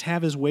 I guess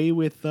have his way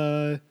with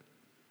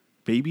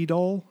Baby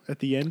Doll at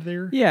the end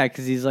there. Yeah,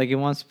 because he's like, he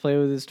wants to play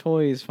with his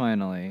toys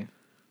finally.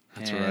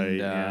 That's right.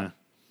 Yeah.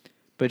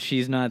 But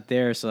she's not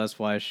there, so that's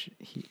why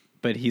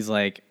but he's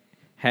like,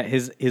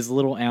 his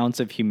little ounce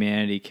of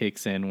humanity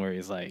kicks in where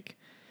he's like,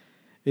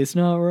 it's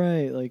not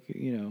right. Like,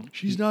 you know.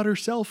 She's not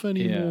herself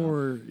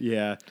anymore.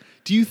 Yeah.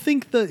 Do you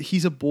think that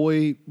he's a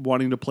boy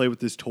wanting to play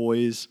with his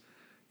toys?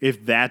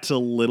 If that's a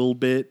little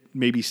bit,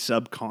 maybe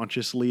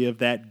subconsciously, of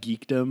that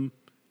geekdom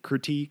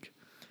critique?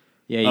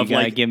 Yeah, you of,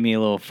 gotta like- give me a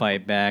little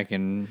fight back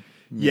and.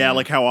 Yeah,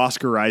 like how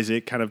Oscar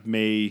Isaac kind of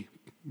may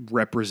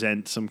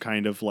represent some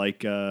kind of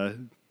like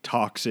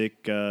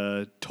toxic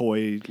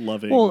toy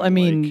loving. Well, I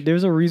mean, like-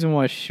 there's a reason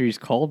why she's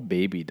called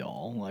Baby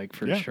Doll, like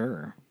for Yeah.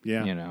 sure.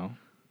 Yeah. You know.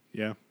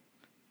 yeah,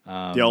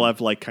 they all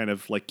have like kind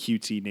of like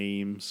cutesy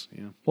names.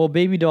 Yeah, Well,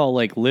 Baby Doll,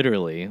 like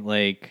literally,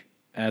 like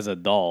as a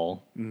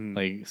doll, Mm-hmm.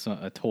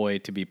 like a toy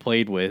to be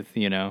played with,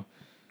 you know.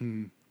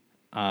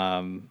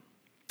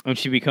 And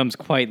she becomes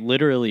quite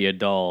literally a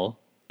doll,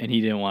 and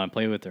he didn't want to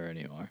play with her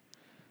anymore.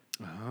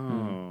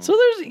 oh, So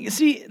there's,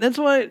 see, that's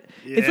why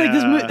it's like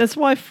this. Yeah. That's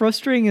why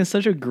frustrating is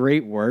such a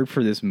great word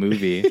for this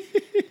movie,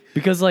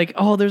 because like,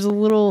 oh, there's a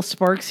little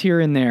sparks here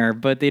and there,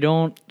 but they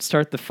don't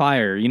start the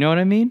fire. You know what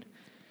I mean?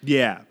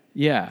 yeah,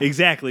 Yeah,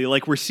 exactly.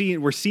 Like we're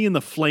seeing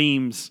the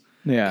flames,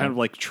 Yeah. kind of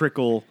like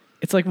trickle.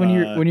 It's like when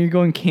you're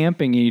going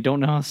camping and you don't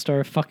know how to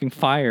start a fucking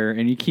fire,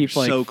 and you keep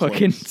like So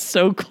fucking close.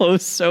 so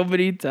close so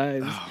many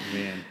times, Oh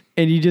man,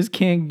 and you just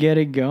can't get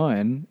it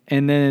going,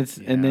 and then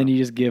and then Yeah. you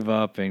just give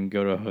up and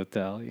go to a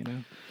hotel. You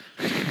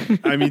know?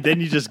 I mean,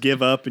 then you just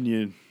give up and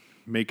you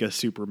make a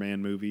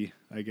Superman movie,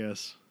 I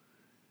guess.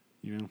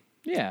 You know,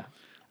 Yeah.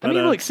 But, I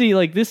mean, look, see,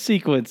 like this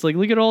sequence, like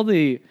look at all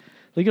the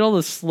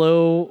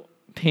slow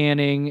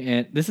panning,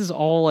 and this is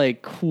all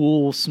like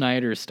cool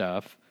Snyder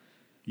stuff.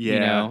 yeah. You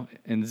know,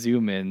 and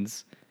zoom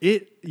ins.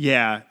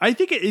 Yeah, I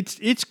think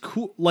it's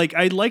cool. Like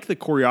I like the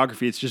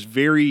choreography. It's just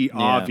very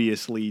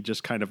obviously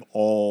just kind of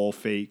all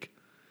fake,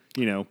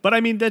 you know. But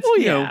I mean, that's Well,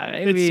 you know, yeah,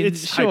 I mean,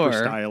 it's sure.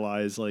 hyper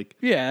stylized. Like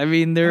Yeah, I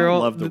mean they're I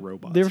all love the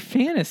robots. They're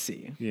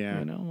fantasy. Yeah.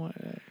 You know.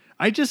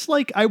 I just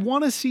like I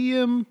want to see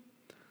him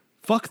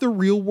fuck the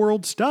real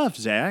world stuff,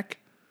 Zach.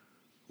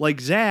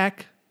 Like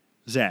Zach,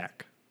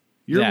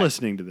 you're Zach.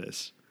 listening to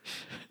this.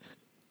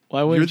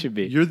 Why wouldn't you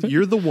be?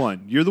 You're the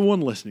one. You're the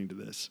one listening to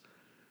this.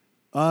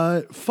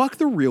 Fuck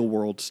the real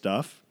world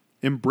stuff.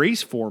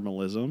 Embrace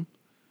formalism.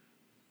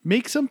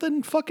 Make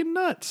something fucking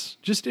nuts.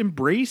 Just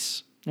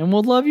embrace. And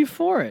we'll love you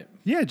for it.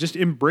 Yeah, just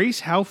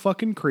embrace how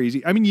fucking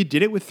crazy. I mean, you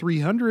did it with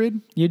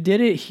 300 You did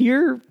it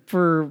here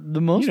for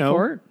the most You know,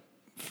 part.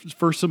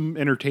 for some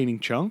entertaining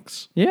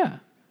chunks. Yeah.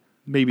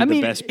 Maybe I the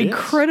mean, best bits.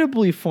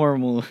 incredibly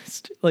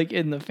formalist, like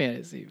in the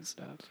fantasy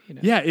stuff. You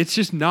know? Yeah, it's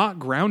just not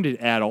grounded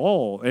at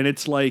all. And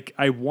it's like,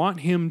 I want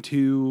him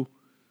to,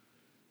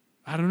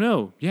 I don't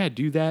know. Yeah,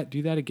 do that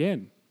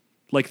again.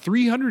 Like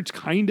 300's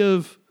kind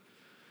of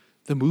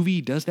the movie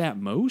he does that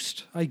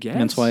most, I guess.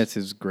 That's why it's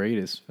his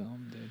greatest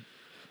film, dude.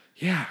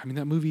 Yeah, I mean,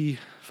 that movie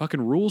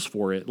fucking rules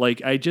for it.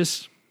 Like, I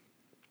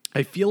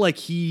feel like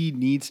he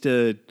needs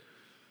to,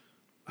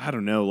 I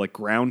don't know, like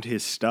ground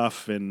his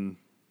stuff and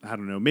I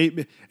don't know.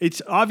 Maybe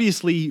it's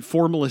obviously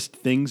formalist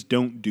things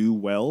don't do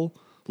well.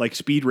 Like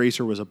Speed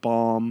Racer was a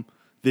bomb.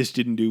 This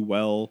didn't do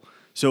well.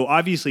 So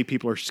obviously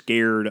people are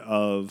scared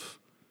of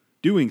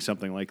doing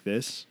something like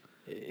this.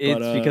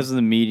 It's because of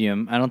the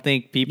medium. I don't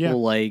think people Yeah.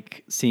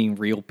 like seeing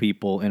real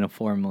people in a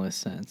formalist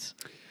sense.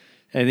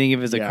 I think if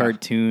it's a Yeah.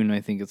 cartoon,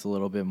 I think it's a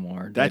little bit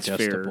more That's fair.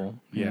 digestible.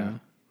 Yeah.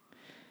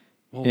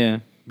 Well, Yeah.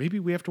 maybe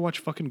we have to watch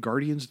fucking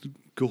Guardians of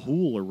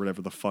Gahul or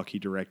whatever the fuck he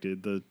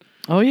directed.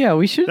 Oh yeah,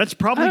 we should. That's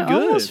probably I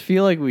almost good.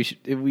 feel like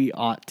we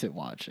ought to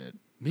watch it.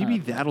 Maybe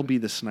that'll be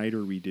the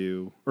Snyder we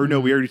do. Or no,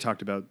 we already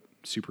talked about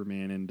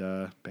Superman and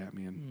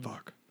Batman.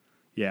 Fuck.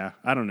 Yeah,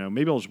 I don't know.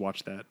 Maybe I'll just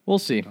watch that. We'll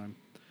see. Sometime.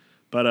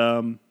 But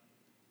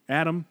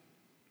Adam,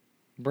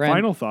 Brent,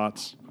 final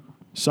thoughts.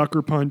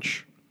 Sucker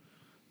Punch,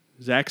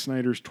 Zack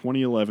Snyder's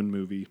 2011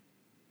 movie.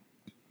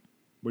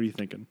 What are you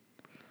thinking?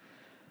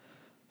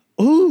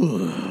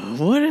 Ooh,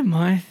 what am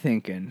I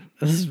thinking?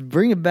 Let's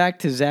bring it back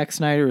to Zack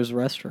Snyder's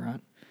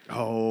restaurant.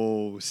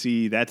 Oh,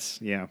 see,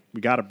 we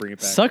got to bring it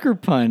back. Sucker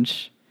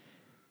Punch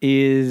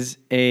is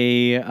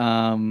a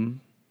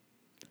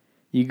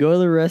you go to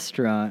the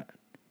restaurant.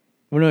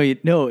 Well,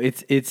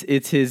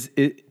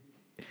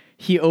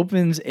 he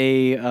opens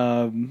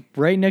a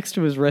right next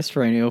to his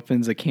restaurant. He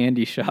opens a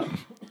candy shop.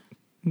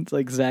 It's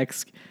like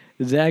Zach's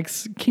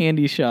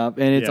candy shop,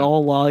 and it's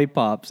all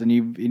lollipops. And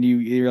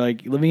you're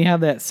like, let me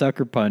have that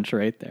Sucker Punch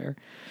right there.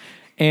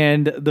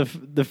 And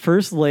the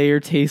first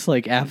layer tastes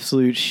like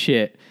absolute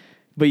shit,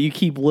 but you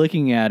keep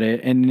looking at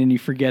it, and then you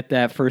forget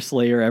that first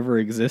layer ever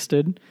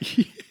existed.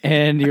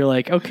 And you're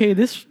like, okay,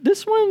 this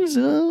one's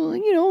a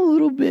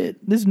little bit.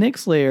 This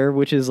next layer,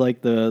 which is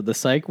like the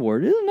psych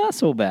ward, is not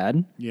so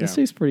bad. Yeah. This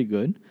tastes pretty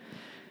good.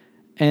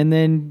 And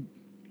then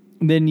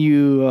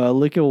you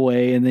look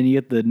away, and then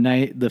you get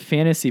the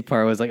fantasy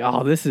part. Was like,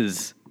 oh, this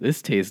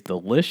tastes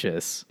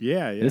delicious.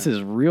 Yeah, This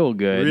is real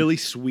good. Really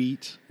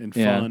sweet and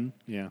fun.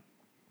 Yeah.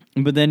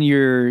 But then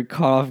you're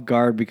caught off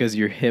guard because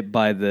you're hit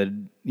by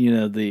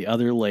the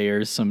other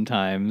layers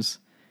sometimes.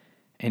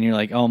 And you're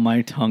like, oh,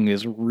 my tongue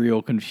is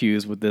real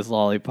confused with this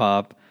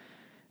lollipop.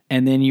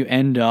 And then you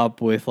end up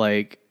with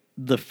like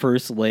the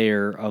first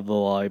layer of the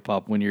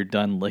lollipop when you're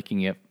done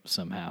licking it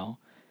somehow.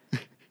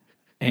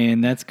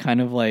 And that's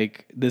kind of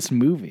like this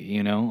movie,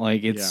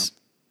 like it's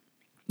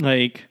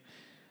like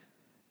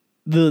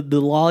the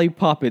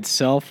lollipop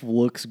itself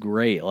looks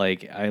great.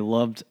 Like I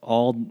loved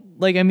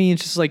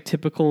it's just like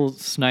typical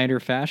Snyder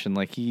fashion.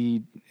 Like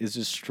he is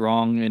just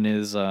strong in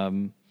his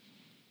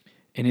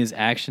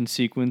action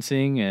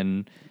sequencing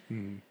and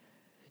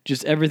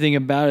just everything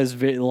about it is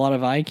a lot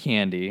of eye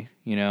candy,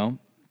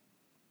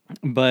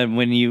 But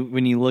when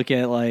you look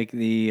at like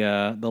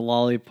the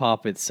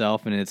lollipop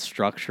itself and its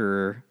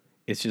structure,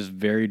 it's just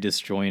very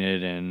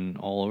disjointed and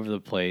all over the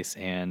place.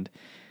 And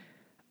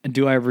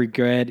do I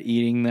regret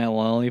eating that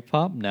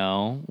lollipop?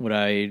 No. Would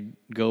I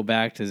go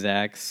back to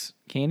Zach's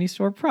candy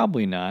store?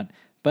 Probably not.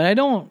 But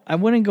I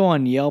wouldn't go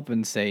on Yelp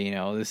and say,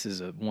 this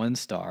is a 1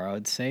 star. I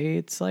would say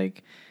it's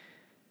like,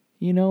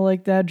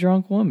 like that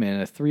drunk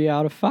woman, a 3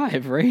 out of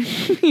 5, right?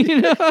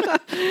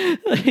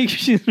 Like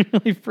she's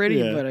really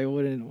pretty, but I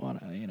wouldn't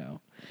want to,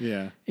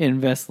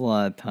 invest a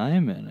lot of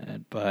time in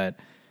it. But,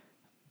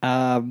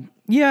 I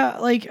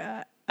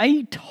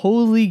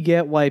totally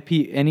get why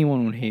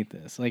anyone would hate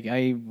this. Like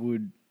I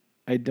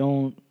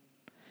don't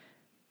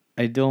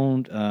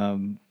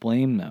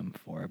blame them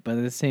for it. But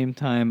at the same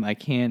time, I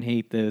can't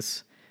hate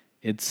this.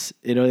 It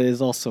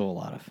is also a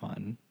lot of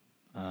fun.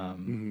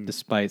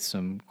 Despite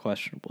some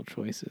questionable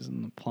choices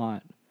in the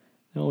plot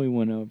that we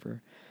went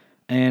over.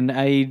 And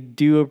I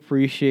do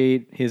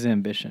appreciate his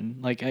ambition.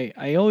 Like,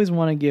 I always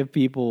want to give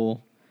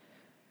people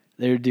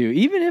their due,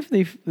 even if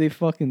they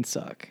fucking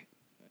suck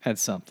at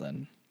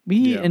something.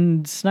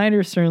 And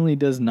Snyder certainly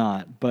does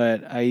not,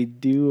 but I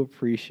do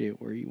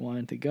appreciate where he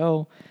wanted to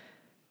go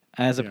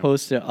as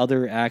opposed to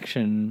other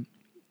action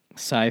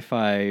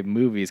sci-fi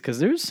movies. Because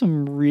there's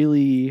some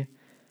really...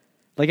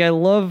 Like, I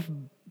love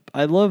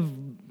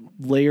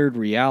layered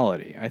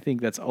reality. I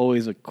think that's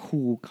always a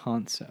cool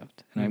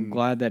concept. And I'm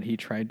glad that he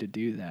tried to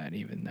do that,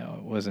 even though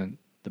it wasn't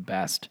the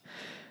best.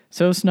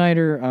 So,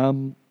 Snyder,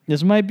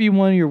 this might be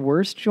one of your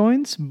worst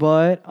joints,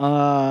 but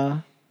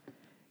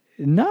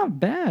not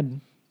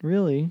bad,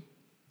 really.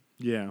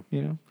 Yeah.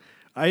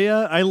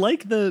 I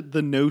like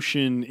the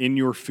notion in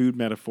your food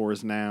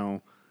metaphors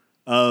now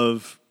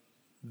of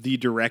the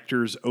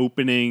directors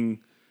opening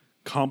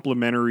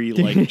complimentary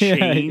like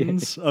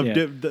chains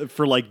of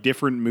for like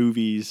different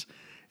movies,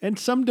 and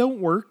some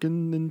don't work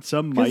and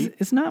some might.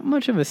 It's not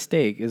much of a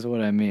steak is what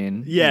I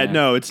mean.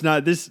 No, it's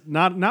not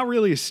not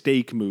really a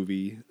steak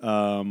movie,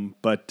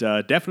 but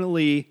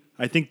definitely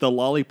I think the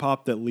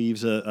lollipop that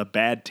leaves a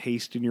bad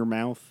taste in your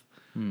mouth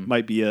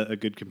might be a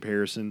good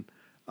comparison.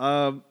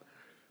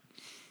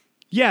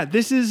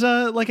 This is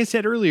like I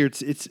said earlier,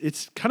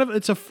 it's kind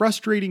of a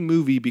frustrating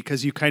movie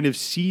because you kind of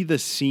see the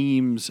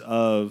seams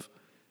of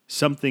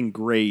something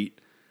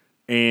great,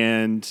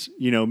 and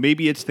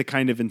maybe it's the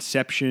kind of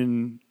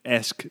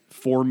Inception-esque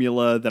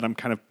formula that I'm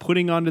kind of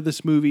putting onto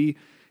this movie.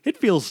 It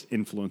feels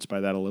influenced by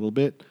that a little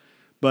bit,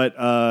 but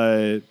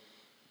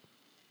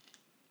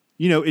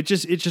it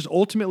just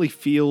ultimately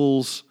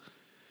feels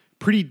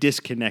pretty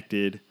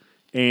disconnected,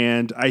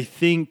 and I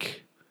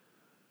think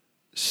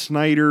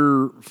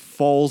Snyder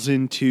falls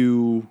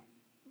into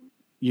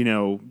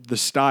the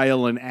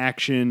style and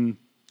action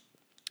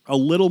a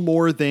little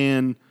more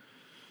than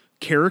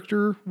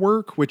character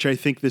work, which I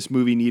think this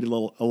movie needed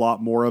a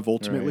lot more of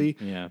ultimately.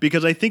 Right. Yeah.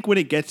 Because I think when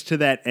it gets to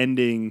that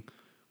ending,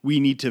 we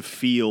need to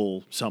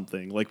feel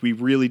something. Like we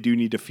really do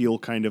need to feel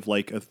kind of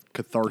like a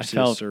catharsis. I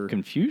felt or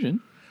confusion.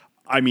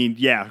 I mean,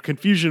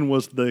 confusion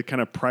was the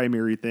kind of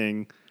primary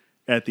thing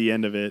at the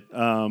end of it.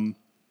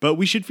 But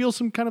we should feel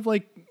some kind of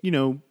like,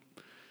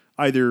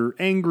 either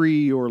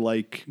angry or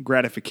like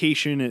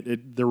gratification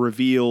at the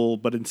reveal,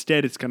 but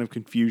instead it's kind of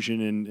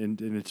confusion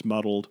and it's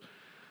muddled.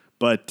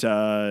 But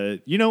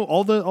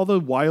all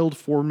the wild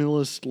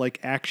formulas like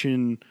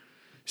action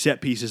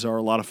set pieces are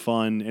a lot of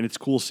fun, and it's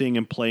cool seeing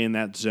him play in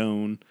that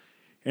zone.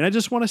 And I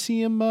just want to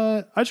see him.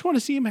 I just want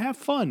to see him have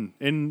fun,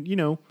 and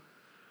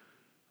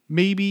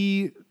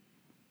maybe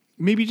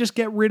just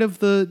get rid of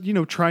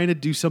the trying to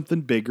do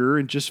something bigger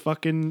and just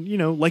fucking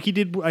like he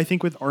did. I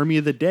think with Army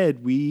of the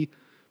Dead, we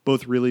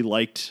both really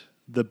liked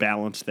the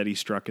balance that he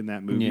struck in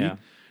that movie. Yeah.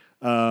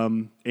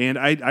 And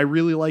I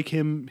really like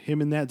him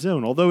in that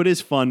zone. Although it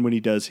is fun when he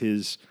does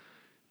his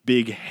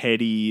big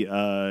heady,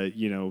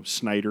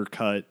 Snyder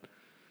cut.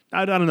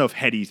 I don't know if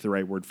heady's the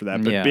right word for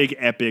that, but big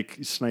epic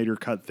Snyder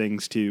cut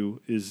things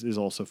too is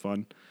also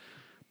fun.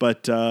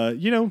 But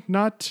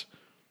not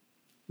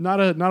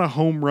a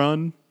home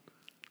run,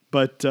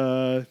 but But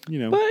a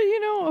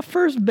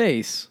first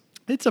base.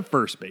 It's a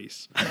first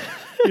base.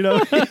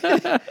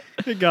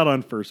 It got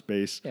on first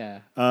base. Yeah.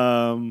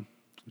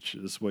 Which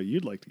is what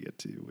you'd like to get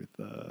to with.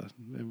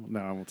 No,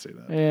 I won't say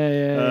that.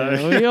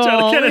 Yeah. We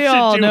Trying to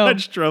all too know.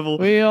 much trouble.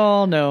 We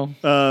all know.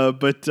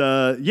 But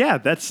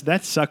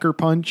that's Sucker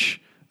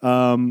Punch.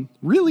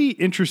 Really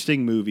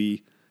interesting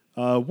movie.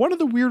 One of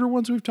the weirder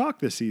ones we've talked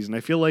this season. I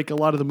feel like a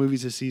lot of the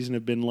movies this season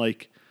have been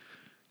like,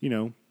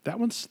 that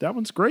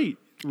one's great.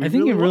 I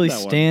think it really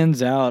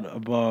stands out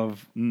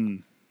above.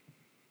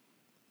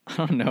 I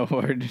don't know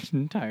our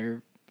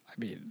entire. I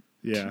mean,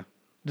 yeah,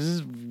 this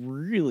is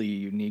really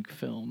unique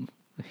film.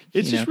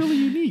 It's just really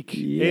unique,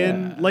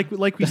 and like we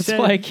That's said,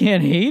 why I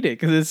can't hate it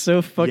because it's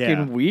so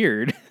fucking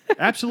weird.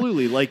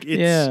 Absolutely, like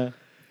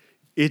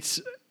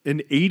it's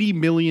an $80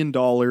 million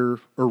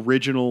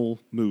original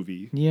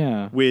movie.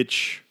 Yeah,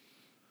 which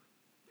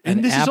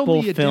and this Apple is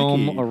only a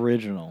film decade.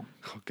 Original.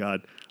 Oh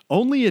God,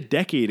 only a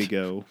decade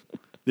ago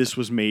this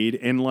was made,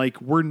 and like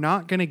we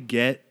not gonna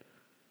get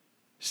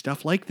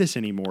stuff like this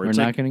anymore. We're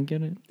not gonna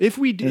get it. If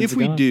we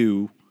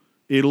do,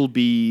 it'll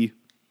be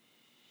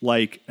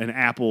like an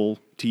Apple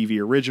TV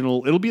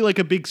original. It'll be like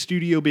a big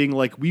studio being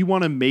like, we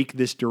want to make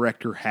this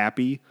director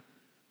happy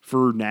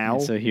for now.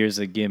 So here's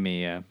a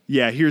gimme.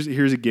 Yeah, here's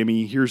a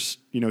gimme. Here's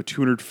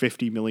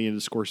 $250 million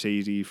to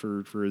Scorsese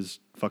for his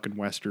fucking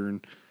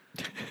Western.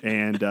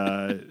 And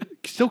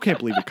still can't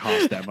believe it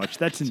cost that much.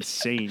 That's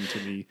insane to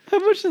me. How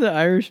much did The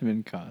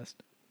Irishman cost?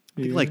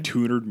 I think like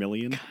 $200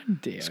 million.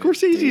 God damn.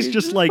 Scorsese's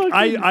just like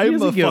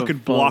I'm a fucking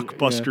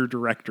blockbuster Yeah.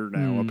 director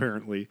now.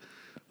 Apparently,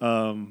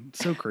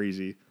 so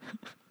crazy.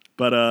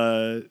 But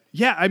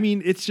I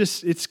mean,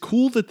 it's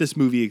cool that this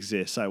movie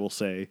exists. I will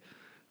say,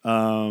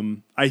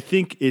 I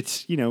think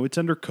it's it's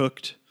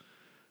undercooked.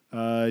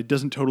 It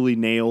doesn't totally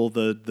nail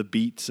the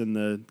beats and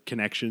the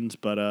connections,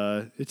 but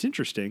it's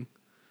interesting.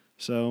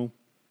 So,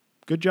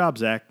 good job,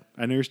 Zach.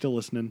 I know you're still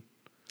listening.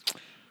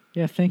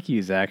 Yeah, thank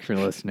you, Zach, for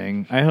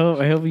listening. I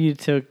hope you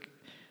took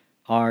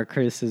our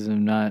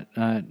criticism not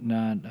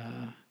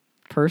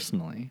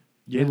personally.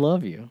 Yeah. We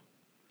love you.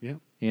 Yeah.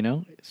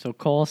 So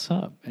call us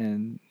up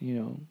and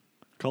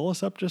Call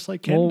us up just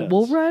like Ken does.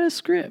 we'll write a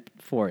script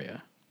for you.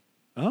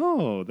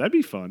 Oh, that'd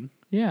be fun.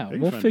 Yeah, That'd be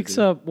we'll fun fix to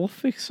do. up. We'll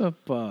fix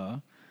up.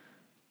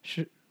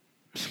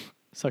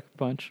 Sucker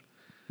Punch.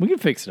 We can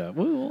fix it up.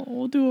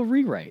 We'll do a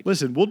rewrite.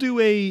 Listen, we'll do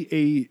a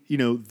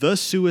the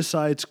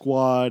Suicide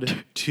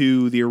Squad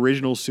to the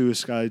original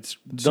Suicide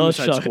Squad,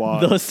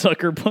 The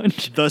Sucker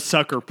Punch. the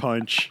Sucker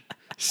Punch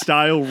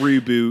style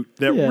reboot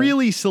that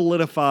really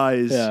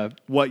solidifies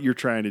what you're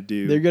trying to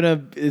do.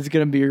 It's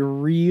gonna be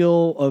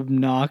real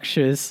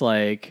obnoxious.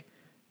 Like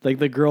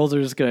the girls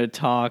are just gonna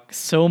talk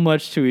so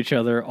much to each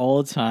other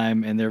all the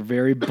time, and they're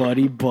very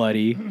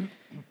buddy.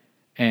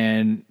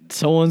 And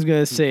someone's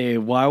gonna say,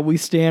 "Why are we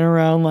standing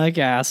around like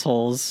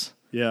assholes?"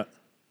 Yeah,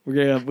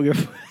 we're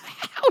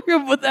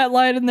gonna put that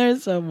line in there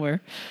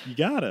somewhere. You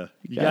gotta.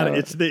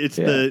 It's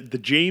the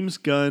James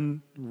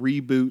Gunn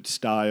reboot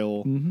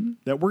style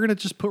that we're gonna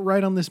just put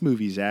right on this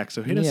movie, Zach.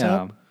 So hit us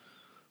up.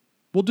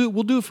 We'll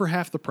do it for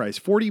half the price,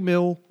 $40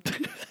 million.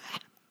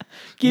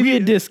 Give you a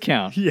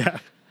discount. Yeah.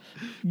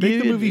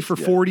 Make the movie for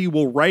 40.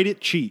 We'll write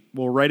it cheap.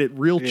 We'll write it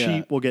real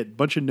cheap. We'll get a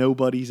bunch of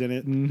nobodies in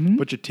it,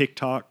 bunch of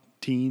TikTok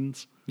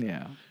teens.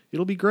 Yeah.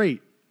 It'll be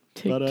great.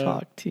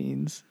 TikTok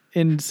teens.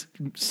 And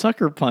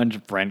Sucker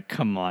Punch, Brent,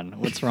 come on.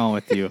 What's wrong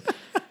with you?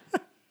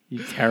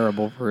 You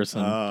terrible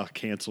person.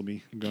 Cancel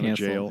me. I'm going to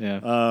jail.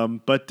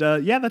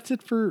 Yeah. That's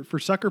it for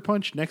Sucker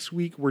Punch. Next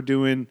week, we're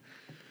doing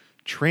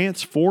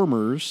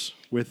Transformers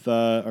with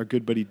our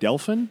good buddy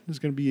Delphin is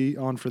going to be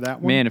on for that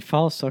one. Man, it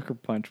follows Sucker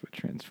Punch with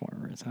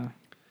Transformers, huh?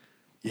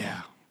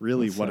 Yeah.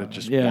 Really, wild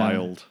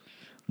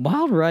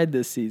ride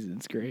this season.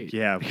 It's great.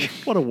 Yeah.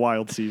 What a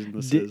wild season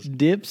this is.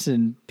 Dips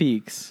and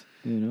peaks,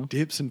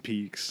 Dips and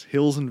peaks,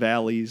 hills and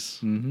valleys.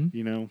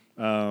 We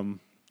got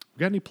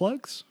any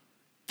plugs?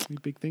 Any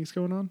big things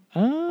going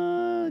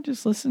on?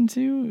 Just listen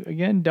to,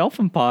 again,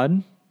 Delphin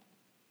Pod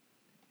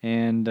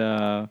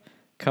and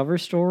cover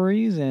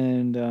stories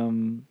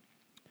and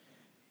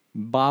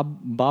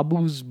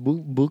Babu's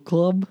Book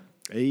Club.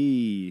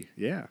 Hey,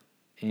 yeah.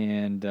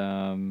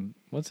 And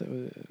what's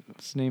the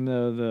name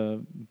of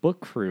the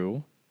book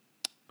crew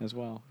as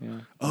well?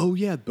 Yeah. Oh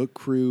yeah, Book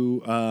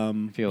Crew.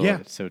 I feel Yeah,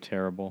 it's so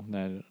terrible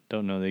that I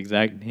don't know the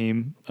exact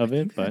name of I it,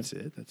 think but that's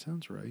it. That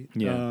sounds right.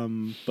 Yeah.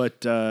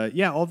 But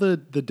yeah, all the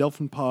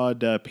Delphin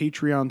Pod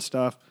Patreon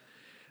stuff.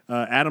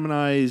 Adam and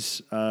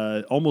I's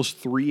almost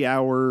 3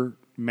 hour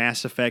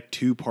Mass Effect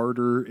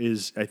 2-parter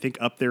is, I think,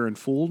 up there in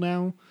full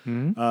now.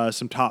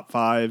 Some top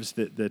fives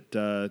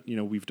that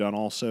we've done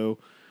also.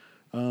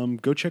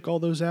 Go check all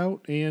those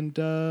out and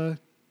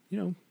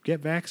get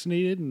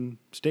vaccinated and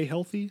stay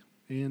healthy.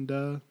 And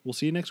we'll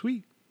see you next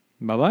week.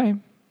 bye bye.